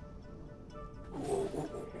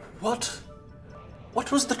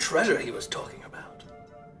 What was the treasure he was talking about?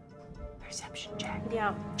 Perception check.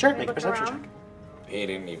 Yeah. Sure, Can we make a look perception around? check. He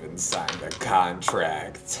didn't even sign the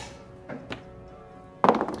contract.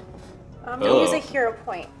 I'm gonna use a hero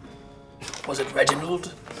point. Was it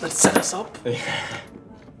Reginald that set us up?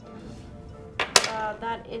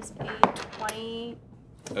 That is a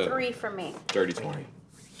 23 for me. Dirty 20.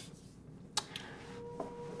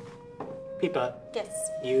 Pipa, Yes.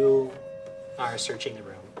 you are searching the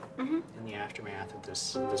room in the aftermath of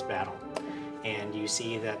this battle, and you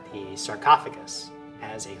see that the sarcophagus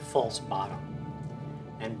has a false bottom,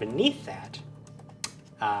 and beneath that,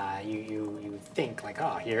 you think like,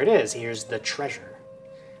 oh, here it is. Here's the treasure,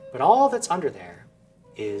 but all that's under there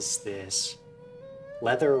is this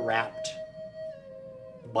leather-wrapped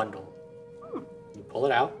bundle. You pull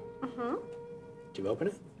it out. Do you open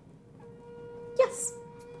it? Yes.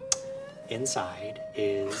 Inside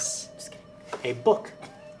is a book.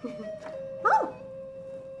 Oh.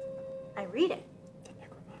 I read it.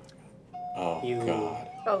 Oh, You God.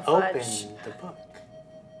 Oh, open fudge. the book.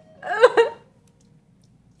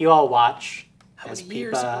 You all watch as many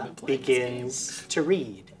years have we Pipa been playing begins to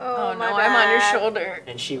read. Oh, my no, I'm on your bad. shoulder.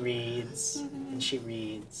 And she reads, and she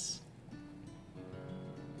reads.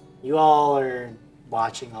 You all are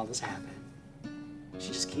watching all this happen. She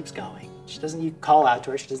just keeps going. She doesn't, you call out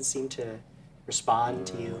to her, she doesn't seem to respond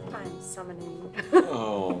to you. I'm summoning.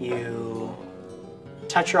 Oh. You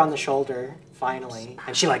touch her on the shoulder, finally,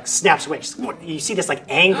 and she like snaps away. You see this like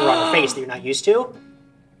anger on her face that you're not used to.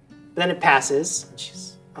 But then it passes, and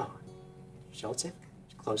she's, oh, she holds it.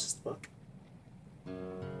 She closes the book.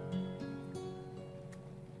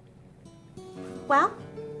 Well,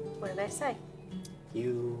 what did I say?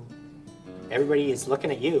 Everybody is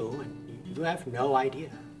looking at you, and you have no idea.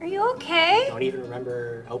 Are you okay? You don't even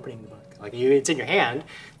remember opening the book. Like it's in your hand.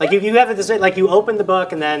 Like you have it this way. Like you open the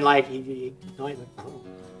book, and then like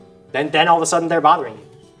then all of a sudden they're bothering you.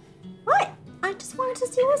 What? I just wanted to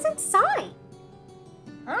see what's inside.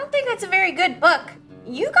 I don't think that's a very good book.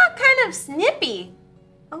 You got kind of snippy.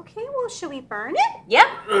 Okay, well, should we burn it? Yep.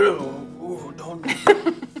 Oh, don't.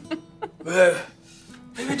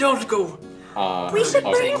 Maybe don't go. We should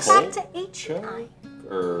bring it back to check? HI.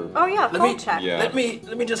 Or Oh yeah, Let full me check. Yeah. let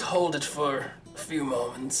me just hold it for a few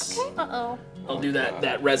moments. Uh-oh. I'll do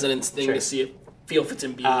that resonance thing Sure. to feel if it's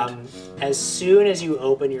imbued. As soon as you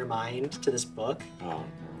open your mind to this book,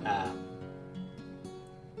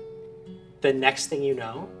 the next thing you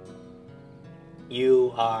know,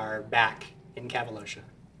 you are back in Cavalosha.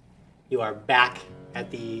 You are back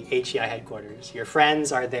at the HEI headquarters. Your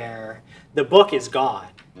friends are there. The book is gone.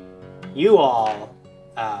 You all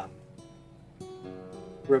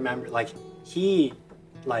remember, like, he,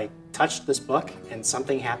 like, touched this book and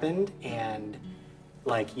something happened and,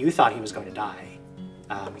 like, you thought he was going to die.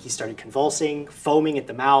 He started convulsing, foaming at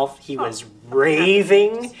the mouth. He was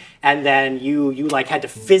raving, and then you like had to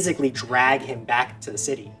physically drag him back to the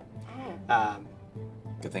city.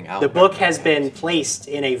 good thing The book has been placed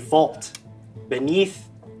in a vault beneath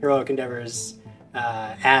Heroic Endeavors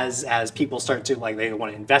as people start to they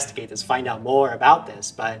want to investigate this, find out more about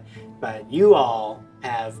this. But you all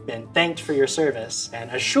have been thanked for your service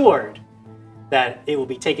and assured that it will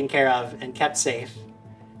be taken care of and kept safe.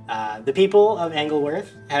 The people of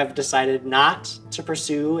Engleworth have decided not to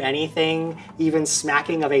pursue anything even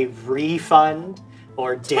smacking of a refund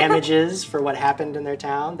or damages for what happened in their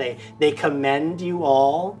town. They commend you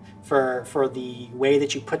all for the way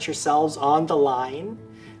that you put yourselves on the line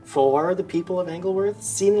for the people of Engleworth,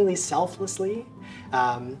 seemingly selflessly.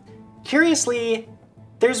 Curiously,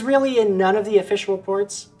 there's really in none of the official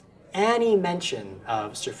reports any mention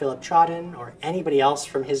of Sir Philip Trodden or anybody else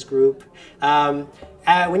from his group.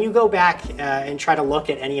 When you go back and try to look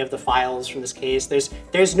at any of the files from this case,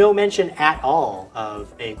 there's no mention at all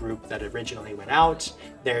of a group that originally went out.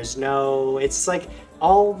 There's no, it's like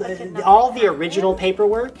all the original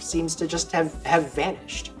paperwork seems to just have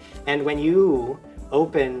vanished. And when you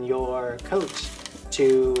open your coat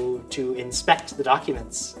to inspect the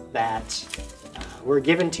documents that were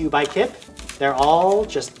given to you by Kip, they're all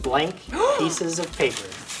just blank pieces of paper.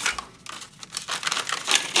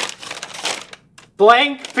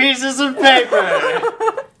 Blank pieces of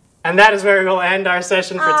paper! And that is where we will end our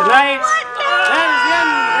session for tonight. That is the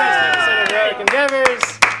end of the first episode of Heroic Endeavors.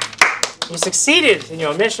 You succeeded in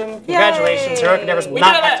your mission. Congratulations. Yay. Heroic Endeavors will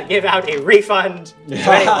not have to give out a refund to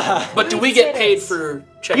anyone. But do we get paid for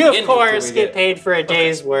checking in? You, of course, get paid for a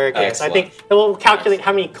day's work. Yes, I think it will calculate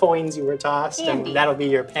how many coins you were tossed, and that'll be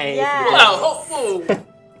your pay. Wow.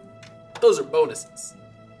 Those are bonuses.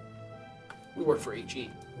 We work for AG.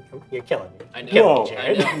 You're killing me. I know. Killing me,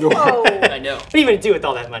 Jared. I know. I know. What are you going to do with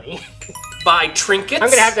all that money? Buy trinkets. I'm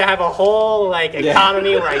going to have a whole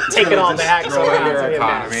economy where I take it all back. Destroy your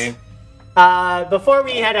economy. Before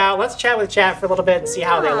we head out, let's chat with chat for a little bit and see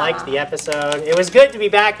how they liked the episode. It was good to be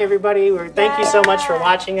back, everybody. Thank you so much for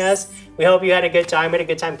watching us. We hope you had a good time. We had a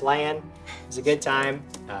good time playing. It was a good time.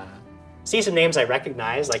 See some names I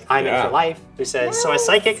recognize, like I'm in for life, who says, so a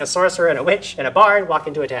psychic, a sorcerer, and a witch, and a bard walk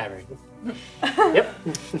into a tavern. Yep.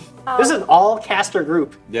 This is an all-caster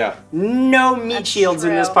group. Yeah. No meat shields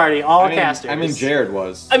in this party, all casters. I mean, Jared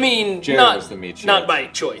was. Jared was the meat shield. Not by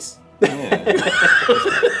choice. It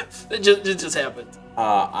just happened.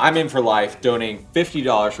 I'm in for life, donating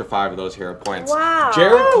 $50 for 5 of those hero points. Wow.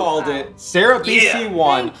 Jared called it. Sarah BC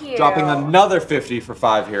won, dropping another 50 50 for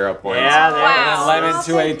 5h hero points. Yeah, there And then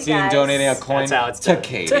Lemon218 donating a coin to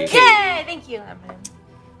Katie. Yay, thank you, Lemon.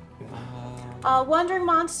 Wandering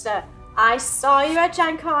Monster, I saw you at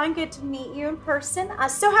Gen Con. Good to meet you in person.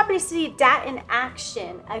 So happy to see Dat in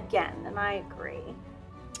action again, and I agree.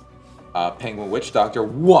 Penguin Witch Doctor,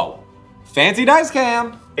 whoa! Fancy dice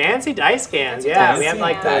cam! Fancy dice cams, yeah. We have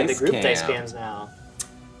like the group dice cams now.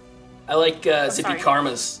 I like Zippy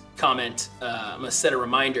Karma's comment. I'm going to set a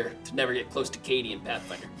reminder to never get close to Katie in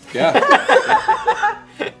Pathfinder. Yeah.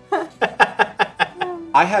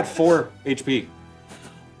 I had 4 HP.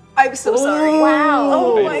 I'm so sorry. Wow.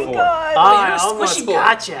 Oh my god. I almost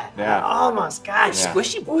gotcha. Yeah. I almost got you.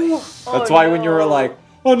 Squishy boy. That's why when you were like,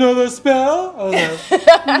 another spell? I was like,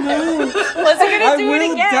 no. Wasn't gonna do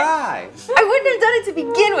it again. Die. I wouldn't have done it to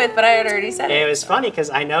begin with, but I had already said it. It was funny because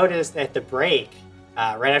I noticed at the break,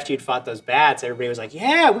 right after you'd fought those bats, everybody was like,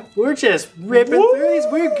 yeah, we're just ripping through these.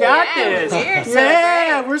 We got this.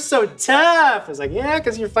 We're so tough. I was like, yeah,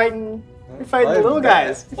 because you're fighting the little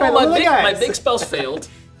guys. My big spells failed.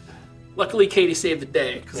 Luckily, Katie saved the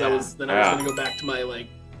day because I was going to go back to my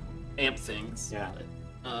amp things. Yeah. But,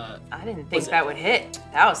 I didn't think that would hit.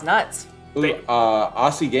 That was nuts. Ooh,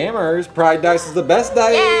 Aussie Gamers, Pride Dice is the best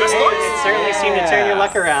dice. It certainly seemed to turn your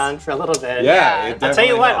luck around for a little bit. Yeah, I'll tell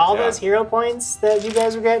you what, all those hero points that you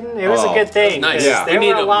guys were getting, it was a good thing. Nice. Yeah.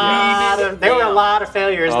 There were a lot of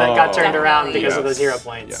failures that got turned around because of those hero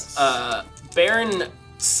points. Baron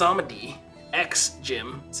Samadi X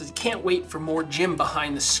Jim says he can't wait for more Jim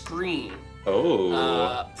behind the screen.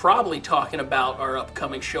 Oh. Probably talking about our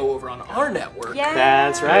upcoming show over on our network. Yeah.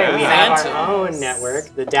 That's right. We have Phantom. our own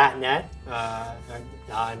network, the DaTNet,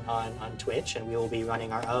 on Twitch, and we will be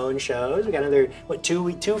running our own shows. We got another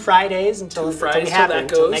two Fridays until we make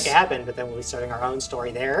it happen. But then we'll be starting our own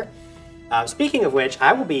story there. Speaking of which,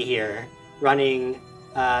 I will be here running.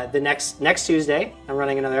 The next Tuesday, I'm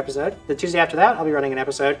running another episode. The Tuesday after that, I'll be running an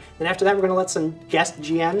episode. Then after that, we're going to let some guest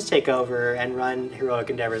GMs take over and run Heroic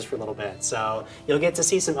Endeavors for a little bit. So you'll get to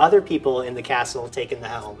see some other people in the castle taking the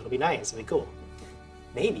helm. It'll be nice. It'll be cool.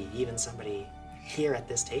 Maybe even somebody here at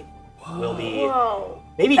this table will be.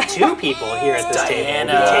 Maybe 2 people here at this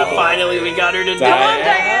table. Finally, we got her to do it.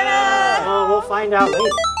 Diana! Well, we'll find out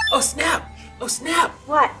later. Oh snap! Oh snap!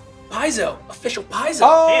 What? Paizo, official Paizo.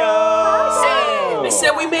 Oh! They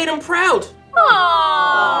said we made him proud.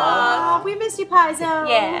 Aww. We miss you, Paizo.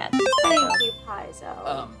 Yeah. Thank you,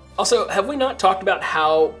 Paizo. Also, have we not talked about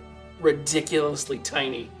how ridiculously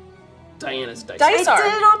tiny Diana's dice Dice are? I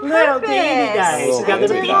did it on purpose. Little baby dice. You got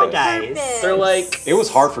little baby dice. They're like... It was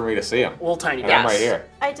hard for me to see them. Little tiny dice. I'm right here.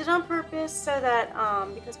 I did it on purpose so that,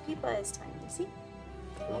 because Peepa is tiny, see?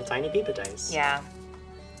 Little tiny Peepa dice. Yeah.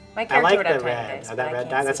 My I character like would the have tiny red. dice, Oh, but I that red can't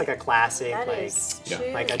die. That's see like a it. classic, That like is two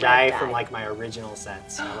like a red die die. from like my original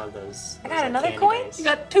sets. I love those. I those, got like, another candy coin? dice. You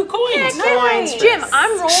got 2 coins. Coins. Jim,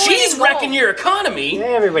 I'm rolling. She's gold. wrecking your economy. Yeah,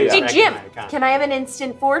 everybody's Hey, wrecking Jim, my economy. can I have an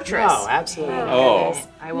instant fortress? No, absolutely. Oh.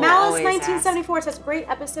 I will Malice always 1974 says great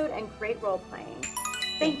episode and great role playing.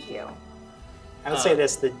 Thank you. I would say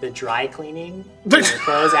this: the dry cleaning your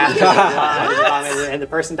clothes after you vomit and the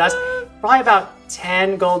person does probably about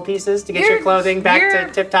 10 gold pieces to get your clothing back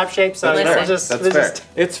to tip-top shape. So That's we'll fair. just, That's we'll fair. just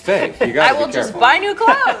It's fake. You I gotta will be just careful. buy new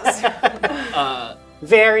clothes.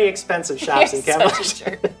 very expensive shops in Yes,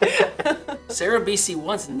 Camelot. Sarah BC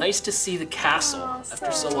wants nice to see the castle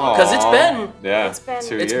after so Sarah. long. Because it's been. Yeah, It's been-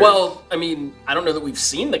 2 It's years. well, I mean, I don't know that we've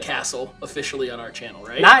seen the castle officially on our channel,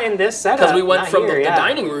 right? Not in this setup. Because we went not from here, the yeah.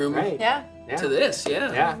 dining room Right. Yeah. to this,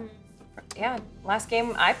 yeah. Yeah. Yeah. Last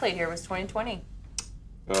game I played here was 2020.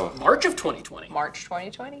 Oh. March of 2020. March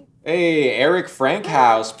 2020. Hey, Eric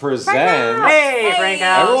Frankhouse presents. Hey, Frank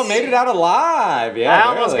House. Everyone made it out alive. Yeah, I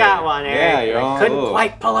almost barely. got one, Eric. Yeah, you I couldn't ooh.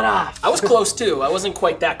 quite pull it off. I was close too. I wasn't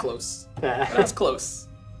quite that close. But I was close.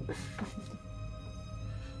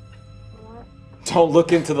 Don't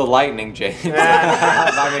look into the lightning, James.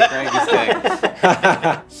 Not make Frankie's thing.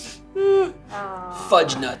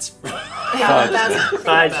 Fudge nuts.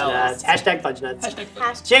 Fudge nuts. Hashtag fudge nuts.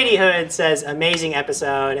 JD Hood says, amazing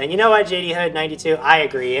episode. And you know what, JD Hood 92? I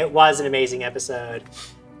agree. It was an amazing episode.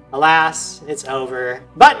 Alas, it's over.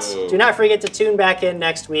 But do not forget to tune back in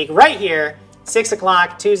next week, right here, 6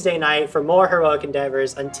 o'clock Tuesday night for more heroic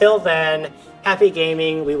endeavors. Until then, happy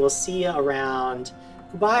gaming. We will see you around.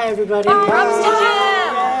 Goodbye, everybody. Props to Jim.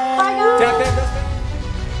 Bye, guys.